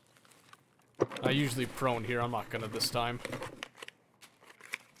 I usually prone here. I'm not gonna this time,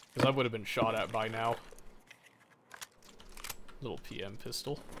 because I would have been shot at by now. Little PM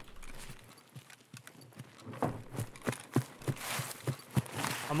pistol.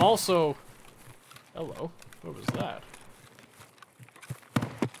 I'm also... Hello. What was that?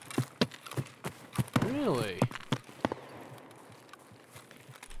 Really?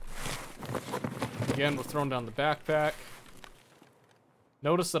 Again, we're throwing down the backpack.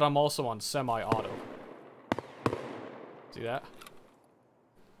 Notice that I'm also on semi-auto. See that?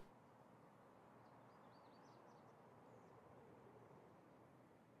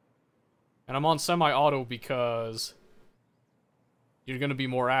 And I'm on semi-auto because you're going to be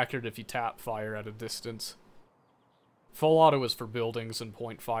more accurate if you tap fire at a distance. Full auto is for buildings and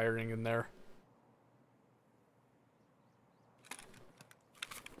point firing in there.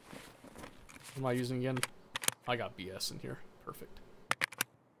 What am I using again? I got BS in here. Perfect.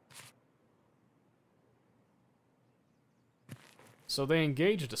 So they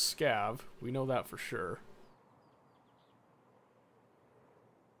engaged a scav. We know that for sure.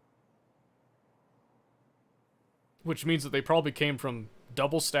 Which means that they probably came from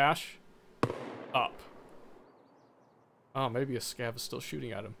double stash up. Oh, maybe a scav is still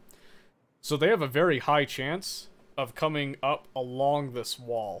shooting at him. So they have a very high chance of coming up along this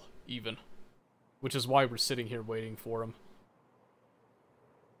wall, even. Which is why we're sitting here waiting for him.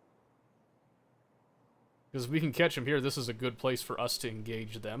 Because if we can catch him here, this is a good place for us to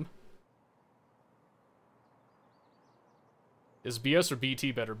engage them. Is BS or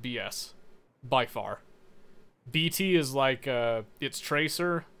BT better? BS. By far. BT is like, it's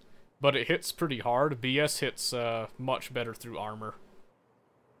Tracer, but it hits pretty hard. BS hits much better through armor.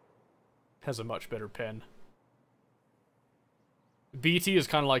 Has a much better pen. BT is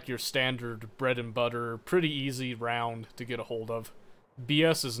kind of like your standard bread and butter, pretty easy round to get a hold of.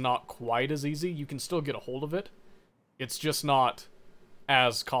 BS is not quite as easy. You can still get a hold of it. It's just not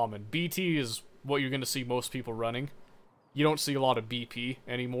as common. BT is what you're going to see most people running. You don't see a lot of BP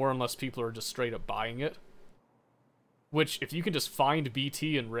anymore unless people are just straight up buying it. Which, if you can just find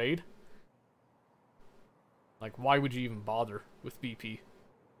BT and raid, Like, why would you even bother with BP?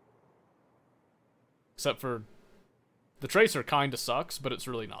 Except for... The Tracer kinda sucks, but it's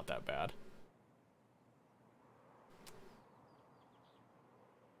really not that bad.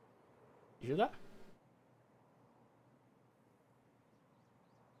 You hear that?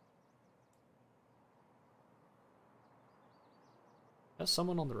 That's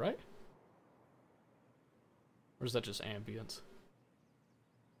someone on the right? Or is that just ambience?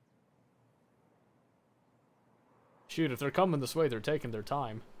 Shoot, if they're coming this way, they're taking their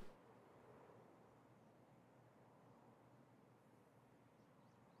time.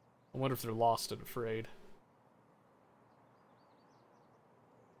 I wonder if they're lost and afraid.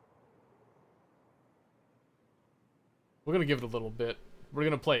 We're gonna give it a little bit. We're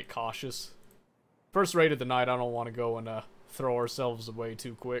gonna play it cautious. First raid of the night, I don't want to go and throw ourselves away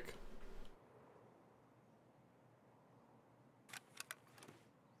too quick.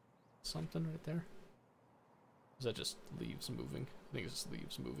 Something right there? Is that just leaves moving? I think it's just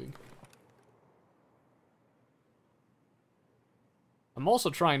leaves moving. I'm also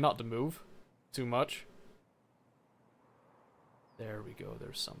trying not to move too much. There we go,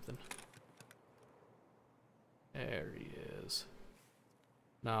 there's something. There he is.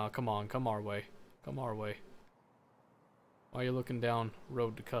 Nah, come on, come our way. Come our way. Why are you looking down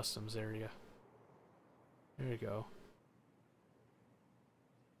road to customs area? There you go.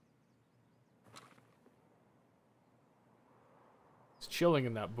 He's chilling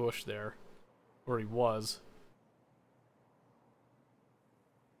in that bush there. Where he was.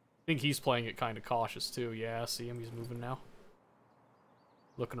 I think he's playing it kind of cautious too. Yeah, see him? He's moving now.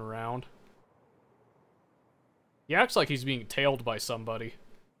 Looking around. He acts like he's being tailed by somebody.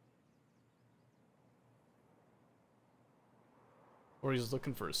 Or he's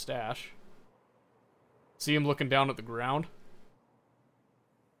looking for a stash. See him looking down at the ground?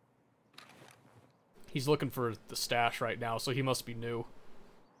 He's looking for the stash right now, so he must be new.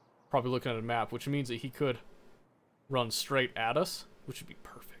 Probably looking at a map, which means that he could run straight at us, which would be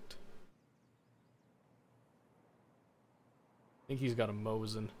perfect. I think he's got a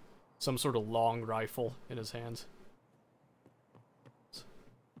Mosin. Some sort of long rifle in his hands.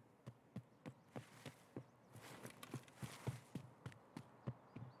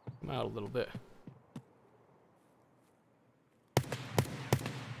 Come out a little bit.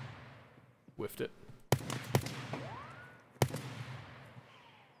 Whiffed it.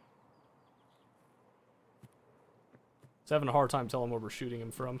 He's having a hard time telling where we're shooting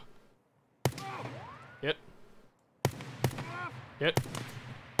him from. Hit. Hit.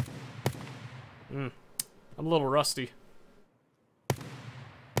 I'm a little rusty.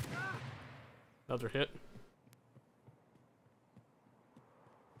 Another hit.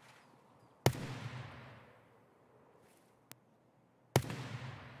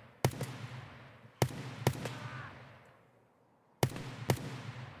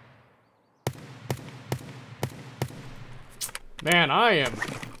 Man, I am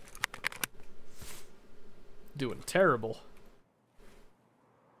doing terrible.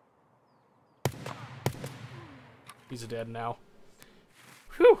 He's dead now.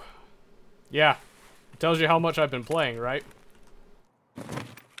 Whew. Yeah. It tells you how much I've been playing, right?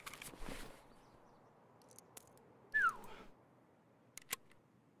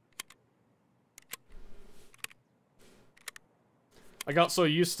 I got so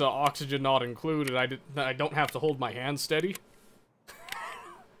used to oxygen not included, I don't have to hold my hand steady.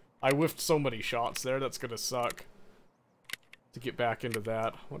 I whiffed so many shots there, that's gonna suck. To get back into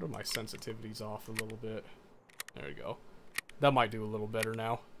that. What are my sensitivities off a little bit? There we go. That might do a little better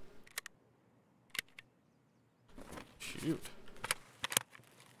now. Shoot.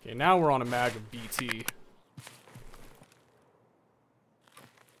 Okay, now we're on a mag of BT.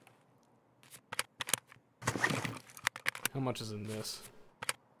 How much is in this?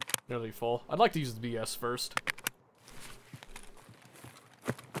 Nearly full. I'd like to use the BS first.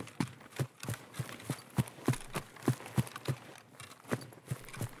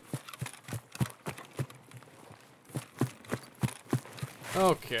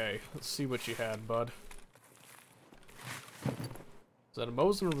 Okay, let's see what you had, bud. Was that a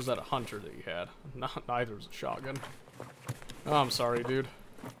Mosin or was that a Hunter that you had? Neither was a shotgun. Oh, I'm sorry, dude.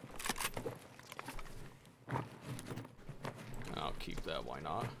 I'll keep that, why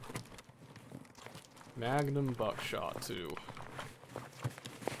not? Magnum buckshot, too.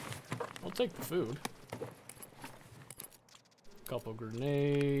 I'll take the food. Couple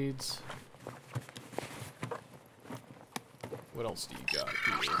grenades. What else do you got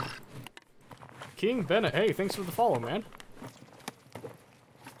here? King Bennett, hey, thanks for the follow, man.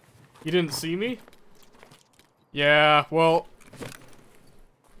 You didn't see me? Yeah, well...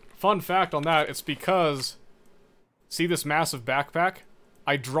 Fun fact on that, it's because See this massive backpack?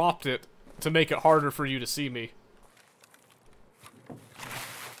 I dropped it to make it harder for you to see me.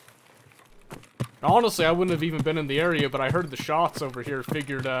 Honestly, I wouldn't have even been in the area, but I heard the shots over here.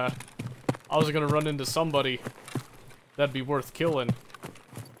 Figured, I was gonna run into somebody that'd be worth killing.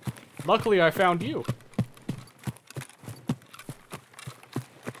 Luckily, I found you.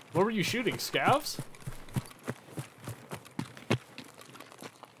 What were you shooting? Scavs?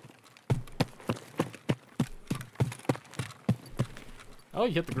 Oh,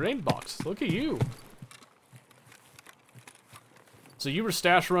 you hit the grain box. Look at you. So you were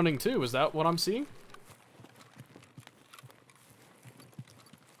stash running too, is that what I'm seeing?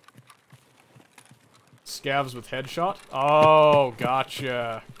 Scavs with headshot? Oh,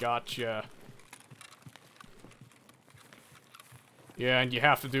 gotcha. Gotcha. Yeah, and you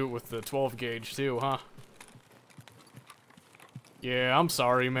have to do it with the 12 gauge too, huh? Yeah, I'm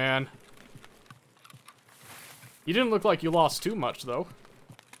sorry, man. You didn't look like you lost too much, though.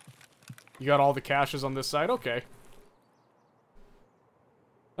 You got all the caches on this side? Okay.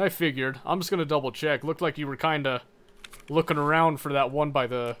 I figured. I'm just gonna double check. Looked like you were kinda looking around for that one by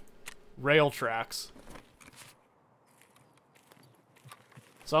the rail tracks.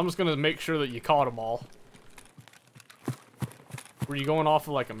 So I'm just gonna make sure that you caught them all. Were you going off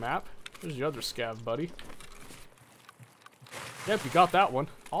of like a map? There's your other scav, buddy. Yep, you got that one.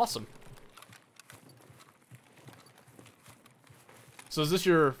 Awesome. So is this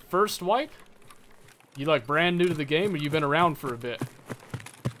your first wipe? You like brand new to the game, or you been around for a bit?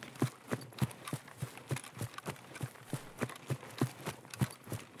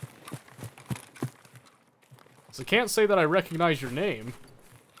 So I can't say that I recognize your name.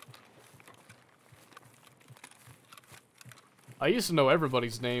 I used to know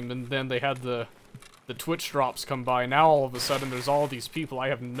everybody's name, and then they had the Twitch drops come by. Now all of a sudden there's all these people I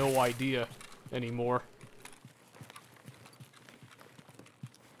have no idea anymore.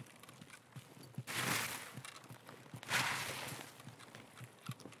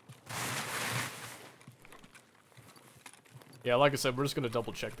 Yeah, like I said, we're just gonna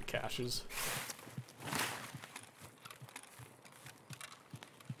double check the caches.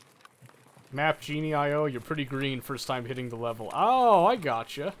 Map Genie IO, you're pretty green first time hitting the level. Oh, I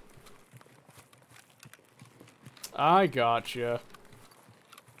gotcha. I gotcha.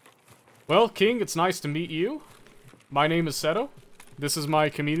 Well, King, it's nice to meet you. My name is Seto. This is my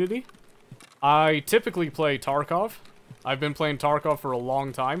community. I typically play Tarkov. I've been playing Tarkov for a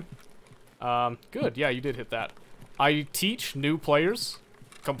long time. Good, yeah, you did hit that. I teach new players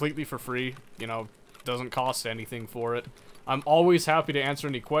completely for free. You know, doesn't cost anything for it. I'm always happy to answer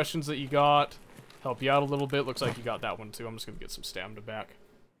any questions that you got, help you out a little bit. Looks like you got that one too. I'm just gonna get some stamina back.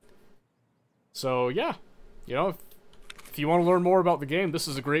 So yeah, you know, if you want to learn more about the game, this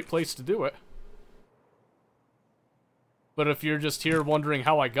is a great place to do it. But if you're just here wondering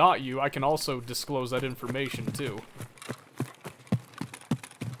how I got you, I can also disclose that information too.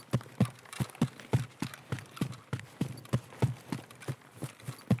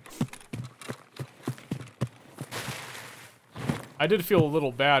 I did feel a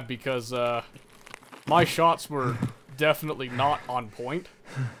little bad because my shots were definitely not on point,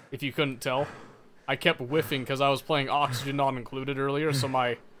 if you couldn't tell. I kept whiffing because I was playing Oxygen Not Included earlier, so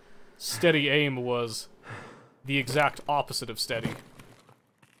my steady aim was the exact opposite of steady.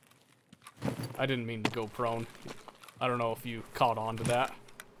 I didn't mean to go prone. I don't know if you caught on to that.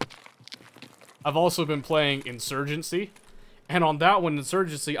 I've also been playing Insurgency, and on that one,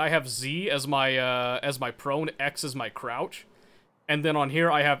 Insurgency, I have Z as my prone, X as my crouch. And then on here,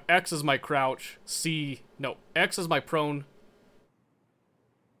 I have X as my crouch, X as my prone,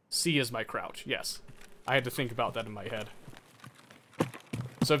 C as my crouch. Yes. I had to think about that in my head.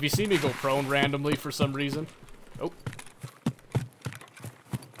 So if you see me go prone randomly for some reason... Oh.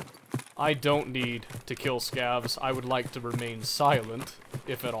 I don't need to kill scavs. I would like to remain silent,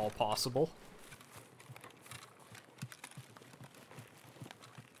 if at all possible.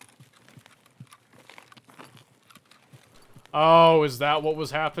 Oh, is that what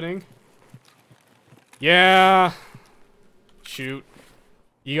was happening? Yeah. Shoot.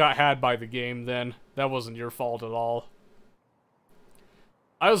 You got had by the game then. That wasn't your fault at all.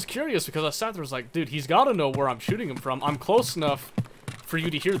 I was curious because I sat there and was like, dude, he's got to know where I'm shooting him from. I'm close enough for you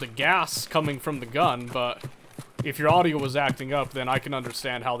to hear the gas coming from the gun, but if your audio was acting up, then I can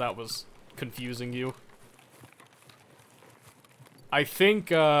understand how that was confusing you. I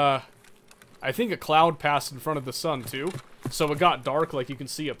think a cloud passed in front of the sun, too. So it got dark, like you can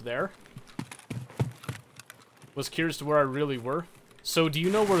see up there. Was curious to where I really were. So, do you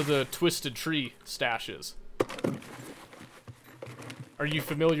know where the Twisted Tree stash is? Are you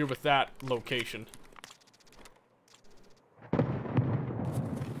familiar with that location?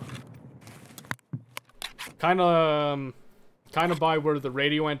 Kind of by where the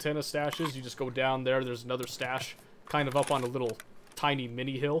radio antenna stash is. You just go down there. There's another stash kind of up on a little tiny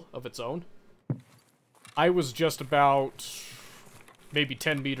mini hill of its own. I was just about maybe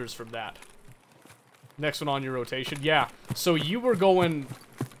 10 meters from that. Next one on your rotation. Yeah, so you were going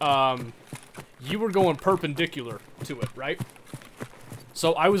perpendicular to it, right?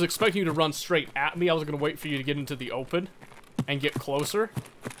 So I was expecting you to run straight at me. I was going to wait for you to get into the open and get closer.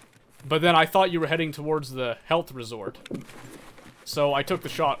 But then I thought you were heading towards the health resort. So I took the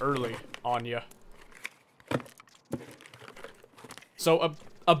shot early on you. So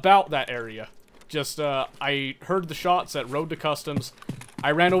about that area. Just, I heard the shots at Road to Customs.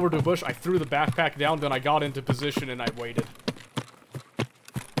 I ran over to a bush, I threw the backpack down, then I got into position and I waited.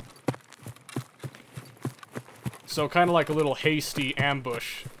 So kind of like a little hasty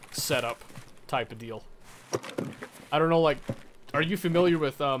ambush setup type of deal. I don't know, like, are you familiar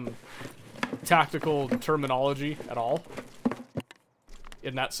with, tactical terminology at all?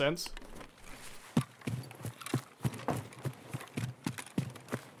 In that sense?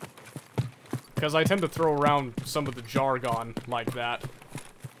 Because I tend to throw around some of the jargon like that.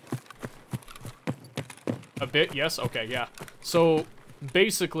 A bit, yes? Okay, yeah. So,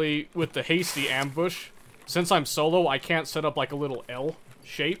 basically, with the hasty ambush, since I'm solo, I can't set up like a little L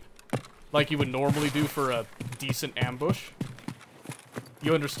shape, like you would normally do for a decent ambush.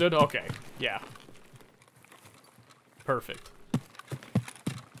 You understood? Okay, yeah. Perfect.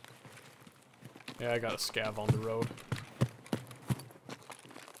 Yeah, I got a scav on the road.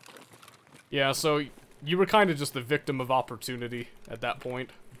 Yeah, so you were kind of just the victim of opportunity at that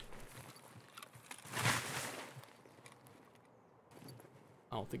point.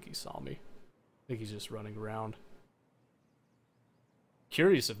 I don't think he saw me. I think he's just running around.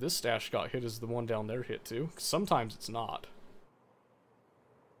 Curious if this stash got hit as the one down there hit too, 'cause sometimes it's not.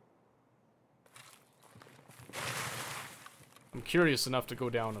 I'm curious enough to go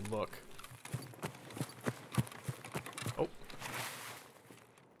down and look. Oh.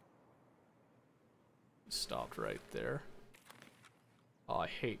 Stopped right there. Oh, I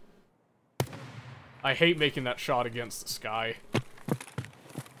hate making that shot against the sky.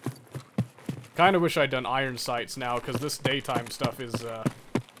 Kinda wish I'd done iron sights now, because this daytime stuff is,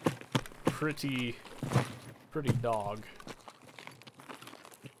 pretty dog.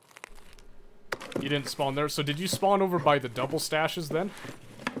 You didn't spawn there, so did you spawn over by the double stashes then?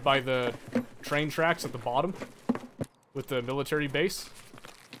 By the train tracks at the bottom? With the military base?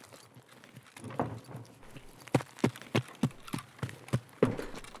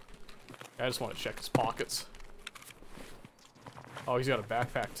 I just want to check his pockets. Oh, he's got a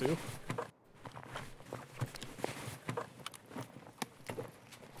backpack too?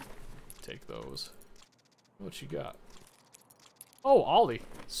 Take those. What you got? Oh, Ollie.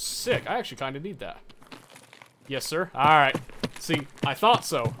 Sick. I actually kind of need that. Yes, sir. Alright. See, I thought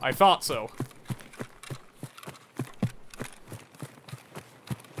so. I thought so.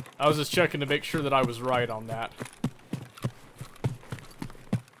 I was just checking to make sure that I was right on that.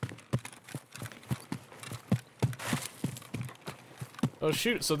 Oh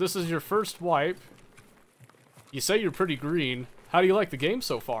shoot, so this is your first wipe. You say you're pretty green. How do you like the game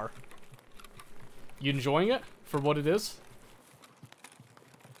so far? You enjoying it for what it is?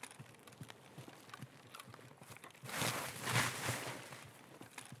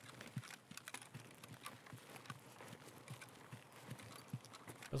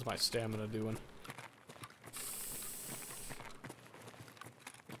 How's my stamina doing?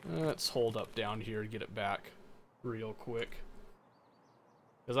 Let's hold up down here and get it back real quick.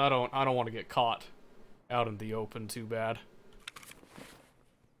 Because I don't want to get caught out in the open too bad.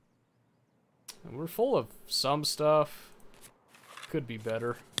 And we're full of some stuff. Could be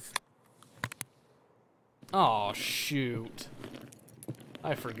better. Oh shoot.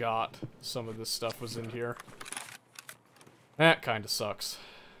 I forgot some of this stuff was in here. That kind of sucks.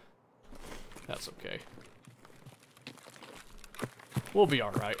 That's okay. We'll be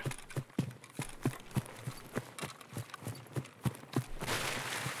alright.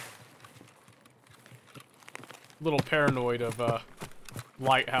 Little paranoid of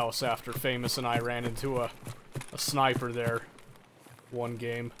Lighthouse after Famous and I ran into a sniper there one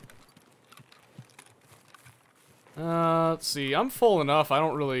game. Let's see. I'm full enough. I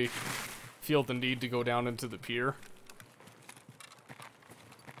don't really feel the need to go down into the pier.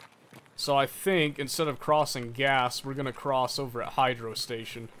 So I think instead of crossing gas, we're gonna cross over at Hydro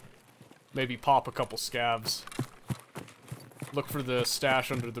Station. Maybe pop a couple scavs. Look for the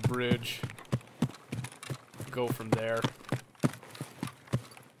stash under the bridge. Go from there.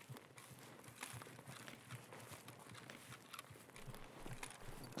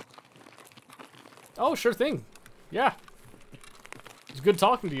 Oh, sure thing. Yeah. It's good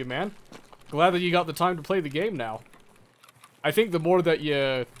talking to you, man. Glad that you got the time to play the game now. I think the more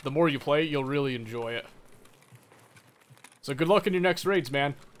you play it, you'll really enjoy it. So good luck in your next raids,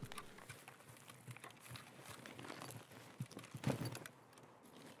 man.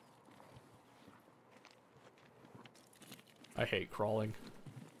 I hate crawling.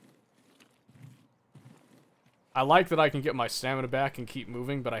 I like that I can get my stamina back and keep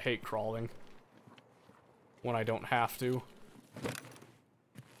moving, but I hate crawling when I don't have to.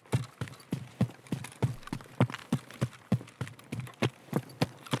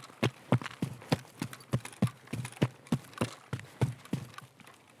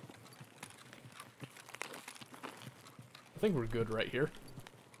 I think we're good right here.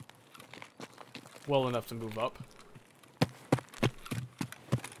 Well enough to move up.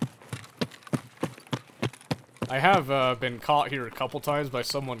 I have been caught here a couple times by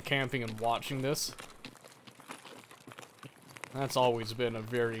someone camping and watching this. That's always been a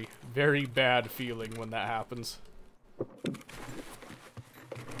very, very bad feeling when that happens.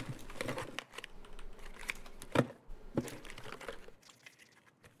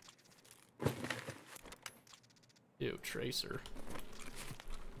 Ew, tracer.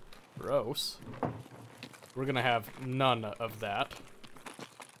 Gross. We're gonna have none of that.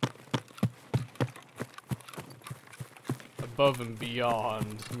 Above and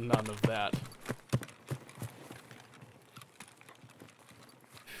beyond, none of that.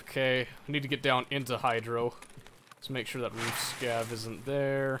 Okay, I need to get down into Hydro. Let's make sure that roof scav isn't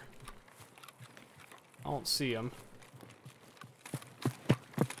there. I don't see him.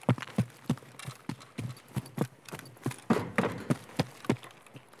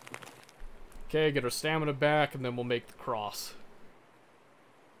 Okay, get our stamina back, and then we'll make the cross.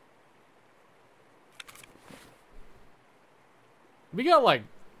 We got, like...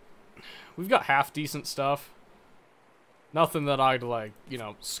 We've got half-decent stuff. Nothing that I'd, like, you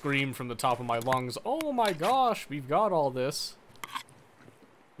know, scream from the top of my lungs, oh my gosh, we've got all this.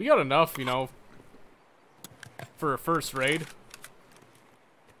 We got enough, you know, for a first raid.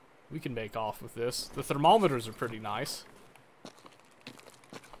 We can make off with this. The thermometers are pretty nice.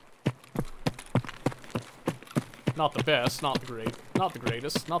 Not the best, not the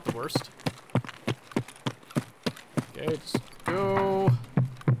greatest, not the worst. Okay, just go.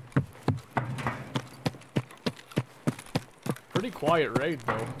 Pretty quiet raid,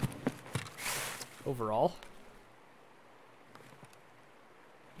 though. Overall.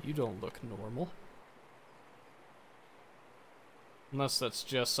 You don't look normal. Unless that's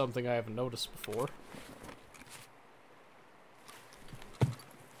just something I haven't noticed before.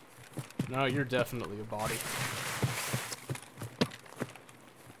 No, you're definitely a body.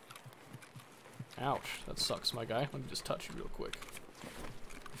 Ouch, that sucks, my guy. Let me just touch you real quick.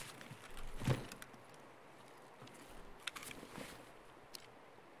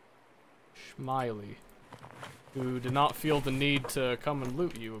 Smiley, who did not feel the need to come and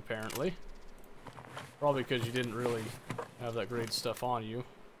loot you, apparently. Probably because you didn't really have that great stuff on you.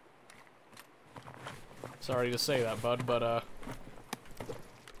 Sorry to say that, bud, but,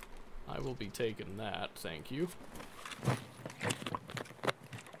 I will be taking that, thank you.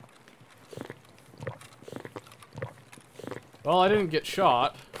 Well, I didn't get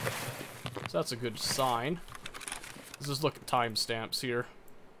shot, so that's a good sign. Let's just look at timestamps here.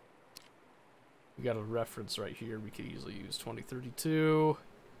 We got a reference right here we could easily use. 2032.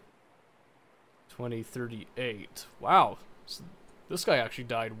 2038. Wow. So this guy actually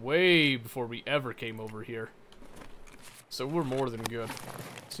died way before we ever came over here. So we're more than good.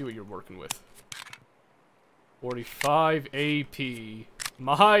 Let's see what you're working with. 45 AP.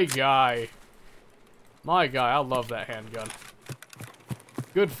 My guy. My guy, I love that handgun.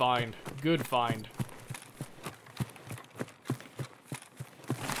 Good find. Good find.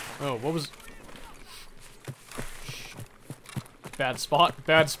 Oh, what was... Bad spot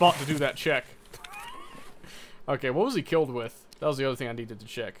to do that check. Okay, what was he killed with? That was the other thing I needed to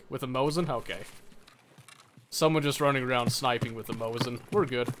check. With a Mosin? Okay. Someone just running around sniping with a Mosin. We're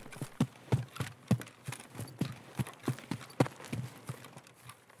good.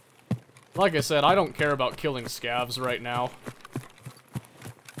 Like I said, I don't care about killing scavs right now.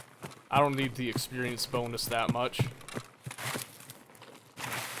 I don't need the experience bonus that much.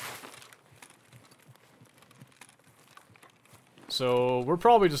 So, we're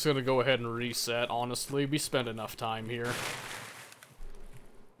probably just gonna go ahead and reset, honestly. We spent enough time here.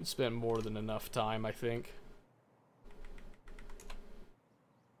 We spent more than enough time, I think.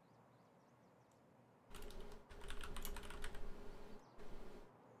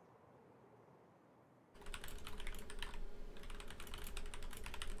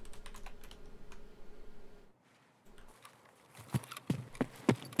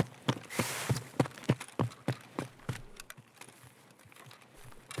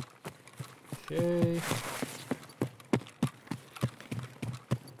 Okay.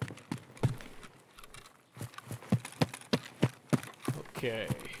 Okay.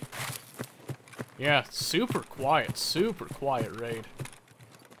 Yeah, super quiet raid.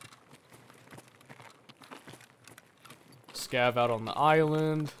 Scav out on the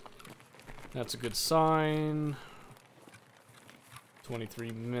island. That's a good sign.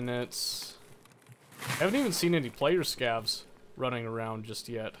 23 minutes. I haven't even seen any player scavs running around just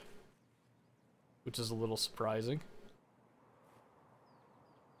yet, which is a little surprising.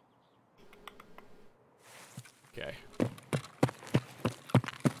 Okay.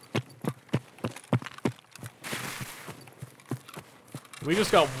 We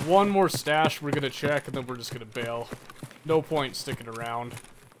just got one more stash we're gonna check, and then we're just gonna bail. No point sticking around.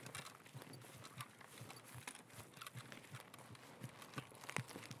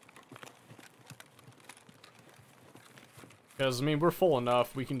 Because, I mean, we're full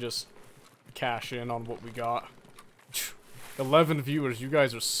enough. We can just cash in on what we got. 11 viewers. You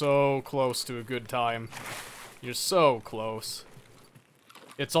guys are so close to a good time. You're so close.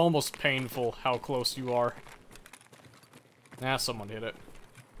 It's almost painful how close you are. Nah, someone hit it.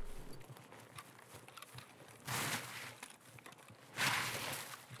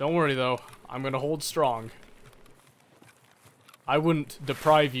 Don't worry, though. I'm gonna hold strong. I wouldn't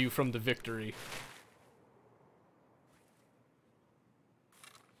deprive you from the victory.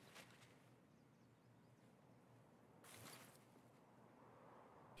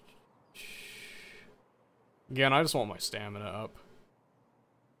 Again, I just want my stamina up.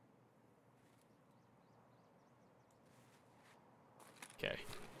 Okay.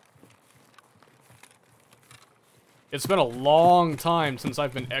 It's been a long time since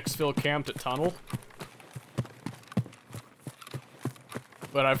I've been exfil camped at Tunnel.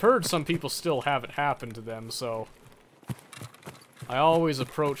 But I've heard some people still have it happen to them, so I always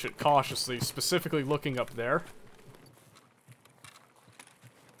approach it cautiously, specifically looking up there.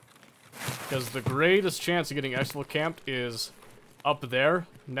 Because the greatest chance of getting exfil camped is up there,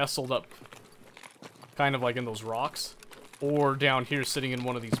 nestled up kind of like in those rocks, or down here sitting in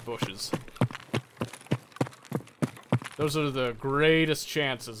one of these bushes. Those are the greatest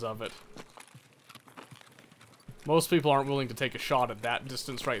chances of it. Most people aren't willing to take a shot at that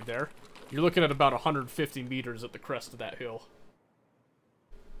distance right there. You're looking at about 150 meters at the crest of that hill.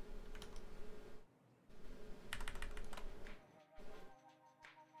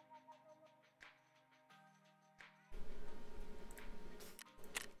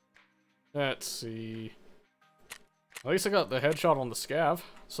 Let's see. At least I got the headshot on the scav,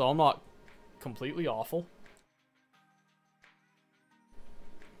 so I'm not completely awful.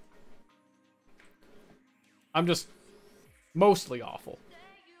 I'm just mostly awful.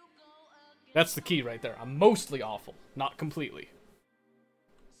 That's the key right there. I'm mostly awful, not completely.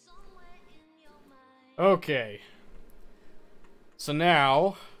 Okay. So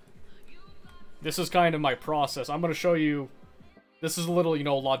now, this is kind of my process. I'm going to show you, this is a little, you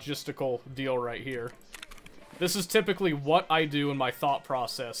know, logistical deal right here. This is typically what I do in my thought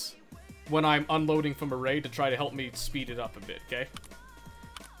process when I'm unloading from a raid to try to help me speed it up a bit, okay?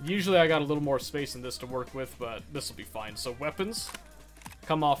 Usually I got a little more space in this to work with, but this will be fine. So weapons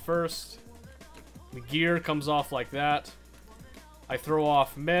come off first. The gear comes off like that. I throw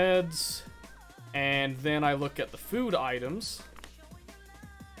off meds, and then I look at the food items.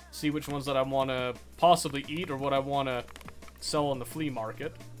 See which ones that I want to possibly eat or what I want to sell on the flea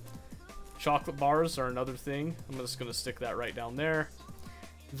market. Chocolate bars are another thing. I'm just going to stick that right down there.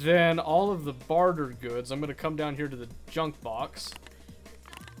 Then all of the barter goods, I'm going to come down here to the junk box.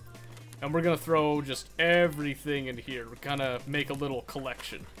 And we're going to throw just everything in here. We're going to make a little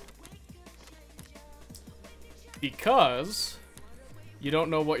collection. Because you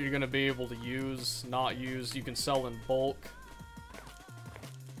don't know what you're going to be able to use, not use. You can sell in bulk.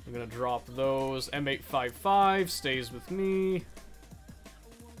 I'm going to drop those. M855 stays with me.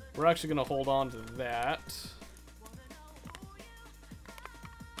 We're actually going to hold on to that.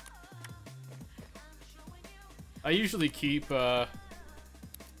 I usually keep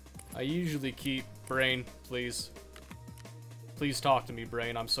Brain, please. Please talk to me,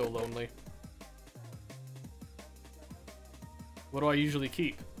 Brain. I'm so lonely. What do I usually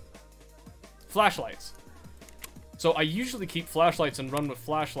keep? Flashlights. So I usually keep flashlights and run with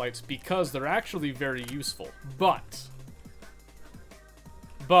flashlights because they're actually very useful. But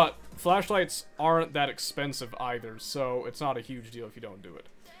flashlights aren't that expensive either, so it's not a huge deal if you don't do it.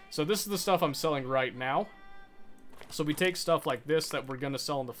 So this is the stuff I'm selling right now. So we take stuff like this that we're going to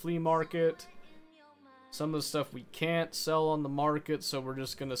sell on the flea market. Some of the stuff we can't sell on the market, so we're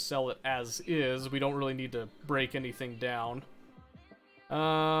just going to sell it as is. We don't really need to break anything down.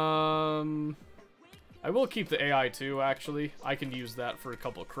 I will keep the AI too, actually. I can use that for a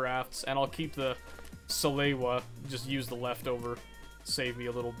couple of crafts. And I'll keep the Salewa, just use the leftover. Save me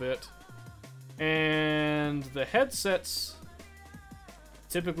a little bit. And the headsets,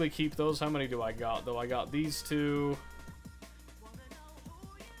 typically keep those. How many do I got, though? I got these two.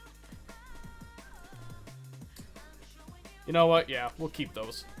 You know what? Yeah, we'll keep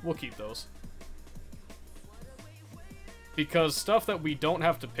those. We'll keep those. Because stuff that we don't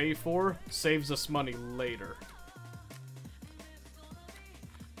have to pay for saves us money later.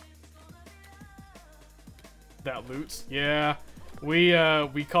 That loot? Yeah. We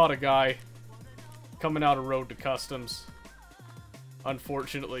caught a guy coming out of Road to Customs.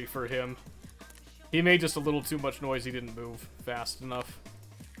 Unfortunately for him. He made just a little too much noise, he didn't move fast enough.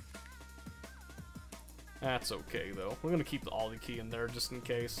 That's okay, though. We're gonna keep the Ollie key in there just in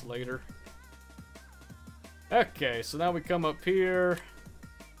case later. Okay, so now we come up here.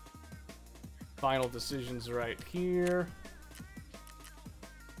 Final decisions right here.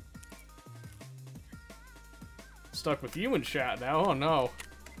 Stuck with you in chat now, oh no.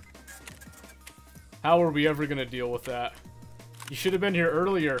 How are we ever gonna deal with that? You should have been here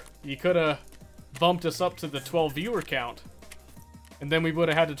earlier. You could have bumped us up to the 12 viewer count. And then we would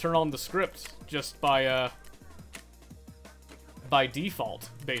have had to turn on the script just by default,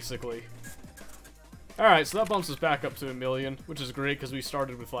 basically. Alright, so that bumps us back up to 1 million, which is great because we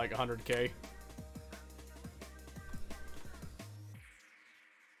started with like 100k.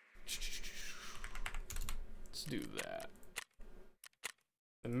 Let's do that.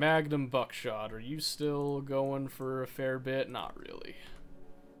 The Magnum Buckshot, are you still going for a fair bit? Not really.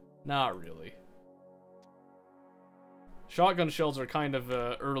 Not really. Shotgun shells are kind of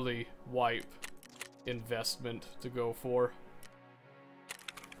an early wipe investment to go for.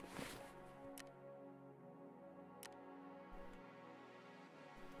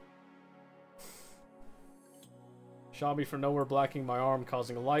 Shot me for nowhere, blacking my arm,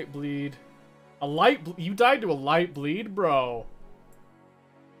 causing a light bleed. A light bleed? You died to a light bleed? Bro.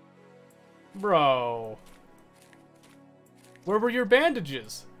 Bro. Where were your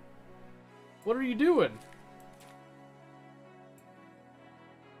bandages? What are you doing?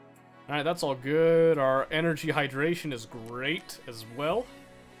 Alright, that's all good. Our energy hydration is great as well.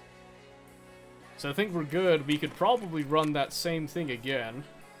 So I think we're good. We could probably run that same thing again.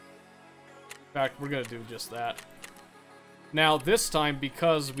 In fact, we're gonna do just that. Now, this time,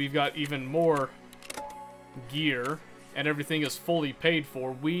 because we've got even more gear, and everything is fully paid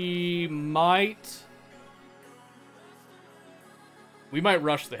for, we might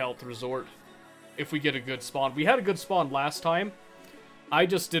rush the health resort if we get a good spawn. We had a good spawn last time. I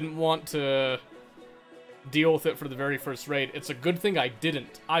just didn't want to deal with it for the very first raid. It's a good thing I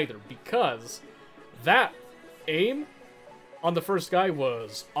didn't either, because that aim on the first guy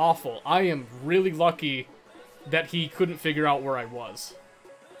was awful. I am really lucky that he couldn't figure out where I was.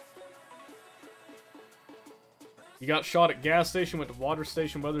 You got shot at gas station, went to water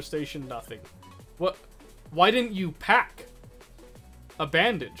station, weather station, nothing. What? Why didn't you pack a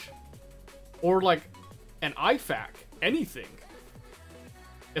bandage? Or like an IFAK? Anything.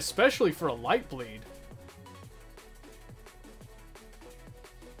 Especially for a light bleed.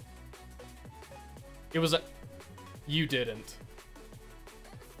 It was a... You didn't.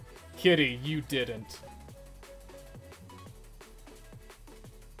 Kitty, you didn't.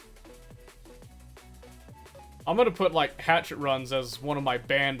 I'm gonna put, like, hatchet runs as one of my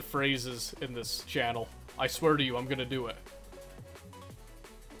banned phrases in this channel. I swear to you, I'm gonna do it.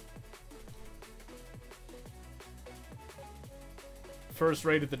 First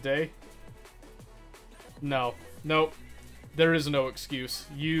raid of the day? No. Nope. There is no excuse.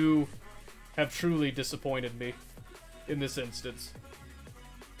 You have truly disappointed me in this instance.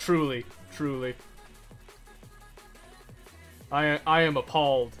 Truly. Truly. I am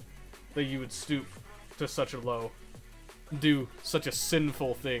appalled that you would stoop to such a low, do such a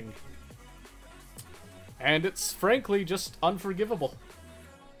sinful thing. And it's frankly just unforgivable.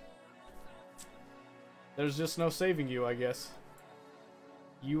 There's just no saving you, I guess.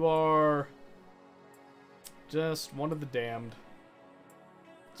 You are just one of the damned.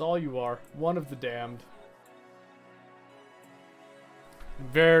 That's all you are. One of the damned.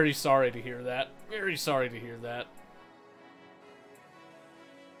 Very sorry to hear that. Very sorry to hear that.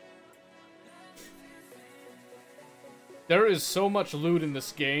 There is so much loot in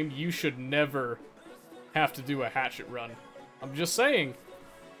this game, you should never have to do a hatchet run. I'm just saying.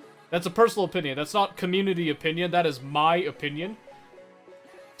 That's a personal opinion. That's not community opinion. That is my opinion.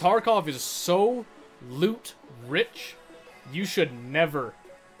 Tarkov is so loot rich, you should never,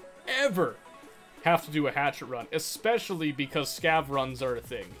 ever have to do a hatchet run, especially because scav runs are a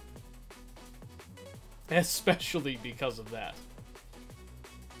thing. Especially because of that.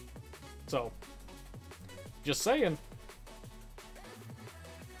 So, just saying.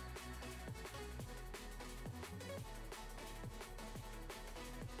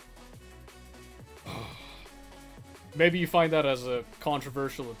 Maybe you find that as a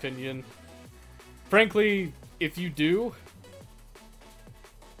controversial opinion. Frankly, if you do,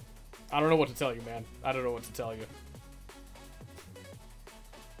 I don't know what to tell you, man. I don't know what to tell you.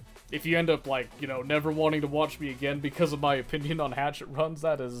 If you end up, like, you know, never wanting to watch me again because of my opinion on hatchet runs,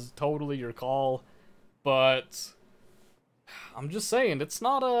 that is totally your call. But I'm just saying, it's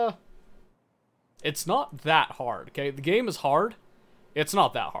not that hard, okay? The game is hard. It's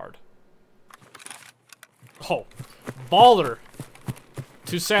not that hard. Oh, baller!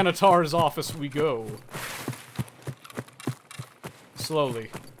 To Sanitar's office we go.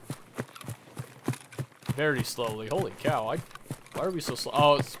 Slowly. Very slowly. Holy cow, why are we so slow?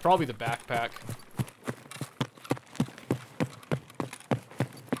 Oh, it's probably the backpack.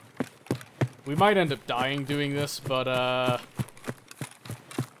 We might end up dying doing this, but, I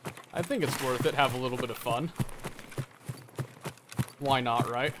think it's worth it. Have a little bit of fun. Why not,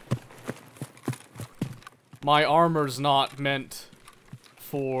 right? My armor's not meant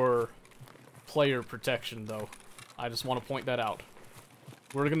for player protection, though. I just want to point that out.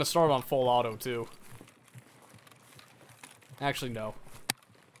 We're gonna start on full auto, too. Actually, no.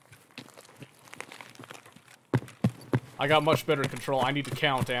 I got much better control. I need to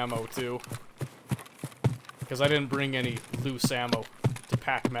count ammo, too. Because I didn't bring any loose ammo to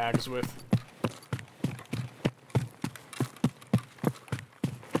pack mags with.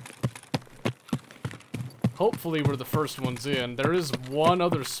 Hopefully we're the first ones in. There is one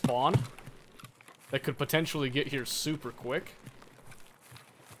other spawn that could potentially get here super quick.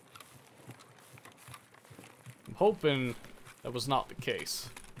 I'm hoping that was not the case.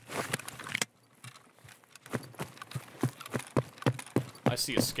 I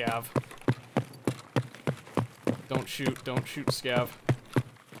see a scav. Don't shoot, scav.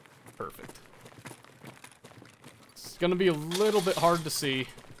 Perfect. It's gonna be a little bit hard to see.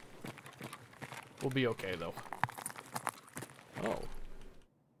 We'll be okay, though. Oh.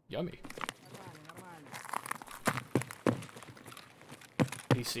 Yummy.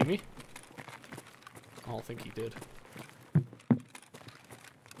 Did he see me? I don't think he did.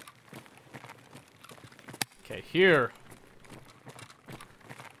 Okay, here.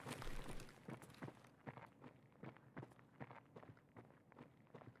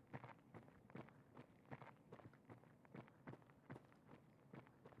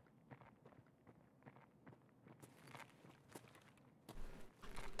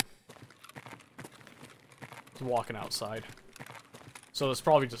 Walking outside. So it's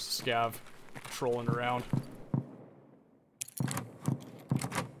probably just a scav trolling around.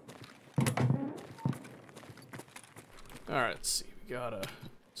 Alright, let's see. We got a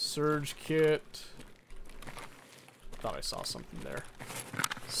surge kit. Thought I saw something there.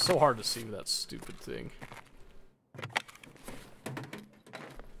 So hard to see with that stupid thing.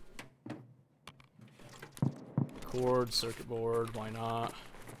 Cord, circuit board, why not?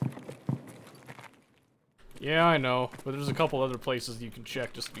 Yeah, I know, but there's a couple other places you can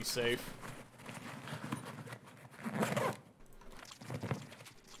check just to be safe.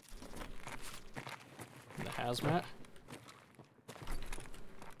 And the hazmat.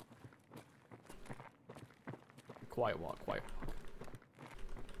 Quiet walk, quiet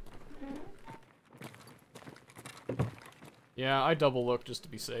walk. Yeah, I double look just to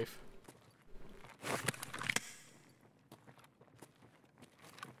be safe.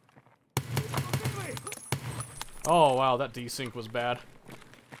 Oh, wow, that desync was bad.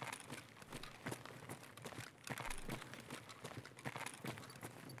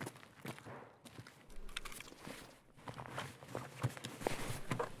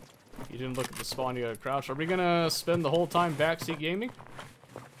 You didn't look at the spawn, you gotta crouch. Are we gonna spend the whole time backseat gaming?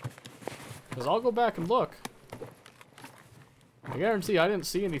 Because I'll go back and look. I guarantee I didn't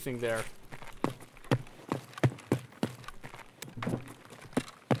see anything there. You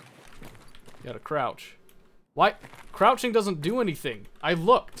gotta crouch. Why? Crouching doesn't do anything. I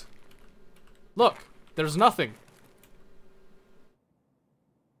looked. Look, there's nothing.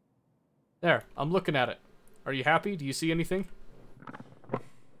 There, I'm looking at it. Are you happy? Do you see anything?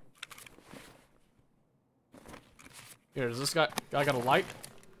 Here, does this guy got a light?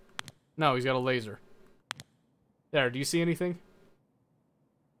 No, he's got a laser. There, do you see anything?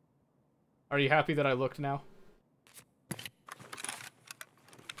 Are you happy that I looked now?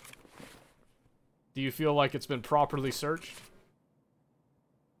 Do you feel like it's been properly searched?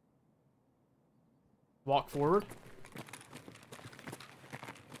 Walk forward.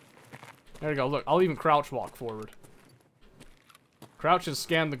 There you go, look, I'll even crouch walk forward. Crouch and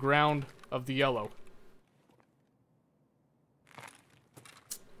scan the ground of the yellow.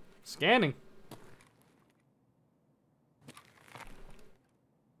 Scanning.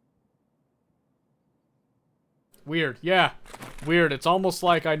 Weird, yeah. Weird, it's almost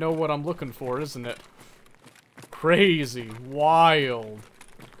like I know what I'm looking for, isn't it? Crazy, wild.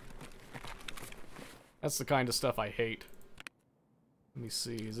 That's the kind of stuff I hate. Let me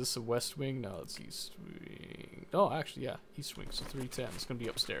see, is this a west wing? No, it's east wing. Oh, actually, yeah, east wing, so 310. It's gonna be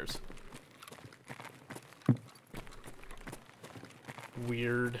upstairs.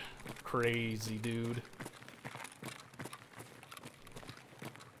 Weird. Crazy, dude.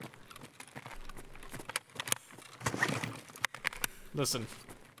 Listen,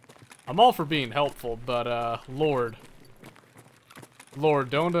 I'm all for being helpful, but, Lord. Lord,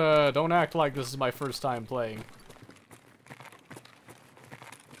 don't act like this is my first time playing.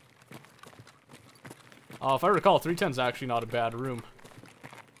 If I recall, 310's actually not a bad room.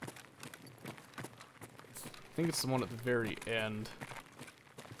 I think it's the one at the very end.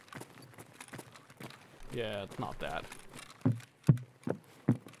 Yeah, it's not that.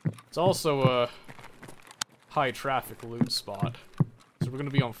 It's also a high traffic loot spot. So we're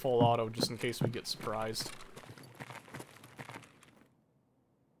gonna be on full auto just in case we get surprised.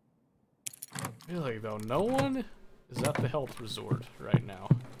 Really though, no one is at the health resort right now.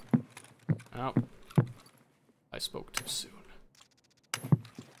 Oh. I spoke too soon.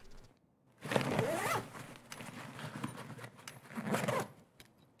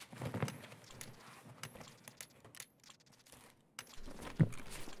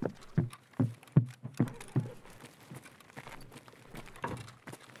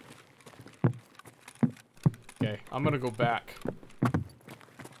 Okay, I'm gonna go back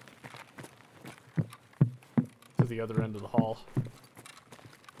to the other end of the hall.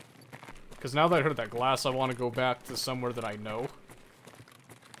 Because now that I heard that glass, I want to go back to somewhere that I know.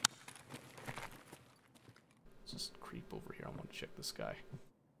 Just creep over here. I want to check this guy.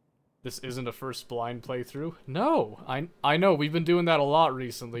 This isn't a first blind playthrough? No! I know, we've been doing that a lot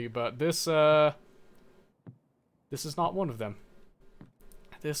recently, but this is not one of them.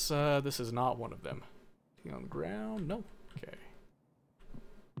 This is not one of them. Anything on the ground? No. Okay.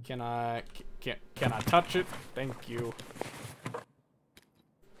 Can I touch it? Thank you.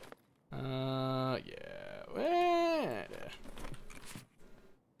 Yeah.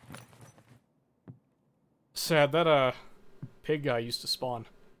 Sad that, pig guy used to spawn.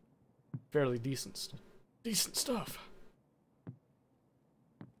 Fairly decent stuff.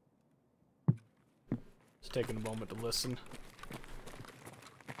 Just taking a moment to listen.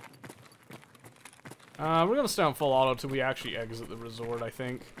 We're gonna stay on full auto till we actually exit the resort, I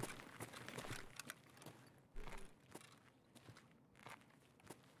think.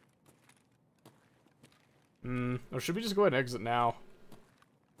 Or should we just go ahead and exit now?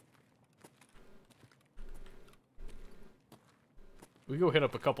 We go hit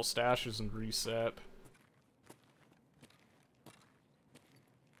up a couple stashes and reset.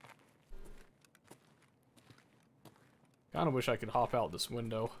 Kinda wish I could hop out this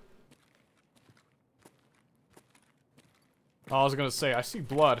window. Oh, I was gonna say, I see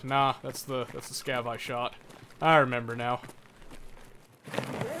blood. Nah, that's the scav I shot. I remember now.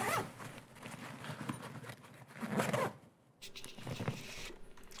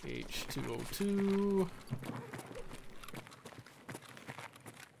 H202.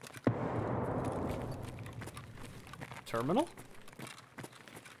 Terminal?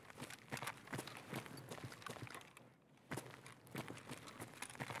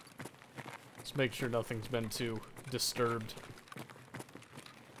 Let's make sure nothing's been too disturbed.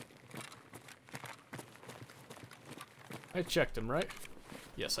 I checked him, right?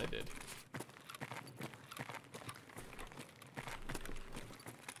 Yes, I did.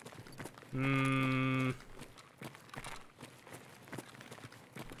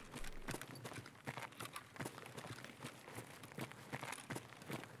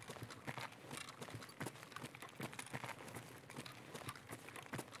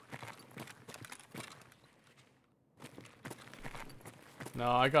 No,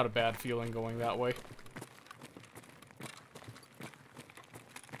 I got a bad feeling going that way.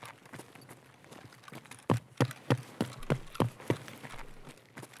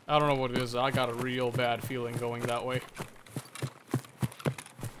 I don't know what it is, I got a real bad feeling going that way.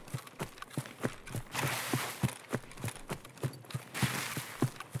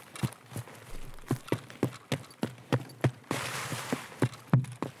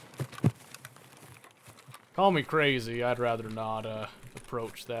 Call me crazy, I'd rather not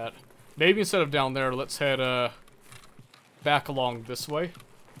approach that. maybe instead of down there, let's head back along this way.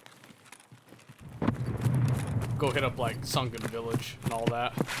 Go hit up like Sunken Village and all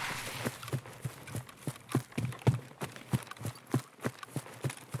that.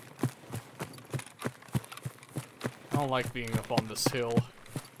 I don't like being up on this hill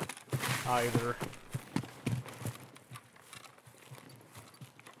either.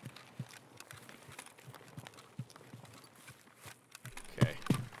 Okay.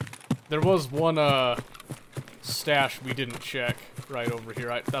 There was one stash we didn't check right over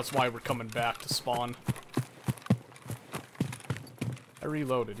here. That's why we're coming back to spawn. I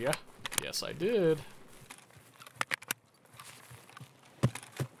reloaded, yeah? Yes, I did.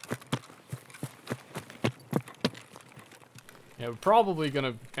 Yeah, we're probably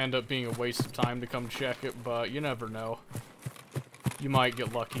gonna end up being a waste of time to come check it, but you never know. You might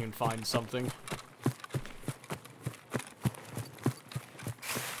get lucky and find something.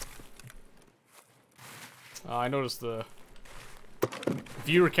 I noticed the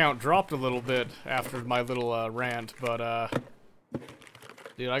viewer count dropped a little bit after my little rant, but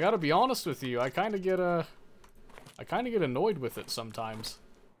dude, I gotta be honest with you, I kinda get annoyed with it sometimes.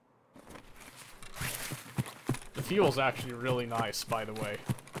 The fuel's actually really nice, by the way.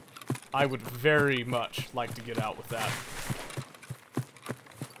 I would very much like to get out with that.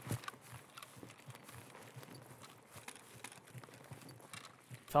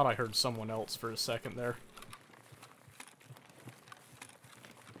 Thought I heard someone else for a second there.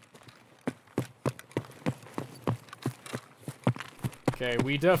 Okay,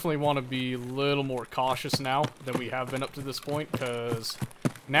 we definitely want to be a little more cautious now than we have been up to this point, because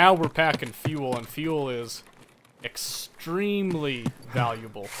now we're packing fuel, and fuel is extremely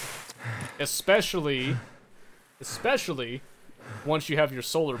valuable. Especially once you have your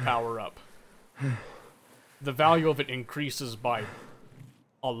solar power up. The value of it increases by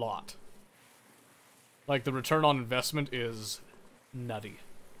a lot. Like, the return on investment is nutty.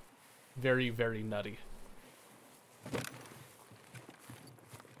 Very, very nutty. In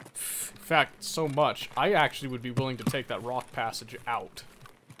fact, so much, I actually would be willing to take that rock passage out.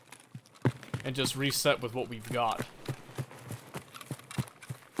 And just reset with what we've got.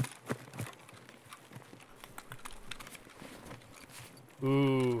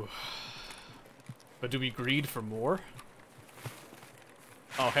 Ooh. But do we greed for more?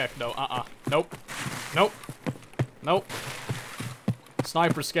 Oh, heck no. Nope. Nope. Nope.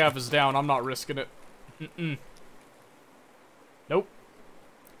 Sniper scav is down. I'm not risking it. Nope.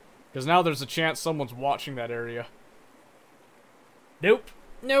 Because now there's a chance someone's watching that area. Nope.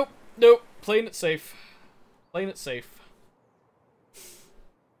 Nope. Nope. Playing it safe. Playing it safe.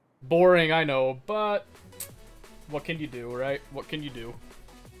 Boring, I know, but what can you do, right? What can you do?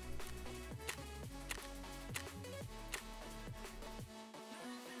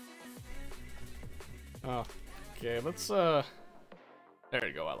 Oh, okay, let's, there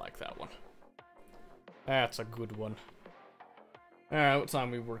you go, I like that one. That's a good one. Alright, what time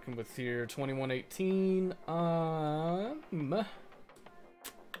are we working with here? 21:18,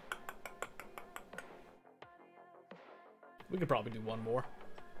 we could probably do one more.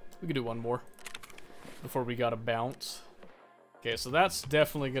 We could do one more before we gotta bounce. Okay, so that's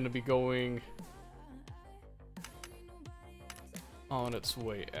definitely gonna be going on its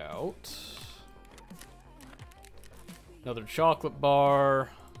way out. Another chocolate bar.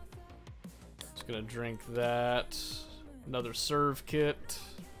 Just gonna drink that. Another serve kit.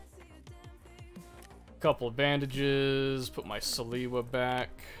 Couple of bandages. Put my Saliwa back.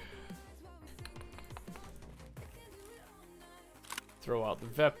 Throw out the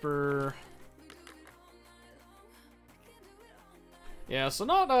Vepper. Yeah, so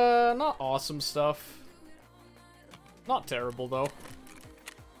not awesome stuff. Not terrible though.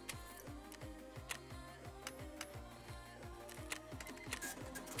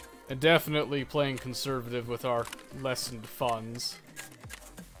 And definitely playing conservative with our lessened funds.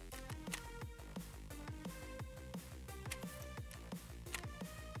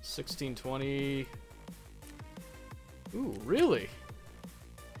 $16.20. Ooh, really?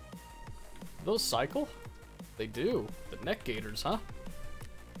 Those cycle? They do. The neck gaiters, huh?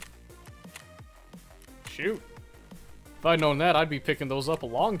 Shoot. If I'd known that, I'd be picking those up a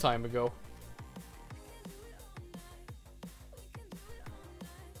long time ago.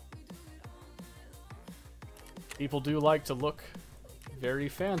 People do like to look very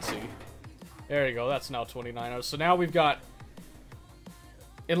fancy. There you go, that's now 29 hours. So now we've got,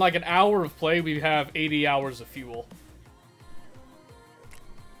 in like an hour of play, we have 80 hours of fuel.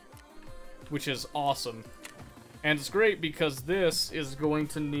 Which is awesome. And it's great because this is going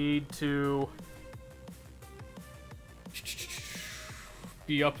to need to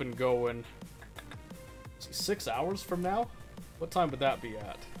be up and going. Let's see, 6 hours from now? What time would that be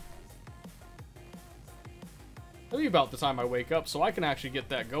at? That'll be about the time I wake up, so I can actually get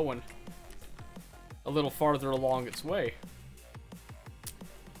that going a little farther along its way.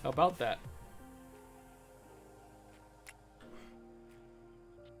 How about that?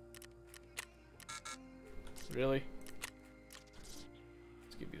 Really?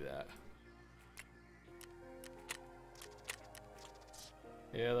 Let's give you that.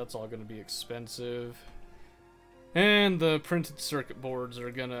 Yeah, that's all gonna be expensive. And the printed circuit boards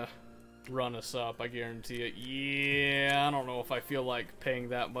are gonna run us up, I guarantee it. Yeah, I don't know if I feel like paying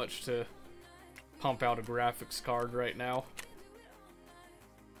that much to pump out a graphics card right now.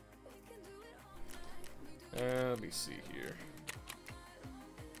 Let me see here.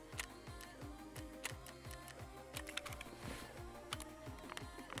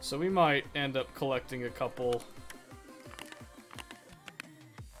 So we might end up collecting a couple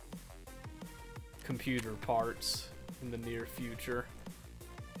computer parts in the near future.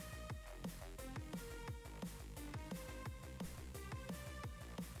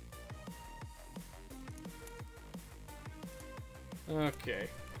 Okay.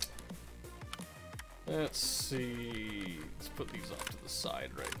 Let's see. Let's put these off to the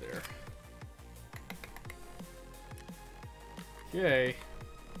side right there. Okay.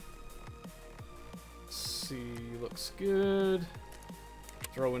 Let's see. Looks good.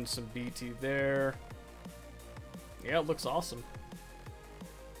 Throw in some BT there. Yeah, it looks awesome.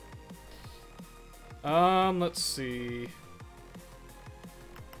 Let's see.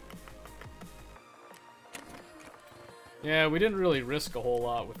 Yeah, we didn't really risk a whole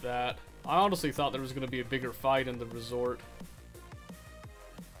lot with that. I honestly thought there was going to be a bigger fight in the resort.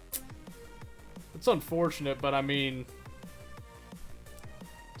 It's unfortunate, but I mean,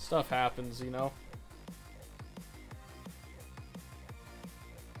 stuff happens, you know?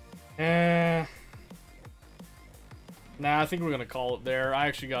 Nah, I think we're going to call it there. I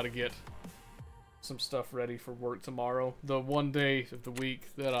actually got to get some stuff ready for work tomorrow. The one day of the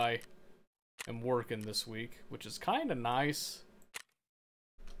week that I am working this week, which is kind of nice.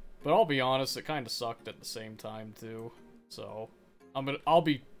 But I'll be honest, it kind of sucked at the same time too. So I'll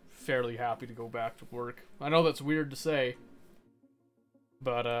be fairly happy to go back to work. I know that's weird to say,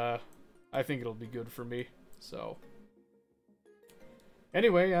 but I think it'll be good for me. So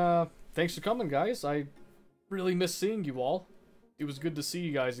anyway, thanks for coming, guys. I really miss seeing you all. It was good to see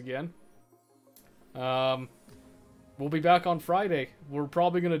you guys again. We'll be back on Friday. We're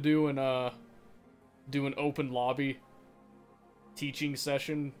probably gonna do an open lobby teaching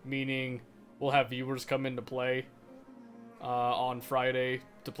session, meaning we'll have viewers come in to play on Friday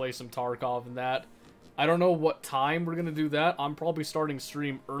to play some Tarkov and that. I don't know what time we're gonna do that. I'm probably starting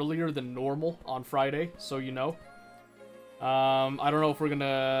stream earlier than normal on Friday, so you know. I don't know if we're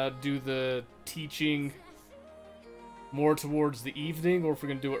gonna do the teaching more towards the evening or if we're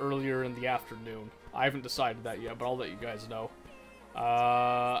gonna do it earlier in the afternoon. I haven't decided that yet, but I'll let you guys know.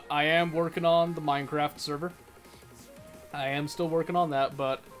 I am working on the Minecraft server. I am still working on that,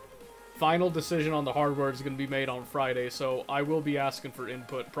 but final decision on the hardware is going to be made on Friday, so I will be asking for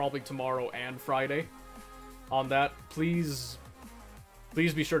input probably tomorrow and Friday on that. Please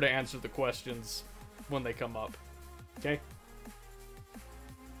be sure to answer the questions when they come up. Okay?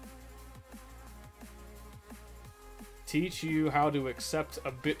 Teach you how to accept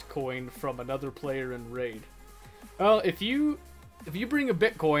a Bitcoin from another player in Raid. Well, if you bring a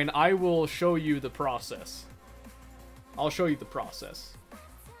Bitcoin, I will show you the process. I'll show you the process.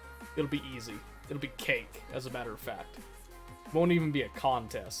 It'll be easy. It'll be cake, as a matter of fact. Won't even be a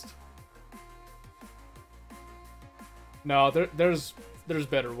contest. No, there's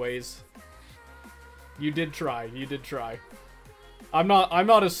better ways. You did try. You did try. I'm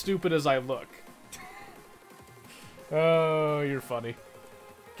not as stupid as I look. Oh, you're funny.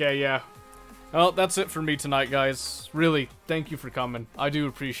 Okay, yeah. Well, that's it for me tonight, guys. Really, thank you for coming. I do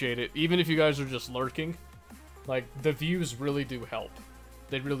appreciate it. Even if you guys are just lurking, like, the views really do help.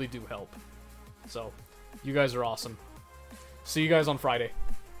 They really do help. So, you guys are awesome. See you guys on Friday.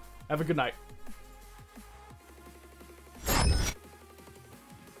 Have a good night.